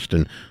 that fast,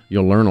 and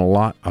you'll learn a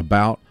lot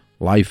about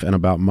life and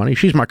about money.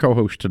 She's my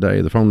co-host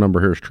today. The phone number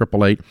here is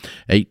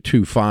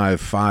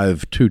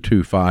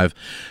 888-825-5225.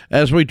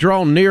 As we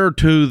draw near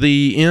to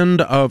the end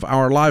of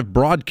our live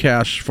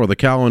broadcasts for the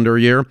calendar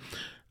year,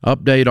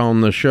 update on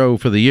the show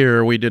for the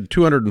year, we did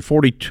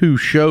 242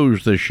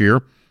 shows this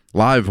year,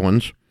 live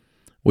ones.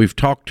 We've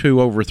talked to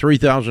over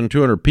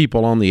 3,200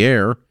 people on the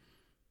air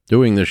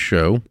doing this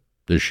show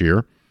this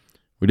year.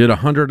 We did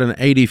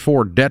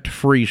 184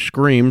 debt-free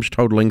screams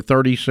totaling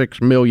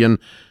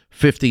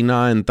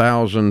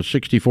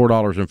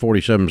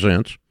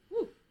 $36,059,064.47.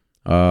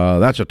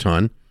 That's a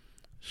ton.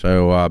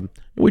 So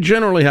we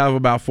generally have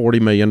about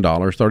 $40 million,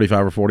 $35 or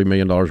 $40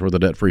 million worth of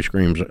debt-free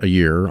screams a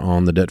year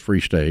on the debt-free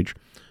stage.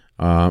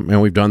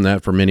 And we've done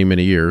that for many,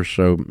 many years.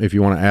 So if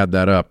you want to add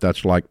that up,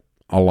 that's like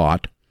a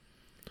lot.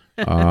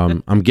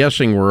 I'm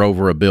guessing we're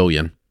over $1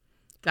 billion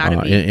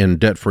in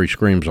debt-free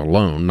screams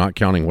alone, not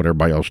counting what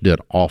everybody else did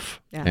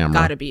off camera.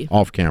 Gotta be.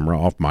 Off camera,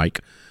 off mic.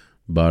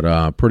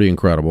 But pretty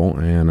incredible.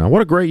 And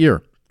what a great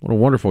year. What a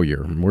wonderful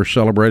year. We're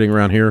celebrating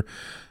around here.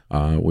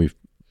 We've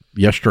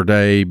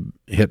yesterday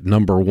hit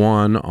number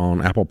 1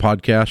 on Apple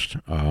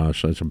Podcast.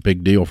 So it's a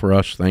big deal for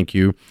us. Thank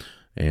you.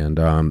 And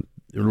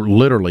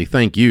literally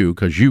thank you,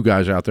 because you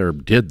guys out there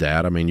did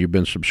that. I mean, you've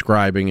been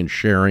subscribing and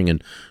sharing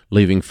and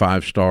leaving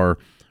 5-star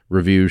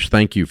reviews.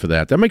 Thank you for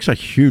that. That makes a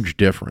huge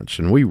difference,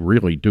 and we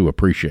really do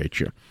appreciate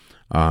you.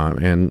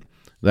 And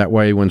that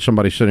way, when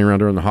somebody's sitting around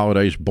during the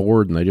holidays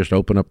bored and they just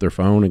open up their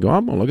phone and go,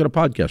 I'm going to look at a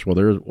podcast.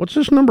 Well, what's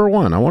this number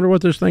 1? I wonder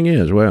what this thing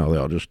is. Well,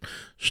 they'll just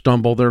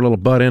stumble their little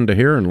butt into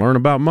here and learn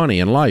about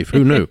money and life.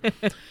 Who knew?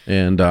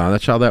 And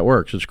that's how that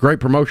works. It's a great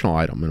promotional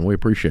item, and we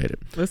appreciate it.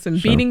 Listen,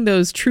 beating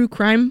those true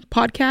crime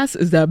podcasts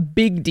is a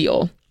big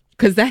deal,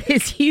 because that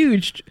is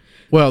huge.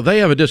 Well, they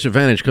have a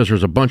disadvantage because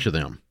there's a bunch of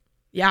them.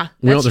 Yeah,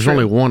 there's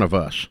only one of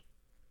us.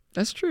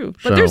 That's true.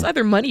 But there's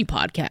other money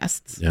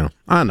podcasts. Yeah,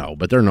 I know,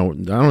 but I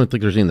don't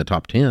think there's any in the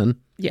top 10.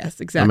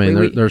 Yes, exactly. I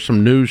mean, there's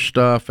some news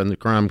stuff and the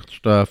crime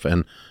stuff,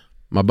 and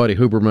my buddy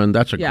Huberman,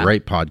 that's a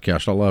great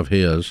podcast. I love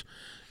his.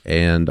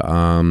 And,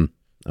 I mean,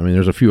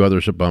 there's a few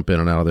others that bump in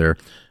and out of there.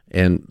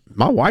 And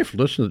my wife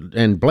listens,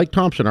 and Blake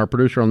Thompson, our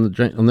producer on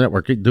the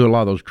network, he do a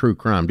lot of those true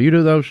crime. Do you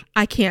do those?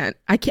 I can't.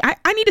 I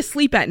need to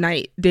sleep at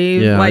night,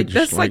 Dave. Yeah,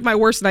 that's like my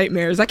worst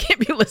nightmares. I can't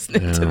be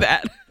listening to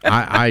that.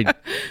 I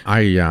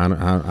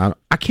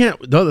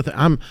can't. The other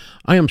thing,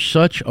 I am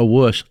such a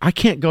wuss. I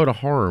can't go to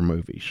horror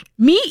movies.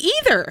 Me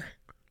either.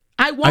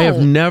 I won't. I have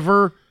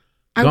never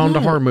gone to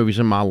horror movies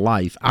in my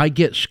life. I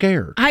get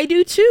scared. I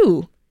do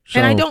too,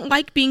 and I don't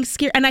like being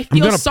scared. And I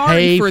feel sorry for the people. I'm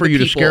going to pay for you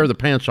to scare the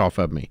pants off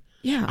of me.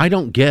 Yeah, I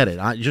don't get it.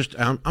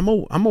 I'm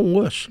a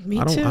wuss. Me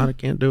too. I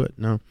can't do it.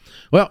 No.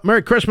 Well,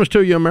 Merry Christmas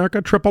to you,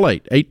 America.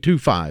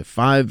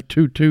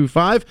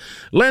 888-825-5225.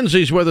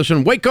 Lindsay's with us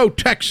in Waco,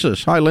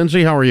 Texas. Hi,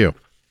 Lindsay. How are you?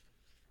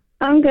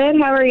 I'm good.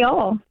 How are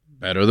y'all?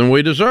 Better than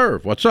we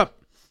deserve. What's up?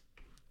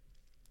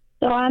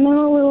 So I'm in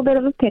a little bit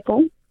of a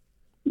pickle.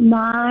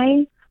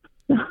 My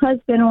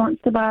husband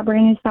wants to buy a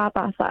brand new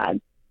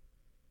side-by-side.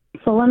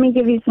 So let me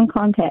give you some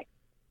context.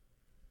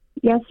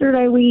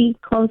 Yesterday we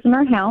closed on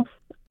our house.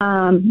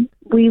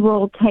 We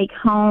will take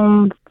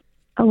home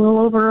a little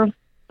over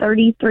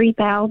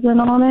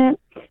 $33,000 on it.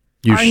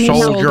 You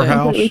sold your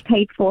house? We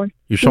paid for.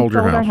 You sold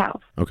your house? Our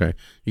house. Okay.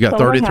 You got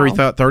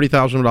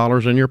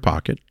 $30,000 in your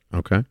pocket.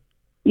 Okay.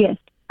 Yes.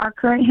 Our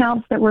current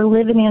house that we're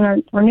living in, our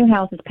new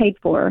house, is paid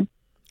for.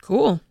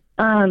 Cool.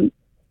 I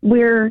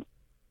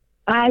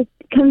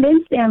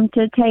convinced him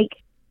to take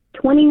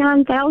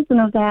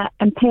 $29,000 of that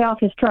and pay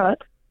off his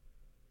truck.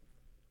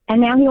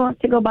 And now he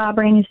wants to go buy a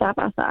brand new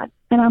side-by-side.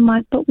 And I'm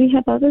like, but we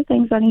have other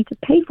things I need to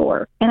pay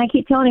for. And I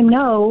keep telling him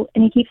no,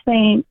 and he keeps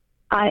saying,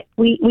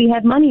 we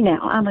have money now.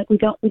 I'm like, we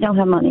don't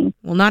have money.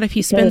 Well, not if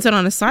he spends it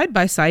on a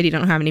side-by-side. You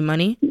don't have any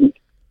money.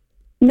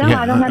 No,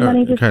 I don't have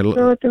money to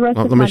throw it the rest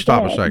of my Let me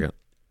stop day. a second.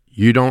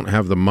 You don't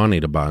have the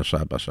money to buy a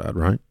side-by-side,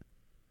 right?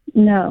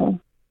 No.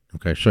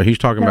 Okay, so he's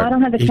talking about. I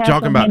don't have the cash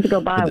on hand to go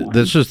buy one.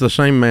 This is the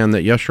same man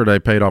that yesterday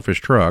paid off his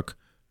truck,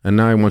 and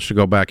now he wants to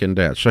go back in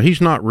debt. So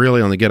he's not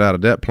really on the get out of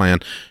debt plan.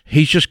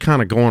 He's just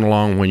kind of going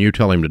along when you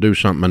tell him to do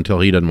something until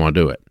he doesn't want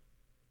to do it.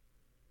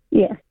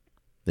 Yeah.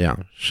 Yeah.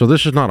 So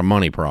this is not a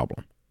money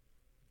problem.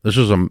 This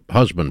is a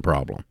husband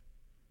problem.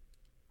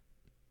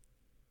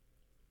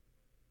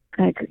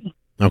 I agree.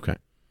 Okay.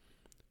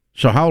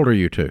 So how old are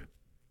you two?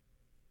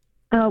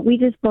 We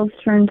just both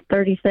turned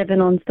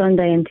 37 on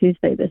Sunday and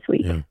Tuesday this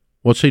week. Yeah.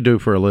 What's he do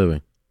for a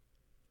living?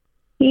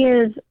 He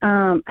is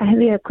a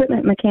heavy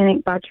equipment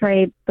mechanic by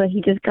trade, but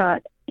he just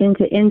got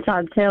into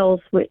inside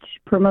sales, which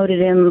promoted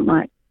him,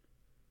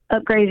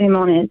 upgraded him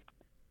on his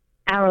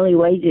hourly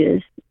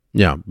wages.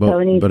 Yeah,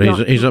 but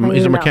he's a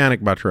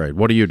mechanic by trade.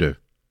 What do you do?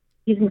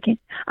 He's a mechanic.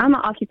 I'm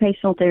an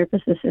occupational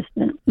therapist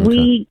assistant.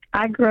 Okay.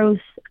 I gross.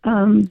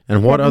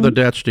 And what other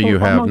debts do you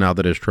have now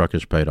that his truck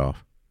is paid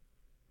off?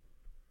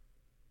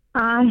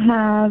 We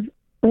have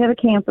a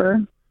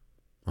camper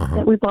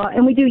that we bought,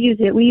 and we do use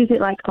it. We use it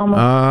like almost.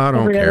 I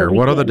don't care.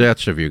 What other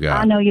debts have you got?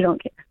 I know you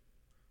don't care.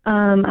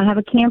 I have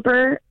a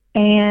camper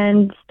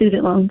and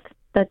student loans.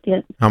 That's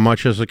it. How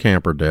much is the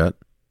camper debt?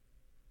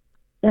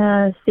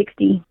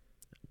 $60,000.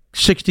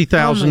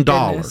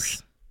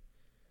 $60,000.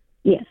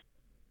 Yes.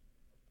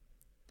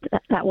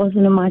 That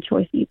wasn't my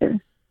choice either.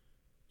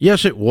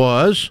 Yes, it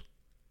was.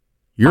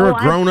 You're a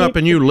grown-up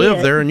and you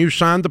live there and you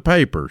signed the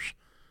papers.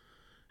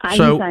 I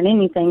didn't sign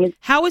anything.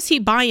 How is he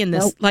buying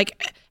this? Nope.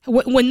 Like,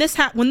 when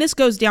this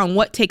goes down,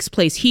 what takes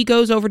place? He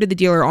goes over to the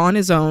dealer on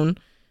his own,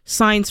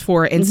 signs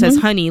for it, and says,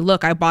 honey,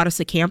 look, I bought us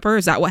a camper.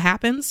 Is that what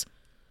happens?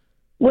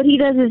 What he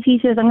does is he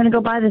says, I'm going to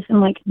go buy this. I'm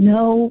like,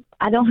 no,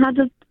 I don't have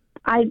to.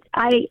 I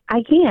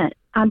can't.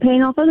 I'm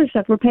paying off other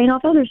stuff. We're paying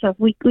off other stuff.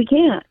 We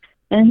can't.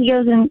 And he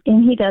goes and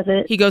he does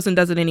it. He goes and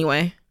does it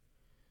anyway.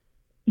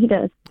 He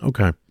does.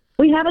 Okay.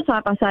 We have a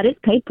side-by-side. It's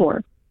paid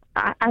for.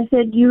 I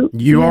said you.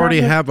 You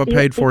already have a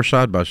paid for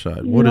side by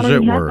side. What is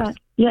it worth? That.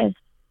 Yes.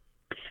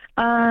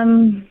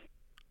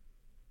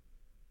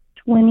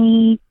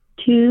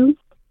 22,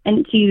 and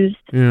it's used.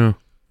 Yeah.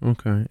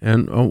 Okay.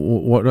 And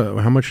what?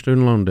 How much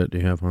student loan debt do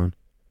you have, hon?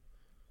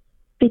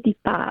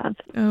 55.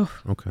 Oh.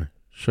 Okay.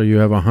 So you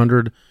have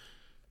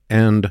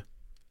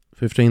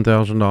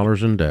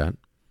 $115,000 in debt,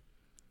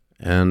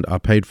 and a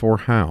paid for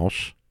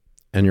house,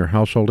 and your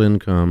household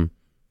income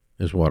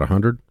is what,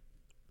 100?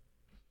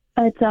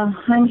 It's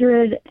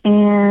 100,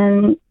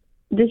 and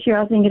this year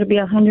I think it'll be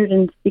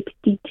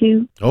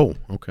 162. Oh,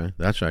 okay.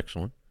 That's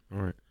excellent.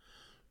 All right.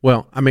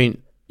 Well, I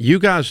mean, you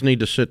guys need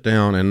to sit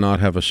down and not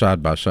have a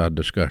side-by-side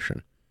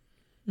discussion.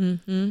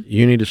 Mm-hmm.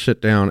 You need to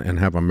sit down and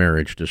have a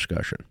marriage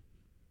discussion.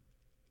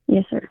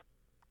 Yes, sir.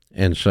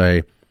 And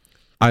say,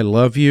 I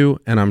love you,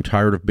 and I'm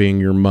tired of being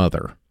your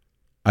mother.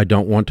 I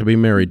don't want to be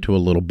married to a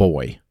little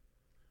boy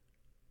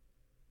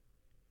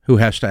who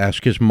has to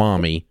ask his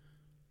mommy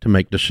to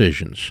make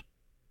decisions.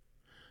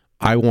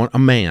 I want a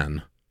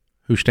man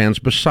who stands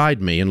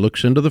beside me and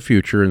looks into the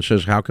future and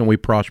says, how can we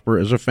prosper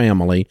as a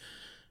family,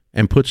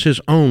 and puts his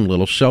own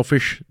little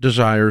selfish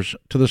desires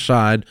to the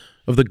side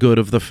of the good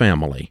of the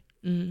family.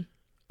 Mm-hmm.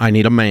 I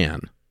need a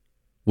man.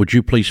 Would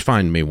you please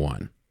find me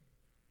one?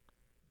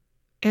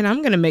 And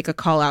I'm going to make a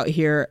call out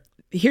here.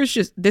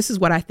 This is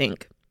what I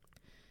think.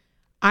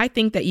 I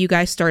think that you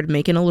guys started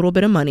making a little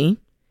bit of money,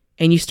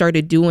 and you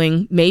started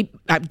doing,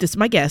 this is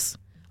my guess,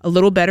 a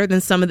little better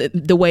than some of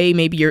the way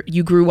maybe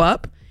you grew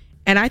up.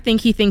 And I think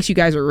he thinks you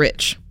guys are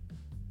rich.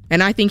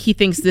 And I think he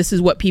thinks this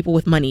is what people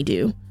with money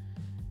do.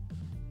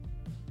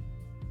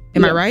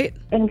 Am I right?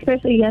 And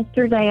especially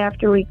yesterday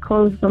after we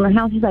closed on the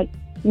house, he's like,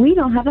 we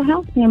don't have a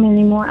house payment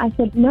anymore. I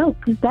said, no,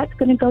 because that's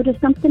going to go to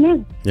something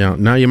else. Yeah,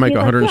 now you make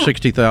He's like,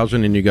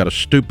 $160,000 and you got a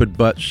stupid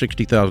butt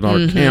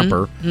 $60,000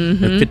 camper and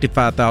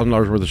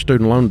 $55,000 worth of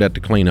student loan debt to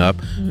clean up,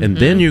 and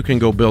then you can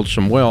go build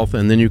some wealth,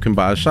 and then you can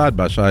buy a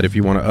side-by-side if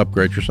you want to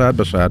upgrade your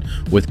side-by-side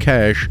with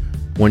cash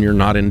when you're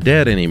not in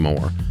debt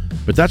anymore.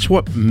 But that's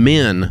what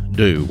men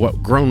do,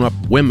 what grown-up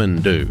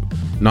women do,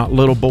 not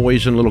little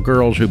boys and little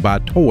girls who buy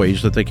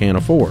toys that they can't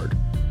afford.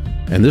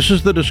 And this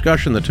is the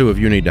discussion the two of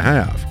you need to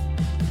have.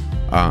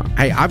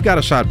 Hey, I've got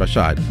a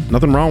side-by-side.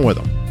 Nothing wrong with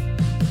them.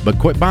 But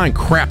quit buying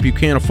crap you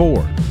can't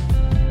afford.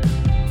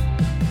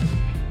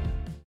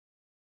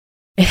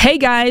 Hey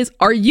guys,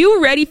 are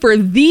you ready for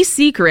the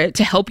secret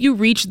to help you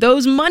reach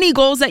those money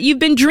goals that you've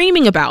been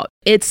dreaming about?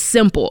 It's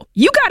simple.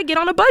 You got to get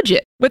on a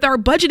budget. With our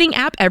budgeting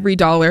app,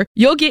 EveryDollar,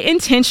 you'll get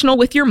intentional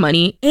with your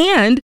money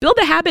and build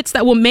the habits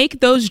that will make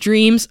those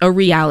dreams a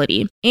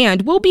reality.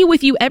 And we'll be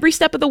with you every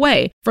step of the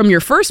way, from your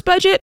first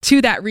budget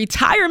to that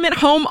retirement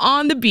home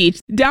on the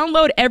beach.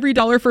 Download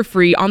EveryDollar for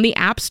free on the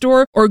App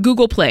Store or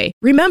Google Play.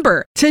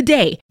 Remember,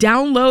 today,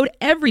 download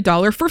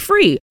EveryDollar for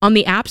free on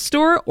the App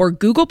Store or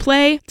Google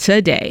Play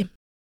today.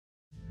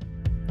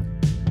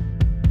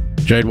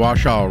 Jade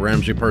Washaw,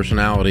 Ramsey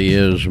Personality,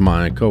 is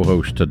my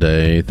co-host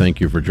today.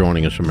 Thank you for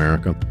joining us,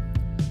 America.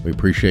 We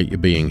appreciate you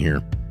being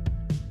here.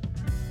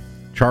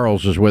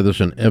 Charles is with us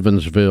in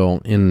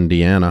Evansville,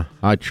 Indiana.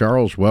 Hi,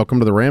 Charles. Welcome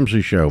to the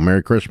Ramsey Show.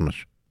 Merry Christmas.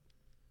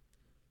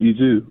 You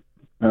too.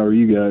 How are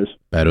you guys?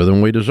 Better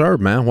than we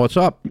deserve, man. What's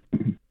up?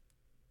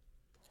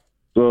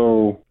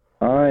 So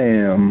I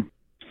am.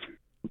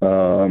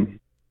 I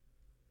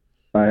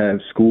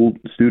have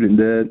student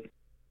debt,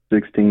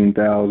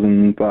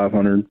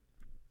 $16,500.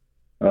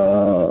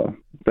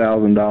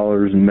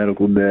 $1,000 in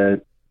medical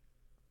debt,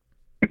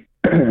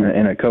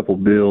 and a couple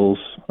bills.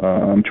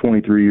 I'm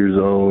 23 years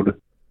old.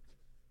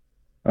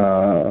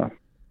 I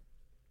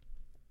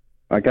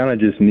kind of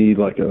just need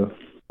like a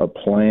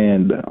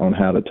plan on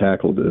how to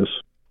tackle this.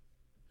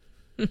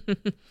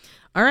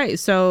 All right,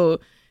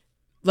 so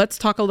let's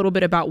talk a little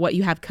bit about what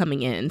you have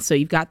coming in. So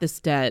you've got this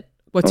debt.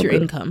 What's your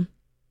income?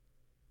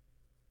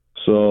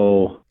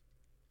 So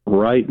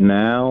right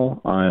now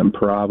I am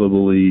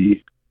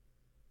probably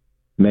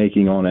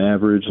making on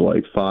average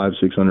like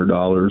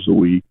 $500-$600 a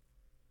week.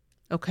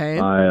 Okay.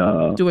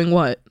 I doing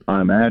what?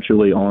 I'm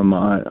actually I'm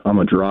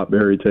a drop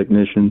bury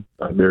technician.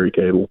 I bury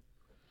cable.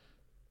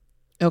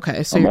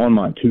 Okay, so I'm on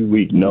my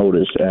 2-week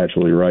notice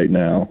actually right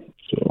now.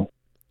 So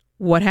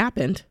what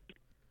happened?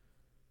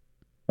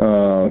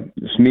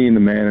 It's me and the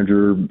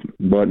manager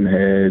butting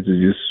heads.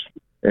 It's just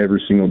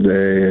every single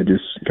day. I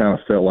just kind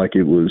of felt like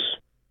it was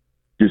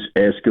just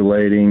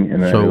escalating.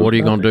 And so what are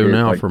you going to do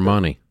now for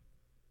money?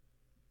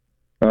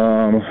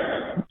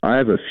 I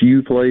have a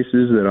few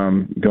places that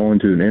I'm going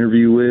to an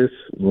interview with.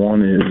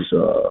 One is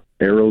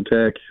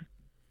Aerotech.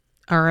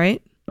 All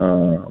right.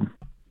 On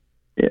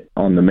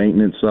the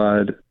maintenance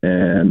side,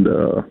 and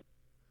the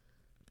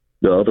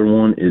other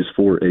one is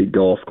for a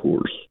golf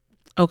course.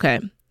 Okay.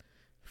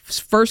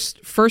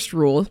 First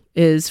rule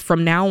is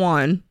from now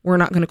on, we're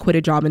not going to quit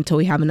a job until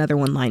we have another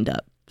one lined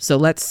up. So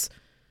let's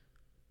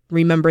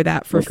remember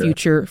that for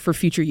future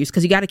use,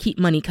 because you got to keep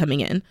money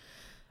coming in.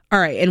 All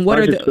right, and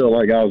I just felt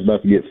like I was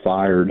about to get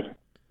fired.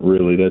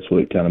 Really, that's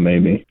what kind of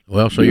made me.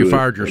 Well, so you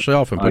fired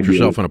yourself and put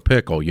yourself in a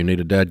pickle. You need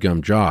a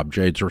dadgum job.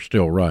 Jades are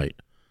still right.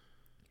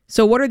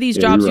 So what are these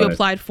Yeah, jobs you're you right.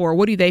 applied for?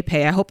 What do they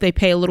pay? I hope they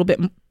pay a little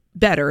bit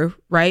better,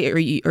 right? Are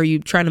you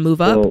trying to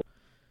move up?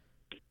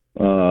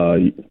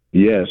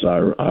 Yes,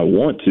 I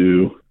want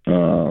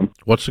to.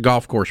 What's the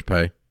golf course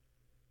pay?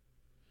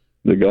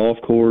 The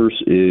golf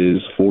course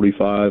is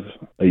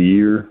 $45 a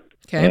year,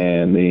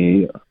 and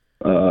the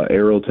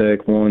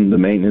Aerotech one, the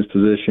maintenance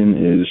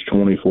position, is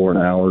 $24 an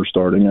hour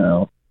starting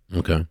out.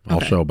 Okay,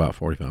 also about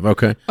 45.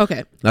 Okay.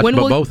 Okay. But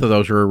both of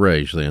those are a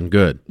raise then.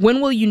 Good.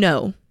 When will you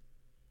know?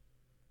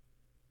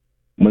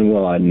 When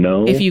will I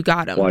know if you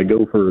got them? Well,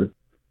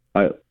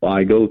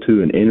 I go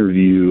to an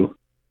interview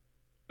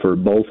for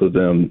both of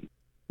them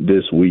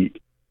this week.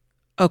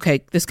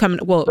 Okay, this coming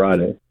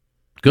Friday.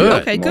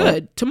 Good. Okay,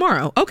 good.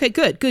 Tomorrow. Okay,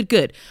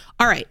 good.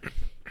 All right.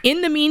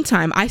 In the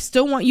meantime, I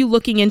still want you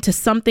looking into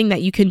something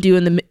that you can do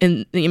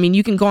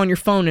you can go on your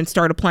phone and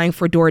start applying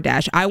for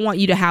DoorDash. I want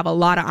you to have a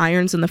lot of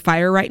irons in the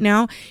fire right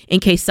now in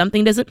case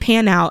something doesn't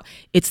pan out.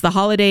 It's the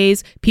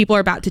holidays. People are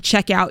about to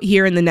check out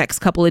here in the next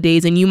couple of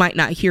days and you might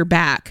not hear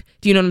back.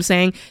 Do you know what I'm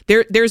saying?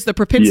 There's the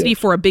propensity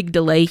for a big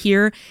delay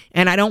here,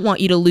 and I don't want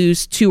you to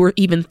lose 2 or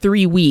even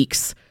 3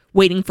 weeks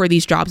waiting for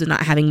these jobs and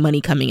not having money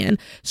coming in.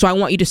 So I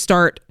want you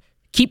to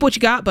keep what you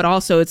got, but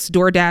also it's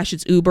DoorDash,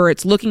 it's Uber,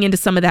 it's looking into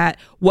some of that.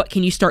 What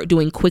can you start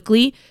doing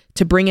quickly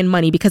to bring in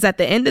money? Because at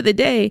the end of the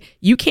day,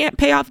 you can't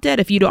pay off debt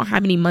if you don't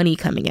have any money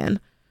coming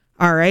in.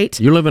 All right?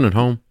 You living at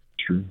home?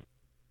 True.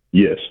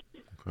 Yes.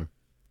 Okay.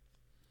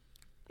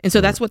 And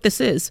so that's what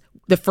this is.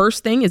 The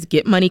first thing is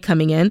get money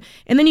coming in,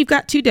 and then you've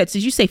got 2 debts.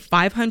 Did you say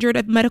 500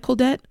 of medical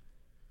debt?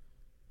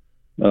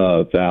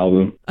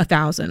 1,000.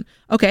 1,000.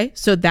 Okay,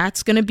 so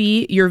that's going to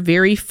be your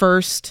very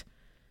first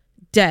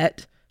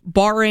debt,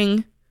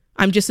 barring,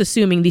 I'm just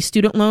assuming, these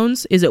student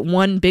loans. Is it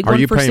one big one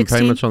for 16? Are you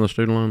paying payments on the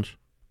student loans?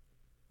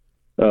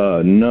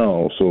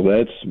 No, so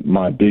that's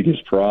my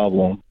biggest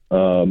problem.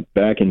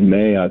 Back in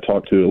May, I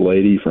talked to a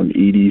lady from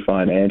ED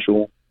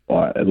Financial,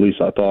 at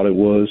least I thought it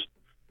was,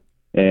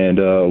 and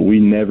we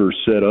never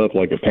set up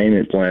like a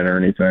payment plan or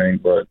anything,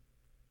 but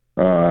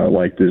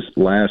like this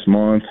last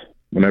month,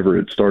 whenever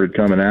it started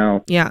coming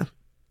out,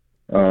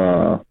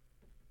 I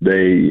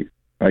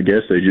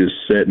guess they just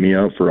set me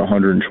up for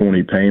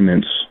 120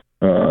 payments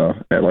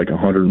at like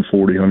 $140,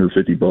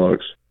 $150.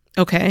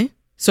 Okay.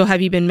 So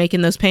have you been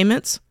making those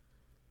payments?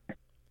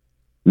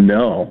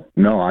 No,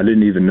 I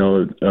didn't even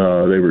know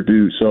they were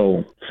due.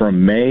 So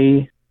from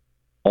May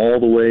all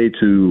the way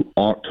to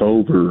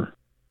October,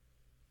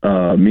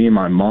 me and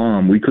my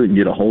mom, we couldn't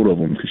get a hold of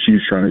them because she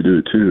was trying to do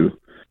it too.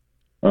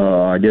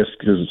 I guess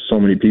because so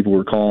many people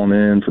were calling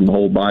in from the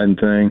whole Biden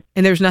thing.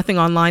 And there's nothing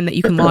online that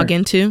you can log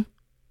into?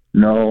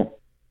 No.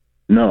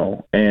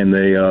 And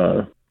they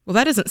well,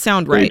 that doesn't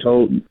sound right.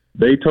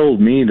 They told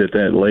me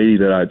that lady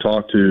that I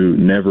talked to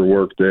never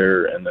worked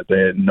there and that they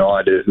had no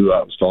idea who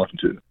I was talking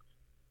to.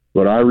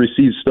 But I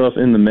received stuff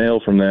in the mail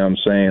from them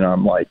saying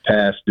I'm like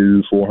past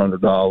due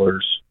 $400,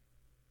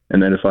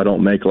 and that if I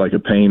don't make like a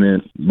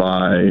payment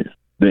by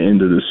the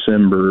end of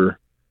December,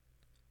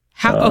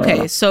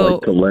 so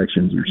like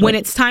collections or something. When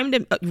it's time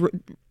to,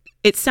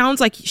 it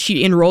sounds like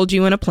she enrolled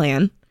you in a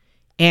plan,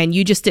 and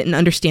you just didn't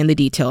understand the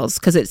details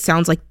because it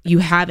sounds like you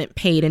haven't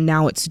paid and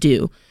now it's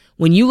due.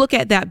 When you look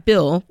at that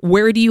bill,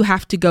 where do you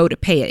have to go to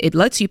pay it? It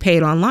lets you pay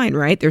it online,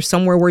 right? There's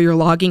somewhere where you're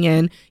logging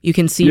in. You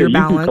can see your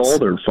balance. You can call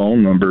their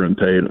phone number and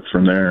pay it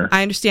from there.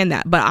 I understand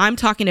that. But I'm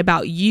talking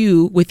about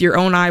you with your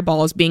own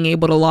eyeballs being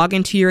able to log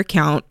into your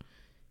account,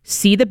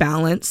 see the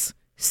balance,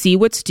 see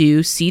what's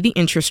due, see the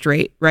interest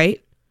rate,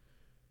 right?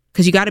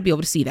 Because you got to be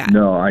able to see that.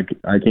 No, I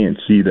can't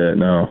see that,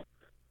 no.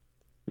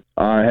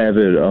 I have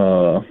it,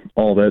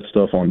 all that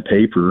stuff on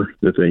paper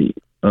that they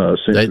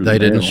sent. They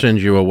didn't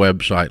send you a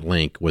website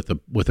link with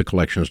a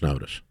collections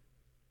notice.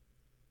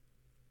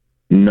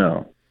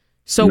 No.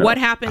 So what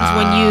happens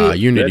when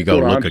you need to go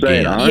look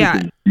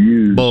again.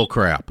 Bull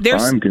crap.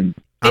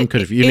 I'm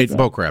confused. You need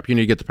bull crap. You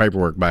need to get the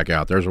paperwork back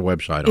out. There's a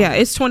website on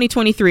it's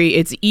 2023.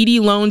 It's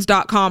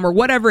edloans.com or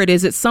whatever it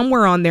is. It's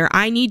somewhere on there.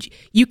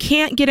 You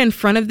can't get in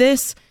front of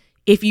this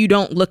if you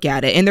don't look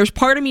at it. And there's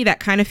part of me that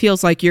kind of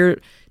feels like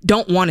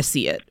don't want to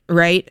see it,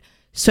 right?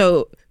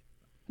 So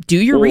do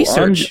your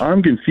research.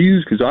 I'm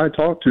confused because I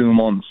talked to him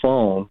on the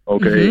phone,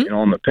 okay, and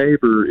on the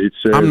paper it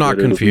says I'm not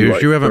confused.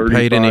 Like you haven't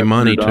paid any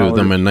money to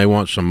them and they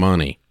want some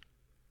money.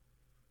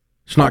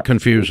 It's not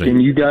confusing. Can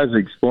you guys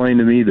explain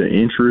to me the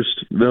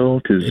interest, though?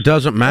 Because it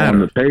doesn't matter. On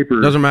the paper,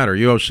 it doesn't matter.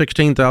 You owe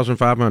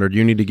 $16,500.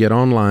 You need to get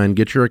online,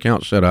 get your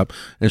account set up,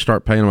 and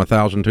start paying them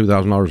 $1,000,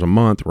 $2,000 a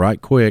month right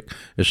quick.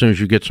 As soon as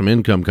you get some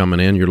income coming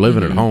in, you're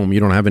living at home. You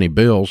don't have any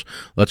bills.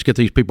 Let's get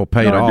these people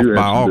paid off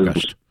by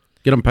August.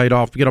 Get them paid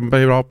off. Get them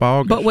paid off by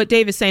August. But what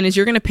Dave is saying is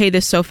you're going to pay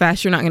this so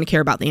fast, you're not going to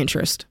care about the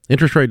interest.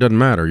 Interest rate doesn't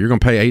matter. You're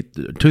going to pay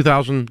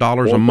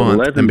 $2,000 a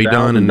month and be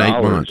done in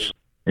 8 months.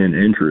 In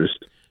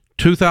interest.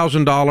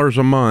 $2,000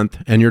 a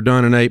month, and you're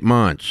done in 8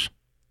 months.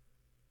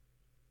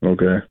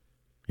 Okay.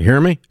 You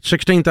hear me?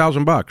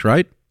 $16,000,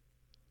 right?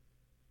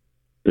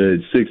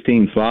 It's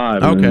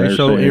 16.5. Okay,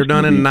 so you're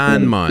done in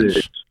 9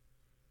 months.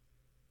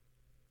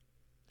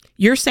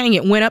 You're saying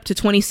it went up to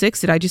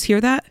 26. Did I just hear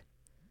that?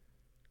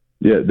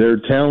 Yeah, Yeah, they're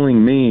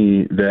telling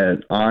me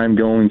that I'm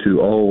going to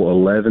owe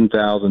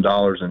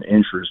 $11,000 in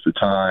interest the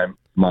time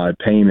my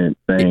payment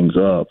thing's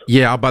up.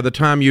 Yeah, by the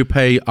time you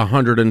pay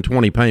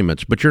 120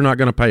 payments, but you're not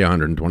going to pay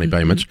 120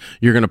 payments.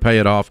 You're going to pay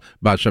it off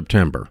by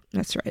September.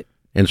 That's right.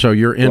 And so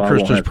your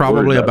interest is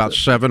probably about it.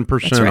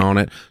 7% on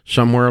it,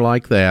 somewhere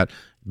like that.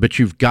 But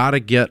you've got to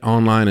get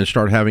online and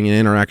start having an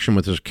interaction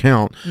with this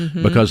account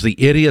because the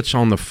idiots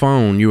on the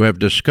phone you have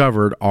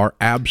discovered are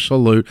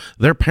absolute.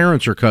 Their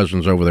parents are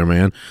cousins over there,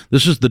 man.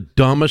 This is the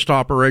dumbest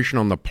operation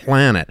on the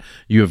planet.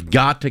 You have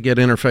got to get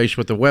interfaced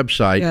with the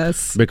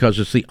website because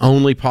it's the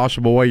only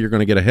possible way you're going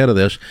to get ahead of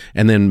this,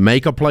 and then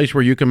make a place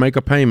where you can make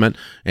a payment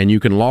and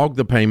you can log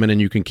the payment and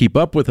you can keep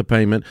up with the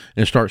payment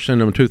and start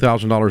sending them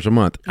 $2,000 a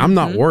month. I'm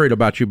not worried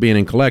about you being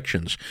in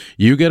collections.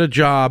 You get a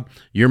job,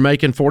 you're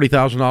making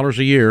 $40,000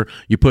 a year,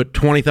 you put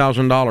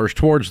 $20,000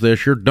 towards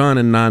this, you're done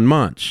in 9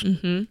 months.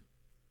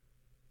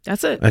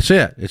 That's it. That's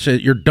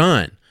it. You're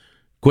done.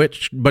 Quit,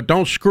 but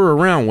don't screw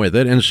around with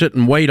it and sit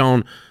and wait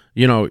on,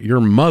 your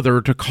mother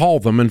to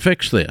call them and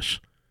fix this.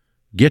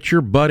 Get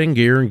your butt in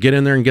gear and get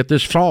in there and get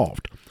this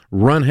solved.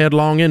 Run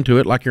headlong into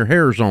it like your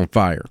hair's on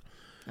fire.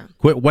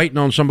 Quit waiting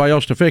on somebody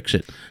else to fix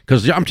it.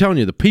 Because I'm telling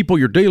you, the people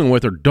you're dealing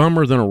with are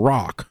dumber than a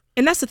rock.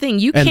 And that's the thing.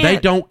 And they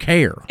don't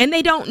care. And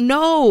they don't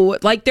know.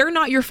 Like, they're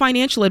not your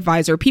financial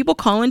advisor. People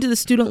call into the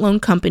student loan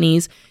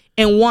companies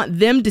and want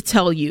them to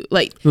tell you.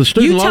 Like, the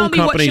student you tell loan me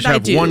companies what should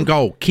have I do? one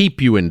goal: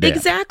 keep you in debt.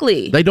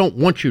 Exactly. They don't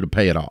want you to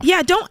pay it off.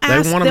 Yeah, don't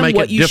ask They want to them make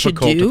what it you should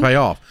difficult do. to pay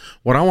off.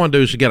 What I want to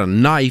do is to get a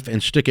knife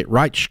and stick it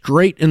right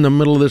straight in the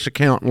middle of this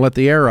account and let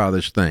the air out of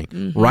this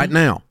thing right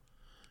now.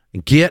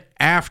 Get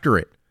after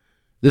it.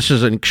 This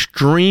is an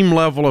extreme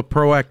level of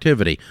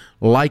proactivity,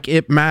 like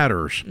it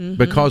matters,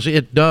 because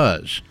it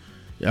does.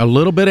 A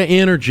little bit of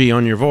energy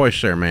on your voice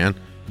there, man.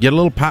 Get a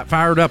little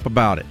fired up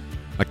about it.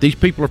 Like, these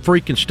people are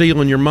freaking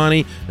stealing your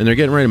money, and they're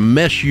getting ready to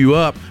mess you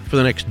up for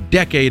the next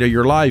decade of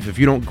your life if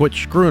you don't quit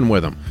screwing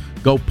with them.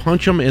 Go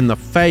punch them in the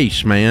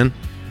face, man.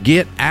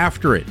 Get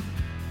after it.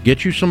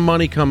 Get you some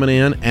money coming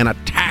in and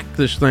attack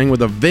this thing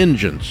with a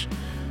vengeance.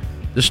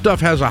 This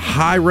stuff has a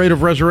high rate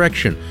of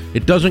resurrection.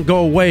 It doesn't go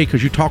away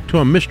because you talked to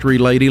a mystery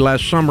lady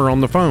last summer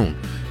on the phone.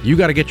 You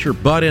got to get your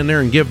butt in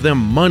there and give them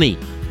money.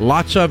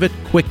 Lots of it,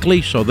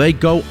 quickly, so they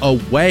go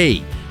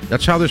away.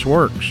 That's how this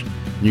works.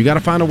 You got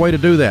to find a way to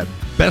do that.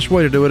 Best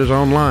way to do it is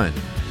online,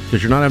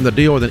 because you're not having to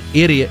deal with an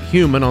idiot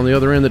human on the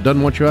other end that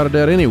doesn't want you out of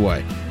debt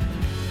anyway.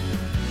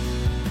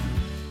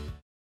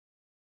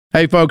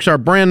 Hey folks, our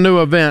brand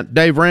new event,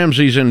 Dave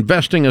Ramsey's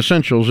Investing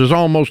Essentials, is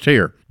almost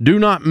here. Do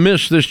not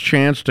miss this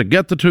chance to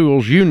get the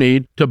tools you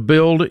need to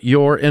build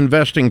your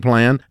investing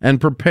plan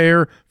and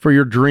prepare for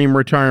your dream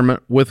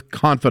retirement with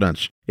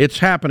confidence. It's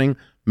happening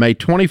May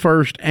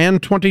 21st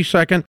and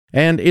 22nd,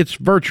 and it's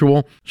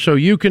virtual, so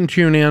you can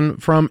tune in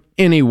from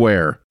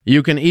anywhere.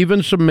 You can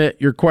even submit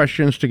your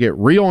questions to get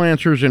real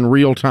answers in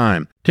real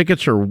time.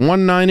 Tickets are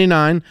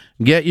 $199.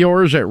 Get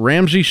yours at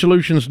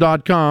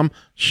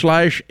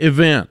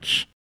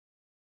RamseySolutions.com/events.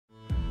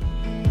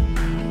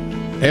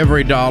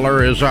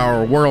 EveryDollar is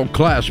our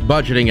world-class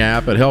budgeting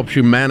app. It helps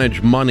you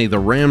manage money the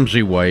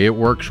Ramsey way. It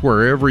works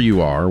wherever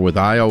you are with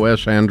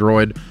iOS,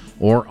 Android,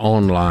 or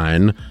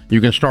online. You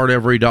can start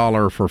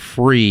EveryDollar for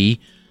free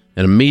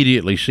and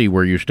immediately see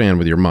where you stand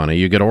with your money.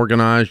 You get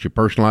organized, you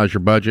personalize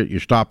your budget, you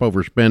stop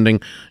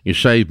overspending, you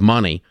save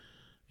money.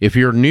 If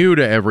you're new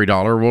to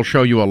EveryDollar, we'll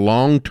show you a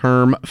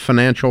long-term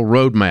financial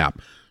roadmap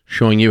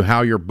showing you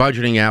how your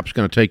budgeting app's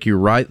going to take you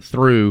right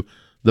through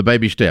the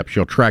baby steps.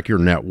 You'll track your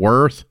net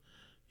worth,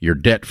 your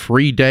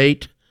debt-free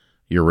date,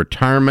 your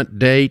retirement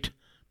date,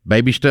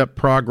 baby step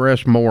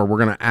progress, more. We're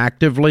going to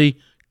actively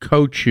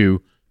coach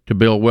you to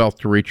build wealth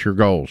to reach your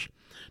goals.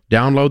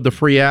 Download the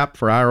free app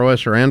for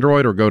iOS or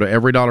Android, or go to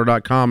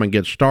everydollar.com and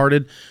get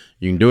started.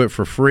 You can do it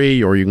for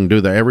free, or you can do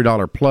the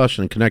EveryDollar Plus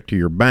and connect to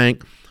your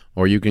bank,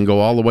 or you can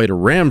go all the way to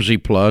Ramsey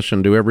Plus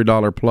and do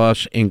EveryDollar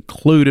Plus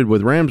included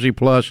with Ramsey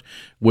Plus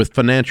with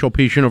Financial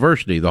Peace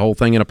University, the whole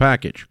thing in a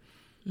package.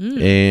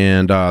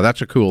 And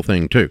that's a cool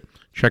thing, too.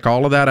 Check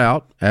all of that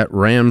out at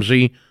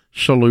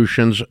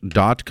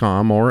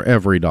RamseySolutions.com or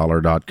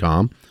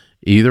EveryDollar.com,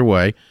 either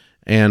way.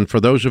 And for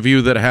those of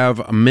you that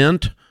have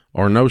Mint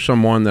or know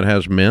someone that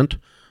has Mint,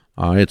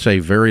 it's a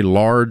very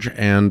large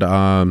and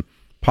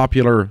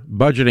popular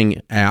budgeting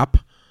app.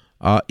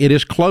 It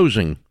is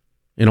closing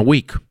in a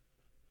week.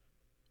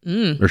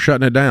 They're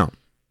shutting it down.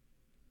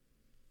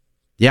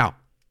 Yeah.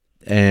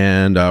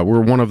 And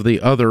we're one of the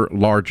other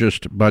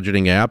largest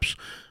budgeting apps.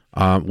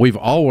 We've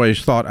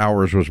always thought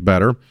ours was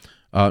better.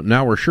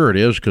 Now we're sure it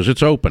is because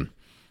it's open.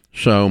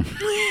 So,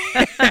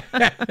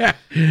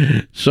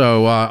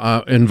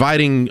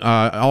 inviting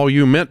all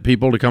you Mint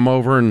people to come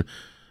over and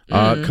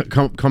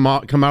come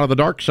out of the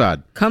dark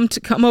side. Come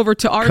over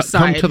to our side.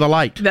 Come to the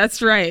light.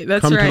 That's right.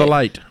 Come to the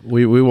light.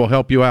 We will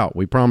help you out.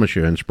 We promise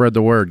you, and spread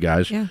the word,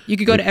 guys. Yeah, you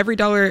could go to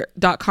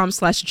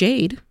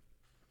everydollar.com/Jade.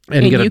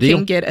 And get a deal? You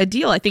can get a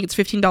deal. I think it's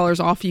 $15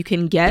 off you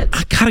can get.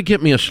 I gotta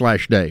get me a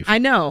 /Dave. I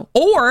know.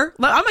 Or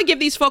I'm gonna give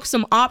these folks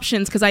some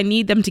options because I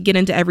need them to get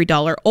into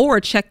EveryDollar.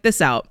 Or check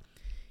this out.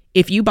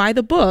 if you buy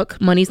the book,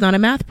 money's not a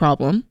math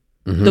problem.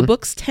 The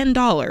book's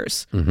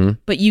 $10,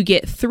 but you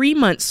get 3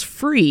 months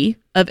free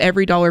of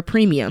every dollar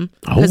premium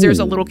because there's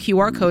a little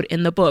QR code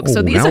in the book.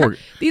 So these are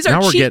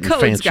cheat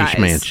codes, guys.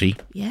 Fancy.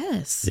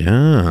 Yes.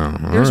 Yeah.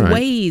 There's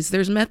ways,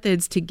 there's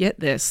methods to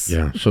get this.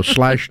 Yeah. So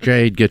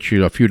 /Jade gets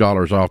you a few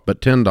dollars off,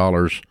 but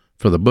 $10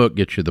 for the book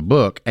gets you the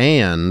book,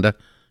 and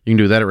you can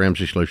do that at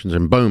Ramsey Solutions,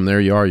 and boom,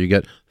 there you are. You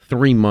get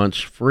 3 months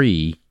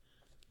free.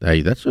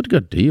 Hey, that's a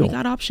good deal. We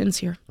got options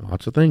here.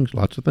 Lots of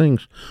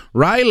things.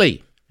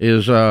 Riley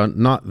is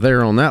not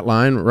there on that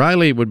line.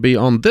 Riley would be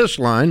on this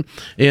line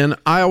in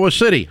Iowa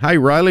City. Hi,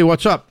 Riley.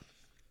 What's up?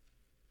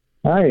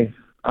 Hi.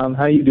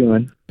 How you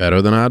doing?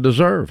 Better than I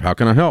deserve. How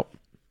can I help?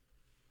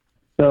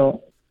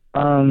 So,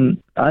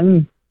 I'm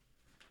in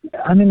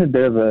a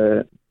bit of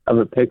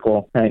a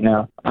pickle right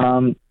now.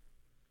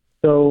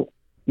 So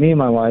me and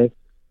my wife,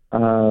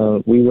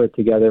 we were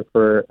together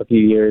for a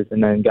few years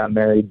and then got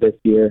married this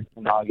year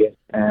in August,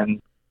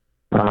 and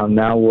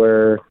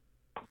now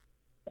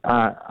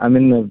I'm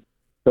in the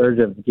verge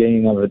of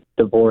getting a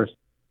divorce,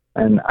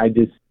 and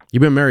You've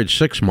been married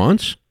 6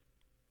 months?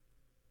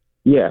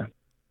 Yeah.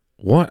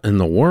 What in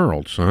the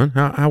world, son?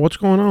 What's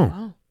going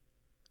on?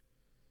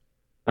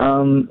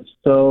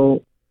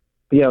 So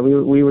yeah,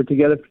 we were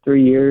together for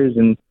 3 years,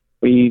 and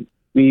we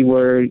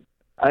were.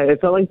 I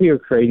felt like we were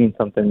creating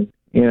something.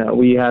 You know,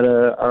 we had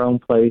our own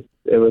place.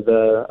 It was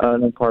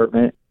an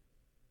apartment.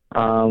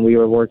 We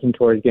were working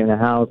towards getting a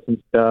house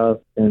and stuff,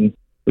 and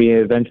we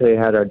eventually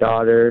had our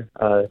daughter,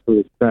 who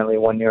is currently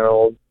 1 year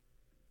old.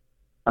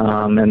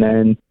 And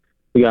then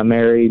we got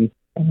married,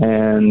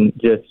 and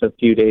just a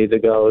few days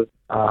ago,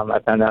 I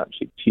found out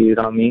she cheated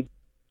on me.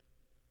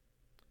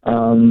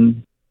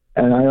 And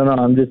I don't know,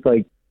 I'm just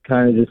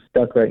kind of just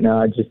stuck right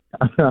now.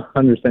 I'm not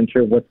 100%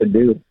 sure what to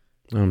do.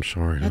 I'm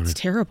sorry. That's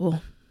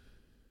terrible.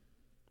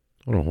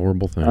 What a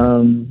horrible thing.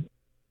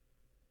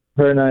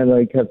 Her and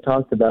I have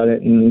talked about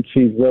it, and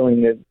she's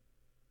willing to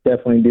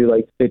definitely do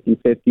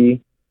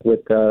 50-50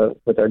 with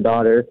our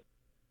daughter.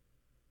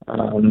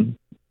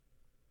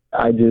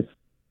 I just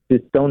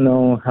don't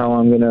know how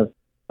I'm gonna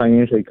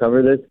financially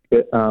recover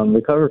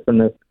from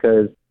this,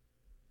 because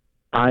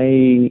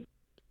I've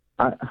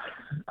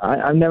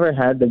never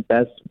had the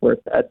best work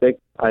ethic.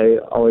 I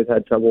always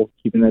had trouble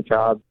keeping a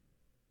job.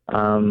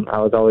 I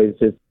was always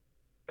just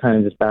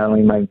kind of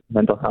battling my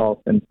mental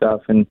health and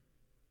stuff, and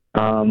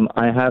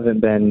I haven't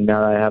been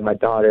now that I have my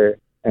daughter,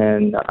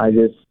 and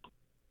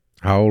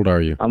How old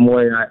are you? I'm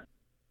worried.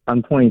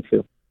 I'm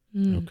 22.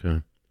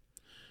 Okay.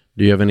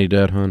 Do you have any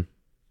debt, hon?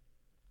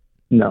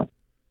 No.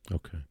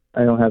 Okay.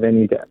 I don't have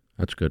any debt.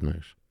 That's good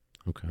news.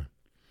 Okay.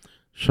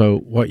 So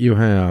what you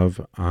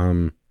have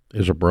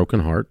is a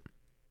broken heart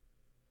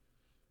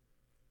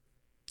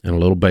and a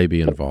little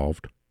baby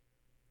involved,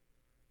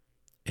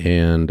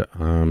 and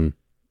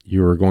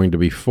you are going to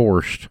be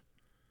forced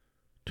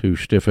to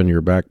stiffen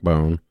your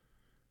backbone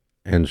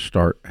and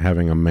start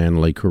having a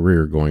manly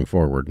career going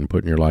forward and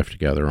putting your life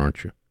together,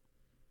 aren't you?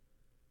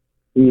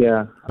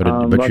 Yeah. But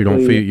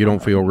luckily, you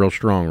don't feel real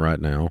strong right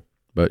now,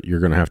 but you're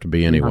going to have to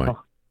be anyway. No,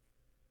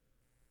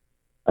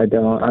 I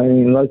don't. I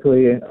mean,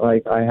 luckily,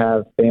 I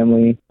have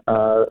family.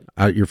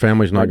 Your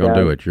family's not going to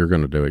do it. You're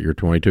going to do it. You're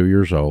 22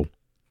 years old.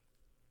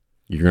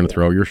 You're going to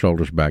throw your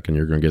shoulders back, and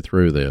you're going to get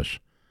through this.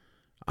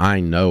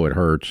 I know it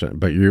hurts,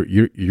 but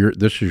you're.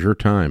 This is your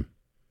time.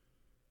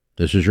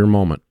 This is your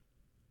moment.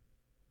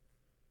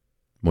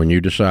 When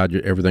you decide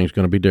everything's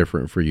going to be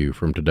different for you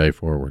from today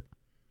forward,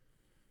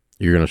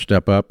 you're going to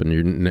step up,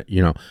 and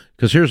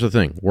because here's the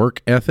thing: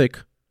 work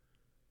ethic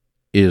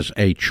is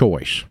a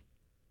choice.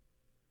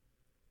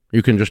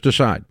 You can just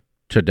decide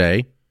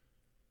today,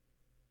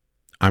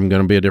 I'm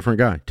going to be a different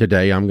guy.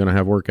 Today, I'm going to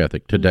have work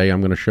ethic. Today,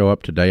 I'm going to show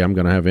up. Today, I'm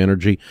going to have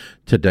energy.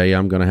 Today,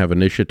 I'm going to have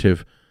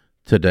initiative.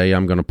 Today,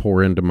 I'm going to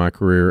pour into my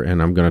career,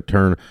 and I'm going to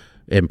turn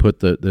and put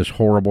this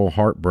horrible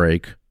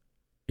heartbreak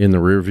in the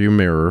rearview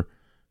mirror,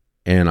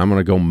 and I'm going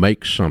to go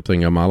make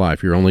something of my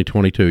life. You're only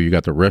 22. You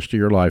got the rest of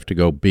your life to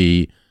go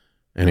be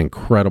an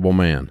incredible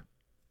man.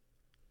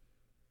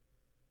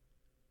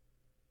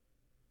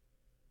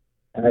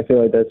 I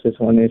feel like that's just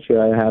one issue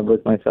I have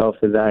with myself,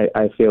 is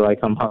I feel like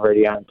I'm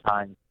already on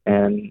time.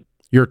 And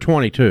you're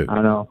 22.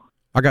 I know.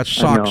 I got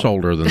socks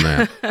older than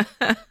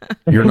that.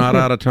 You're not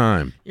out of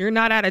time. You're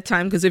not out of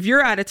time, because if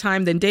you're out of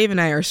time, then Dave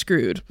and I are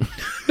screwed.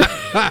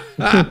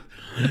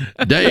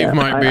 Dave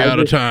might be out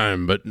of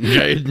time, but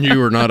Jade and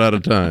you are not out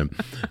of time.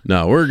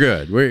 No, we're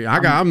good.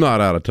 I'm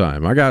not out of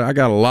time. I got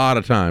a lot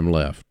of time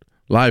left.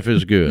 Life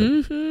is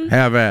good. Mm-hmm.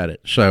 Have at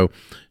it. So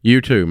you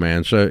too,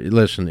 man. So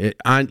listen.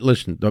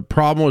 The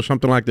problem with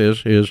something like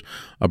this is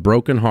a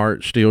broken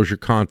heart steals your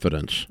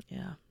confidence.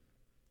 Yeah.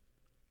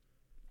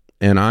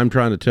 And I'm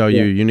trying to tell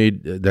you, you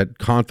need that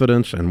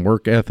confidence and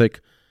work ethic.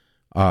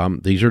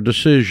 These are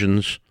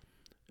decisions,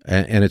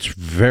 and it's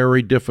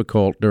very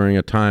difficult during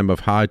a time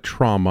of high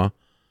trauma,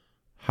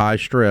 high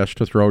stress,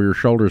 to throw your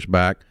shoulders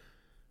back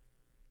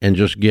and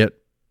just get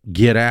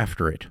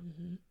after it.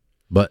 Mm-hmm.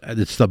 But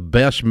it's the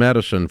best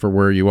medicine for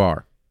where you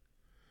are.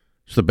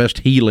 It's the best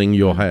healing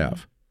you'll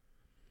have.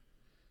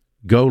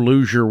 Go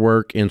lose your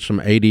work in some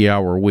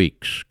 80-hour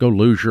weeks. Go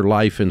lose your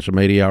life in some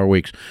 80-hour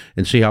weeks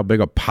and see how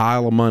big a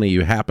pile of money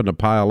you happen to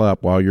pile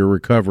up while you're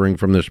recovering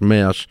from this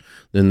mess,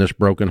 then this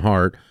broken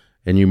heart,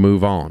 and you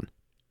move on.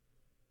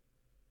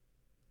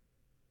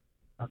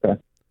 Okay.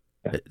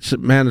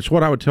 It's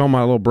what I would tell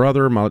my little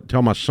brother,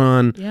 tell my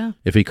son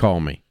if he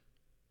called me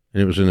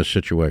and it was in this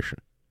situation.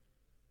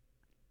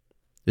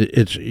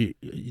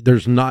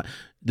 There's not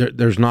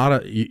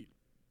a...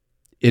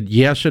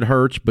 Yes, it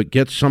hurts, but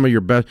get some of your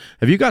best.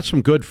 Have you got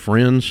some good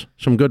friends,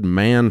 some good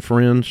man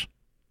friends?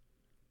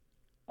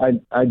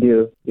 I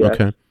do. Yes.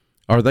 Okay.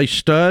 Are they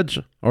studs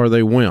or are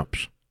they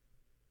wimps?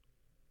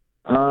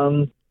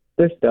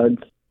 They're studs.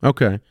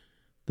 Okay.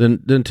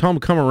 Then tell them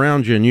to come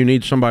around you, and you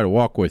need somebody to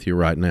walk with you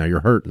right now.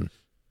 You're hurting.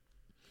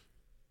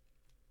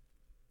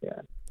 Yeah.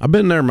 I've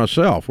been there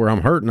myself where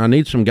I'm hurting. I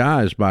need some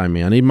guys by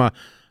me. I need my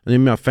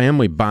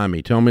family by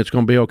me, telling me it's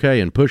going to be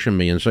okay and pushing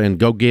me and saying,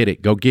 go get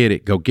it, go get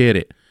it, go get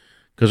it.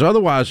 Because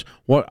otherwise,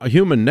 what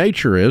human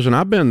nature is, and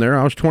I've been there,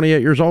 I was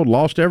 28 years old,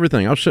 lost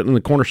everything. I was sitting in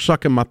the corner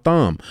sucking my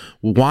thumb,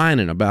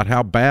 whining about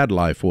how bad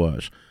life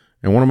was.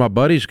 And one of my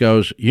buddies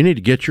goes, you need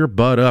to get your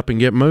butt up and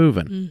get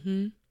moving.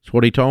 Mm-hmm. That's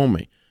what he told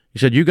me. He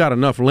said, you got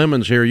enough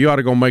lemons here, you ought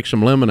to go make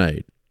some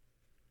lemonade.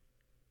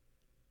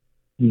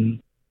 Mm-hmm.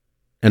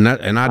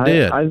 And I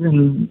did. I've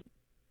been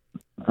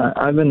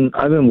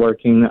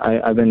working.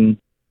 I've been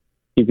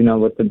keeping up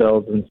with the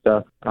bills and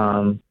stuff.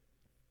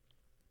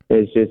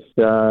 It's just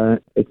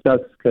it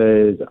sucks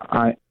because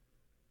I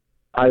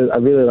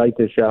really like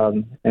this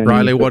job. And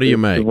Riley, what do you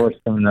make? Divorce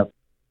coming up.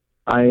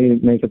 I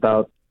make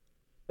about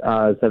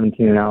 $17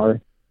 an hour.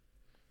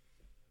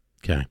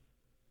 Okay.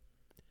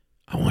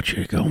 I want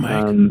you to go make.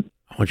 I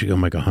want you to go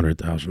make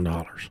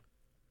 $100,000.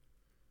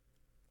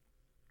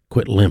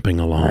 Quit limping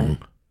along.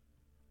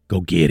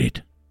 Go get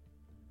it.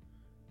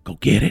 Go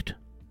get it.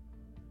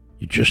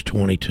 You're just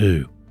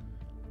 22.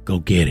 Go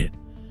get it.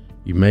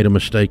 You made a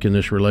mistake in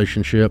this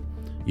relationship.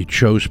 You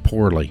chose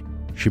poorly.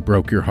 She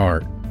broke your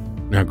heart.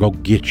 Now go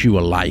get you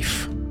a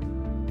life.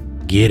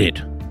 Get it.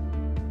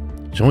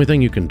 It's the only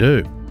thing you can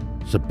do.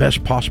 It's the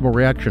best possible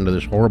reaction to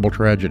this horrible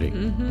tragedy.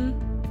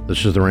 Mm-hmm.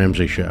 This is The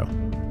Ramsey Show.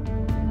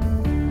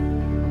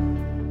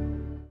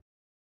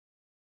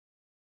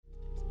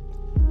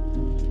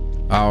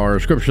 Our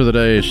scripture of the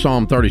day is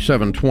Psalm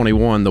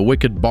 37:21. The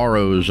wicked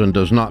borrows and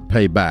does not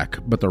pay back,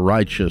 but the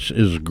righteous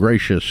is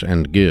gracious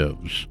and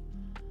gives.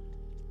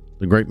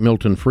 The great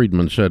Milton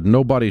Friedman said,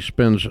 nobody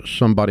spends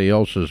somebody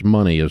else's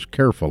money as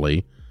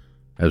carefully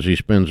as he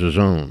spends his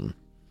own.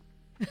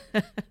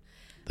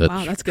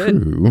 That's true.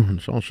 good.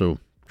 It's also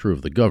true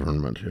of the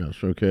government.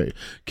 Yes, okay.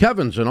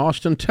 Kevin's in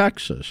Austin,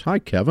 Texas. Hi,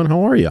 Kevin.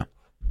 How are you?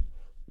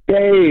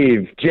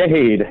 Dave,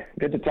 Jade,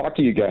 good to talk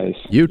to you guys.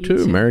 You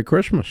too. Merry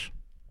Christmas.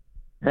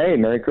 Hey,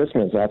 Merry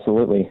Christmas.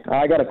 Absolutely.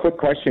 I got a quick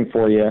question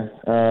for you.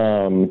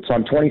 So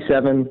I'm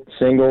 27,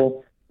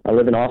 single. I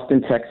live in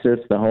Austin, Texas.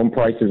 The home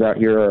prices out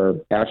here are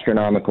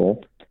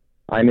astronomical.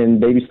 I'm in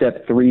baby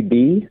step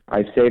 3B.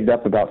 I saved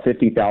up about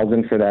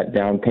 $50,000 for that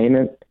down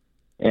payment,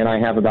 and I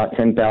have about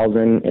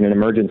 $10,000 in an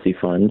emergency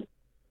fund.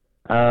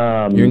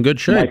 You're in good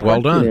shape.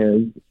 Well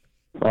done.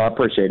 I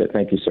appreciate it.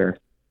 Thank you, sir.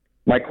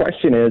 My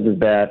question is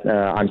that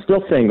I'm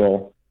still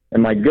single,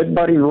 and my good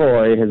buddy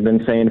Roy has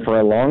been saying for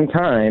a long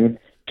time,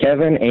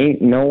 Kevin,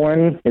 ain't no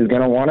one is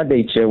going to want to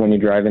date you when you're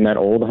driving that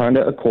old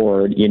Honda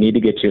Accord. You need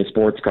to get you a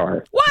sports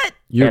car. What?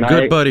 Your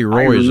good buddy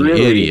Roy is an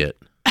idiot.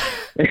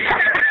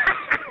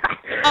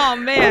 Oh,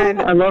 man.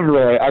 I love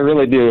Roy. I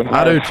really do.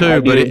 I do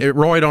too, but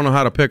Roy don't know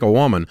how to pick a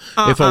woman.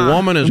 If a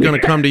woman is going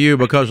to come to you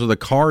because of the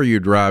car you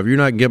drive, you're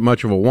not going to get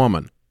much of a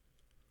woman.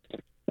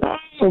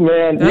 Oh,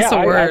 man. That's a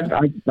word.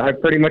 I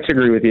pretty much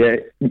agree with you.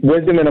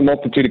 Wisdom in a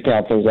multitude of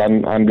counsels.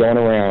 I'm going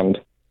around.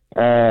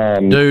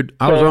 Dude,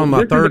 I was on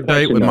my third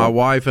date with my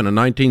wife in a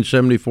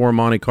 1974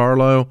 Monte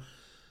Carlo,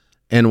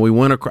 and we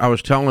went. I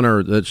was telling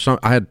her that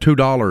I had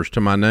 $2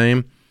 to my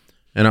name,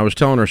 and I was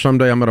telling her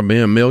someday I'm going to be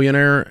a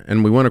millionaire.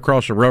 And we went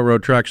across the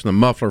railroad tracks, and the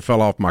muffler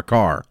fell off my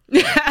car.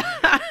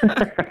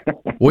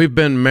 We've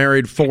been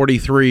married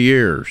 43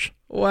 years.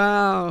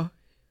 Wow.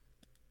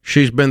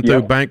 She's been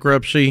through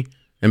bankruptcy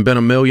and been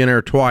a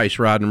millionaire twice,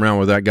 riding around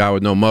with that guy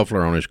with no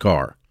muffler on his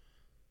car.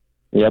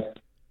 Yep.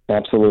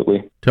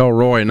 Absolutely. Tell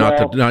Roy not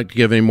to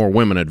give any more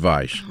women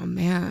advice. Oh,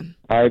 man.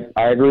 I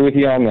agree with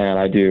you on that.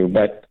 I do.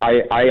 But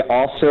I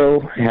also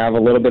have a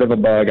little bit of a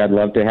bug. I'd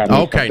love to have.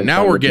 Okay,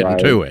 now we're getting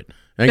to it.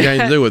 Ain't got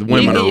anything to do with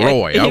women or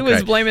Roy. Okay. He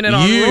was blaming it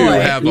on you Roy. You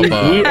have a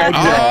bug.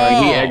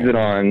 He egged it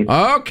on.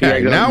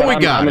 Okay, now we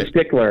got it.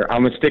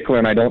 I'm a stickler,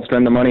 and I don't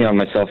spend the money on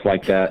myself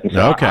like that. And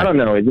so I don't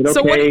know. Is it okay?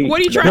 So what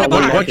are you trying to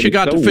buy? What you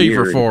got the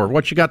fever for?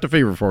 What you got the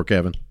fever for,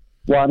 Kevin?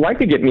 Well, I'd like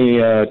to get me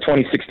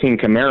 2016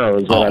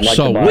 Camaros. I'd like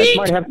to buy. It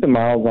might have some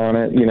miles on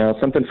it,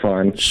 something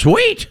fun.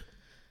 Sweet.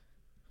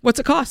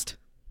 What's it cost?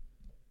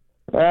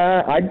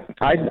 I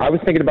was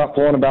thinking about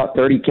pulling about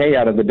 $30,000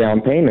 out of the down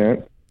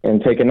payment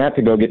and taking that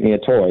to go get me a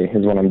toy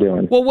is what I'm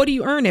doing. Well, what do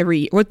you earn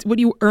every? What do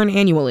you earn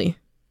annually?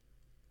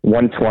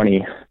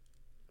 $120.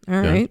 All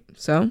right.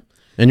 So.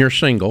 And you're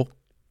single.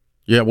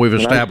 Yeah, we've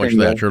And I'm established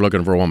single. that. You're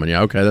looking for a woman.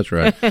 Yeah, okay, that's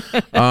right.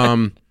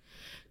 All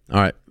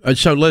right.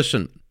 So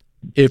listen,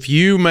 if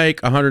you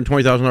make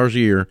 $120,000 a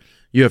year,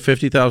 you have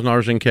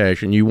 $50,000 in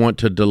cash, and you want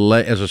to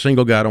delay, as a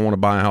single guy, I don't want to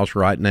buy a house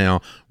right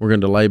now. We're going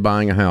to delay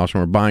buying a house,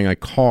 and we're buying a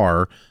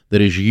car that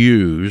is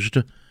used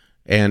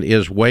and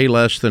is way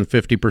less than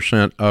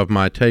 50% of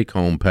my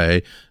take-home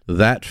pay.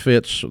 That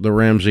fits the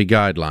Ramsey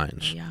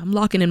guidelines. Yeah, I'm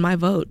locking in my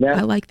vote.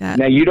 I like that.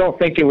 Now, you don't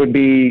think it would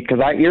be, because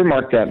I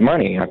earmarked that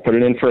money. I put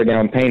it in for a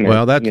down payment.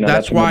 Well,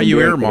 that's what why I've been you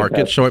doing for earmark the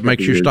it, so it past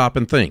makes you years. stop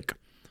and think.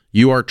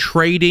 You are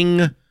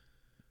trading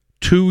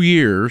 2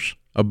 years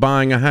of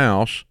buying a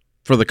house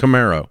for the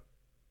Camaro.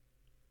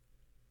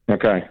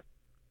 Okay.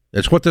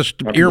 That's what this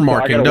I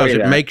earmarking gotta does. weigh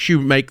It that. makes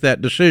you make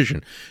that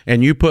decision.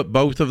 And you put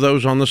both of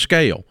those on the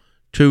scale.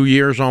 2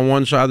 years on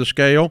one side of the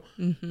scale,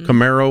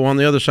 Camaro on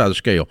the other side of the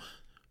scale.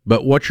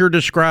 But what you're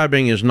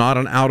describing is not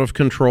an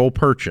out-of-control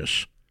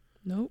purchase.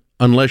 Nope.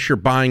 Unless you're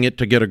buying it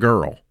to get a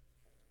girl.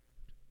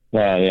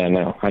 Yeah,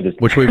 no.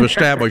 Which we've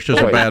established is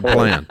a bad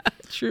plan.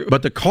 True.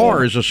 But the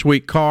car is a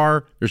sweet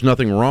car. There's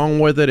nothing wrong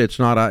with it. It's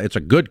a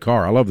good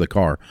car. I love the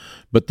car.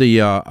 But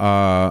it's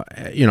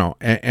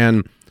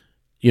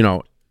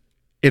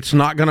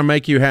not going to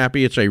make you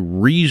happy. It's a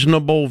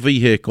reasonable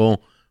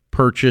vehicle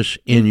purchase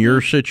in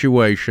your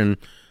situation.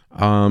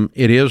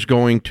 It is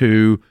going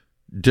to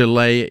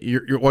delay.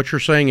 What you're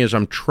saying is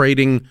I'm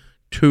trading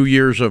 2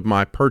 years of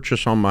my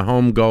purchase on my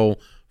home goal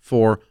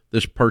for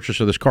this purchase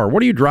of this car.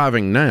 What are you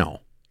driving now?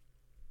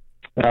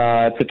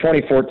 It's a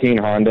 2014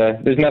 Honda.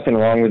 There's nothing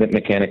wrong with it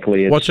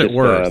mechanically. It's What's it just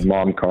worth? A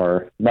mom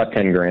car, about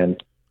 10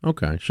 grand.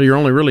 Okay, so you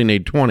only really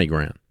need 20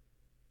 grand.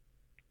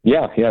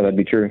 Yeah, that'd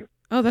be true.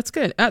 Oh, that's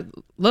good.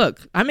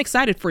 Look, I'm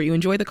excited for you.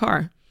 Enjoy the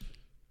car.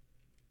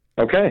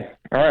 Okay.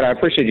 All right. I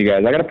appreciate you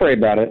guys. I got to pray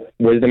about it.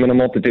 Wisdom in a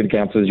multitude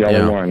counselors, y'all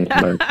are one.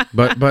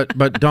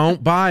 But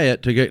don't buy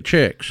it to get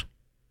chicks.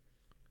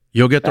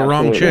 You'll get the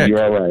wrong Absolutely. chick.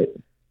 You're all right.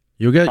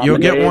 You'll get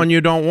Dave. one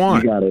you don't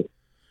want. You got it.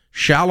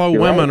 Shallow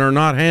You're women right. are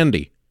not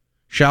handy.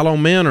 Shallow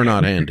men are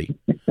not handy.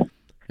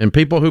 And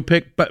people who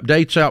pick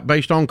dates out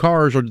based on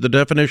cars are the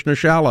definition of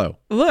shallow.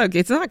 Look,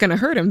 it's not going to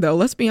hurt him, though.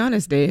 Let's be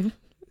honest, Dave.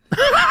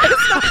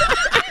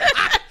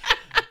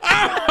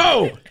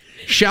 Oh,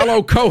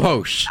 shallow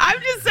co-hosts. I'm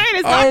just saying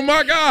it's Oh,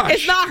 my gosh.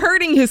 It's not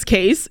hurting his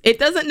case. It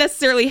doesn't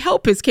necessarily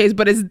help his case,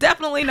 but it's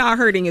definitely not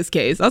hurting his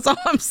case. That's all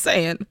I'm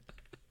saying.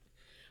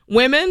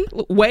 Women,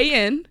 weigh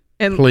in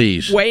and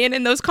Please. weigh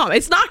in those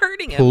comments. It's not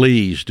hurting him.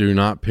 Please do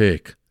not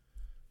pick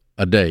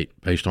a date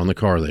based on the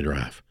car they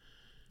drive.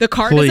 The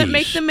car Please. doesn't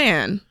make the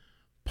man.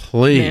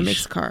 Please. Man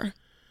makes the car.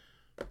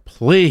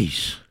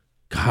 Please.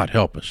 God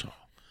help us all.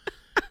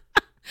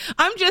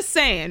 I'm just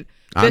saying.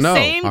 I The know.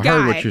 same I guy,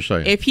 heard what you're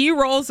saying. if he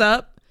rolls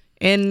up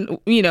and,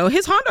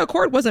 his Honda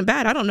Accord wasn't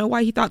bad. I don't know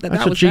why he thought that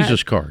That's that a was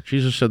Jesus bad. car.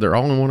 Jesus said they're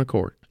all in one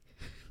accord.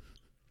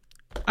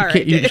 All You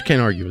right. just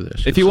can't argue with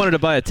this. If you wanted to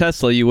buy a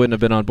Tesla, you wouldn't have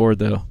been on board,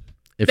 though.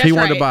 If That's he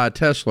wanted right. to buy a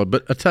Tesla,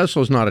 but a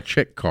Tesla's not a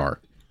chick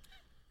car.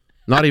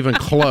 Not even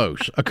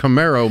close. A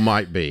Camaro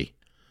might be.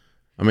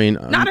 I mean,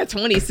 Not a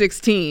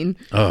 2016.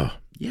 oh,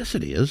 yes,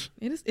 it is.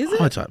 It is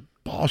Oh, it? it's a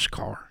boss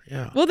car.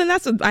 Yeah. Well, then I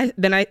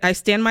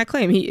stand my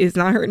claim. He is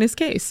not hurting his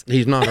case.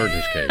 He's not hurting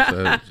his case.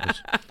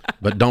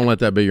 But don't let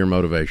that be your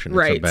motivation. It's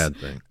Right. a bad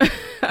thing.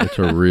 It's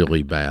a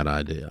really bad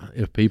idea.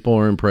 If people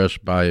are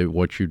impressed by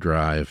what you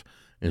drive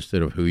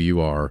instead of who you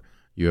are,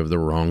 you have the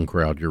wrong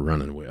crowd you're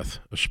running with,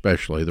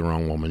 especially the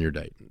wrong woman you're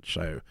dating.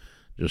 So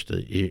just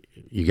you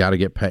got to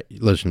get paid.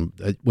 Listen,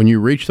 when you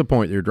reach the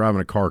point that you're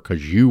driving a car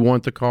because you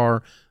want the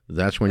car,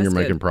 that's when you're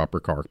making proper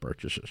car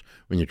purchases.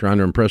 When you're trying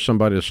to impress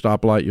somebody at a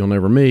stoplight you'll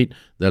never meet,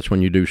 that's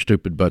when you do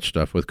stupid butt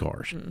stuff with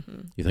cars.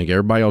 Mm-hmm. You think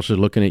everybody else is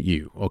looking at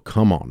you. Oh,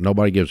 come on.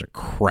 Nobody gives a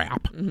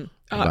crap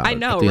about I it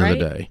know, at the right?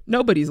 end of the day.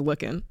 Nobody's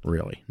looking.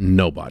 Really.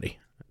 Nobody.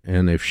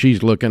 And if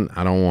she's looking,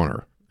 I don't want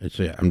her.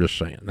 I'm just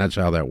saying. That's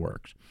how that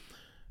works.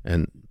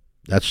 And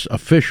that's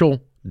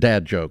official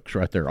dad jokes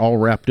right there, all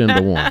wrapped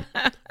into one.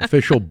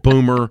 Official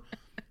boomer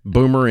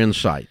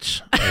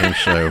insights. And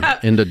so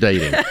into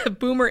dating.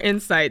 Boomer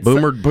insights.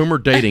 Boomer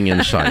dating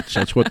insights.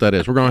 That's what that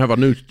is. We're going to have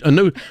a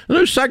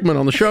new segment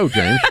on the show,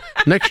 James,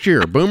 next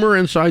year. Boomer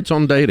insights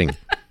on dating.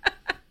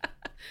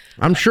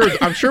 I'm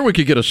sure we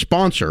could get a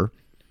sponsor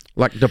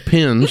like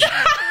Depends.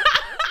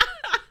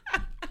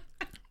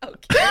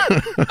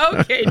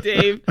 Okay,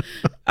 Dave.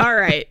 All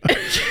right.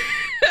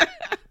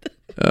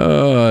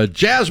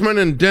 Jasmine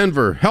in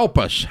Denver, help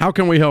us. How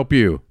can we help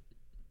you?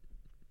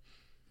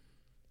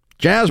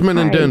 Jasmine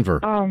in Hi, Denver.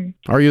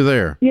 Are you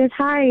there? Yes,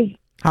 hi.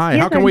 Hi,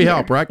 Yes, how can I'm we here.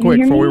 help right Can you quick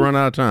hear before we me? run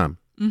out of time?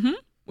 Mm-hmm.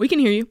 We can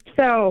hear you.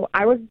 So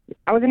I was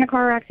in a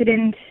car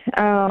accident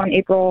in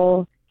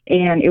April,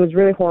 and it was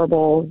really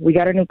horrible. We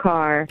got a new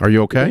car. Are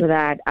you okay? Because of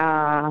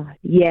that.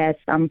 Yes,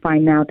 I'm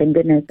fine now. Thank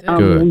goodness.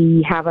 Good.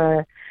 We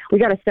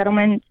got a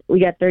settlement.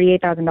 We got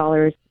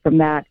 $38,000 from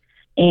that,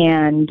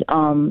 and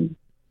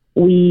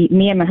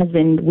me and my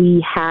husband,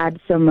 we had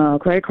some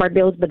credit card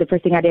bills, but the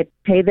first thing I did,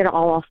 paid it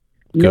all off.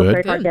 No Good.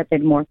 credit card debt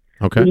anymore.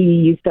 Okay. We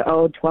used to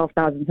owe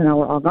 $12,000, so now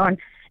we're all gone.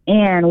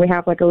 And we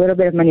have like a little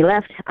bit of money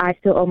left. I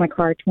still owe my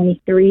car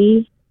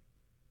 $23,000,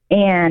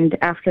 And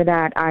after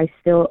that, I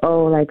still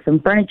owe like some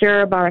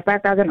furniture, about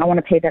like $5,000. I want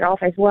to pay that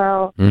off as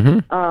well.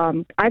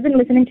 I've been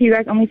listening to you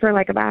guys only for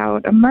like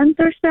about a month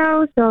or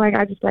so. So like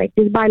I just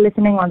by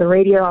listening on the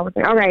radio, I was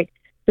like, all right,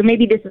 so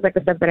maybe this is like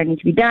the stuff that I need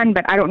to be done,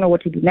 but I don't know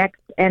what to do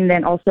next. And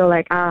then also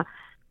like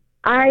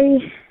I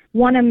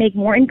want to make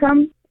more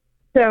income.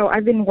 So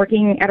I've been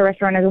working at a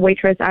restaurant as a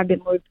waitress. I've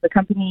been moved to the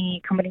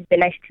company. Company's been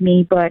nice to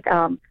me, but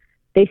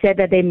they said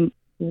that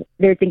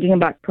they're thinking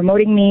about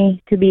promoting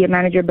me to be a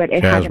manager, but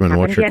it hasn't happened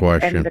what's your yet.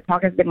 question? And the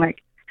talk has been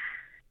like,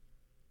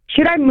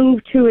 should I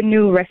move to a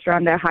new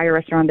restaurant, a higher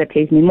restaurant that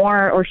pays me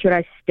more, or should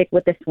I stick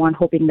with this one,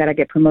 hoping that I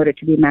get promoted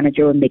to be a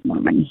manager and make more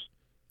money?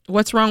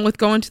 What's wrong with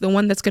going to the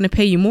one that's going to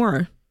pay you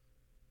more?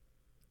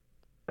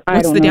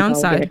 I don't the know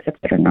downside? If I'll get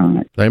accepted or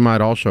not. They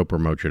might also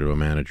promote you to a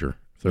manager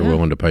if they're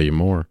willing to pay you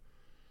more.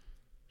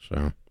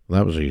 So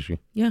that was easy.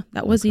 Yeah,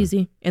 that was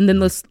easy. And then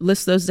list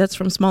those debts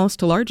from smallest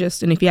to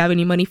largest. And if you have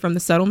any money from the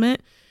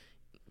settlement,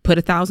 put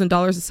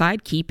 $1,000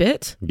 aside, keep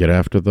it. Get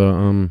after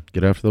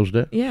those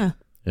debts. Yeah.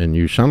 And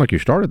you sound like you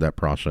started that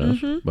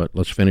process, but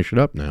let's finish it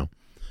up now,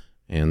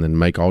 and then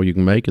make all you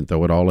can make and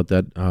throw it all at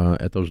that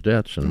at those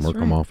debts and work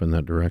them off in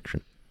that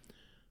direction.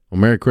 Well,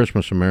 Merry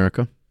Christmas,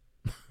 America.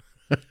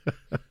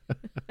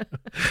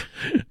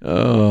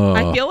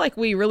 I feel like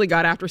we really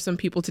got after some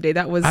people today.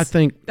 That wasn't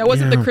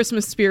the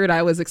Christmas spirit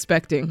I was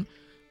expecting.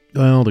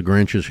 Well, the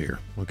Grinch is here.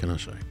 What can I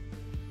say?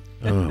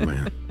 Oh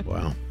man,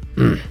 wow.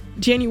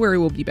 January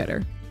will be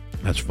better.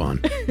 That's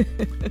fun.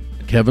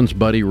 Kevin's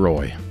buddy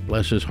Roy,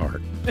 bless his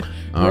heart.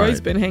 Roy's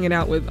been hanging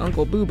out with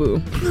Uncle Boo Boo.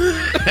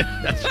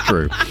 That's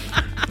true.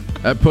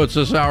 That puts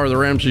this hour of the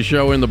Ramsey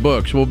Show in the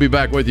books. We'll be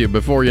back with you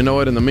before you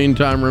know it. In the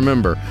meantime,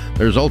 remember,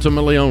 there's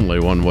ultimately only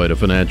one way to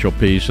financial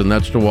peace, and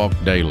that's to walk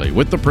daily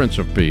with the Prince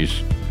of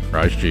Peace,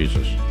 Christ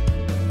Jesus.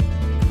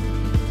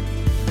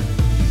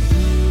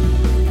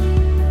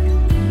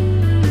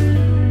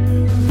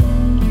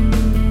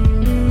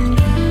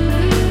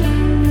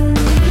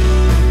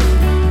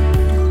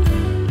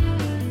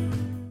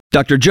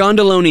 Dr. John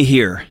Deloney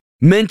here.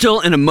 Mental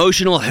and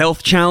emotional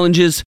health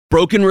challenges,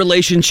 broken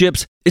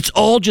relationships, it's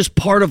all just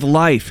part of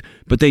life,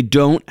 but they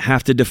don't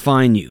have to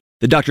define you.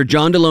 The Dr.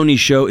 John Deloney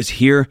Show is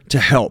here to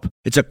help.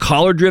 It's a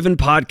caller-driven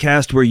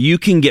podcast where you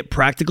can get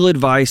practical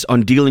advice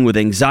on dealing with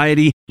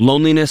anxiety,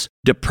 loneliness,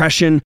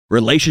 depression,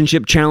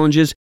 relationship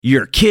challenges,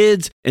 your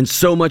kids, and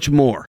so much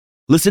more.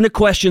 Listen to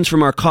questions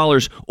from our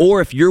callers,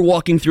 or if you're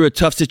walking through a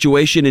tough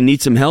situation and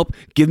need some help,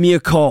 give me a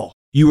call.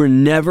 You were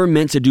never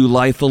meant to do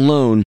life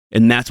alone,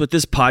 and that's what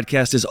this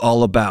podcast is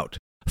all about.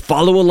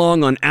 Follow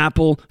along on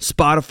Apple,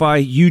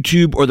 Spotify,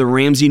 YouTube, or the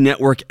Ramsey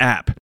Network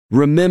app.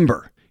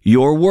 Remember,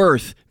 you're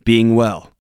worth being well.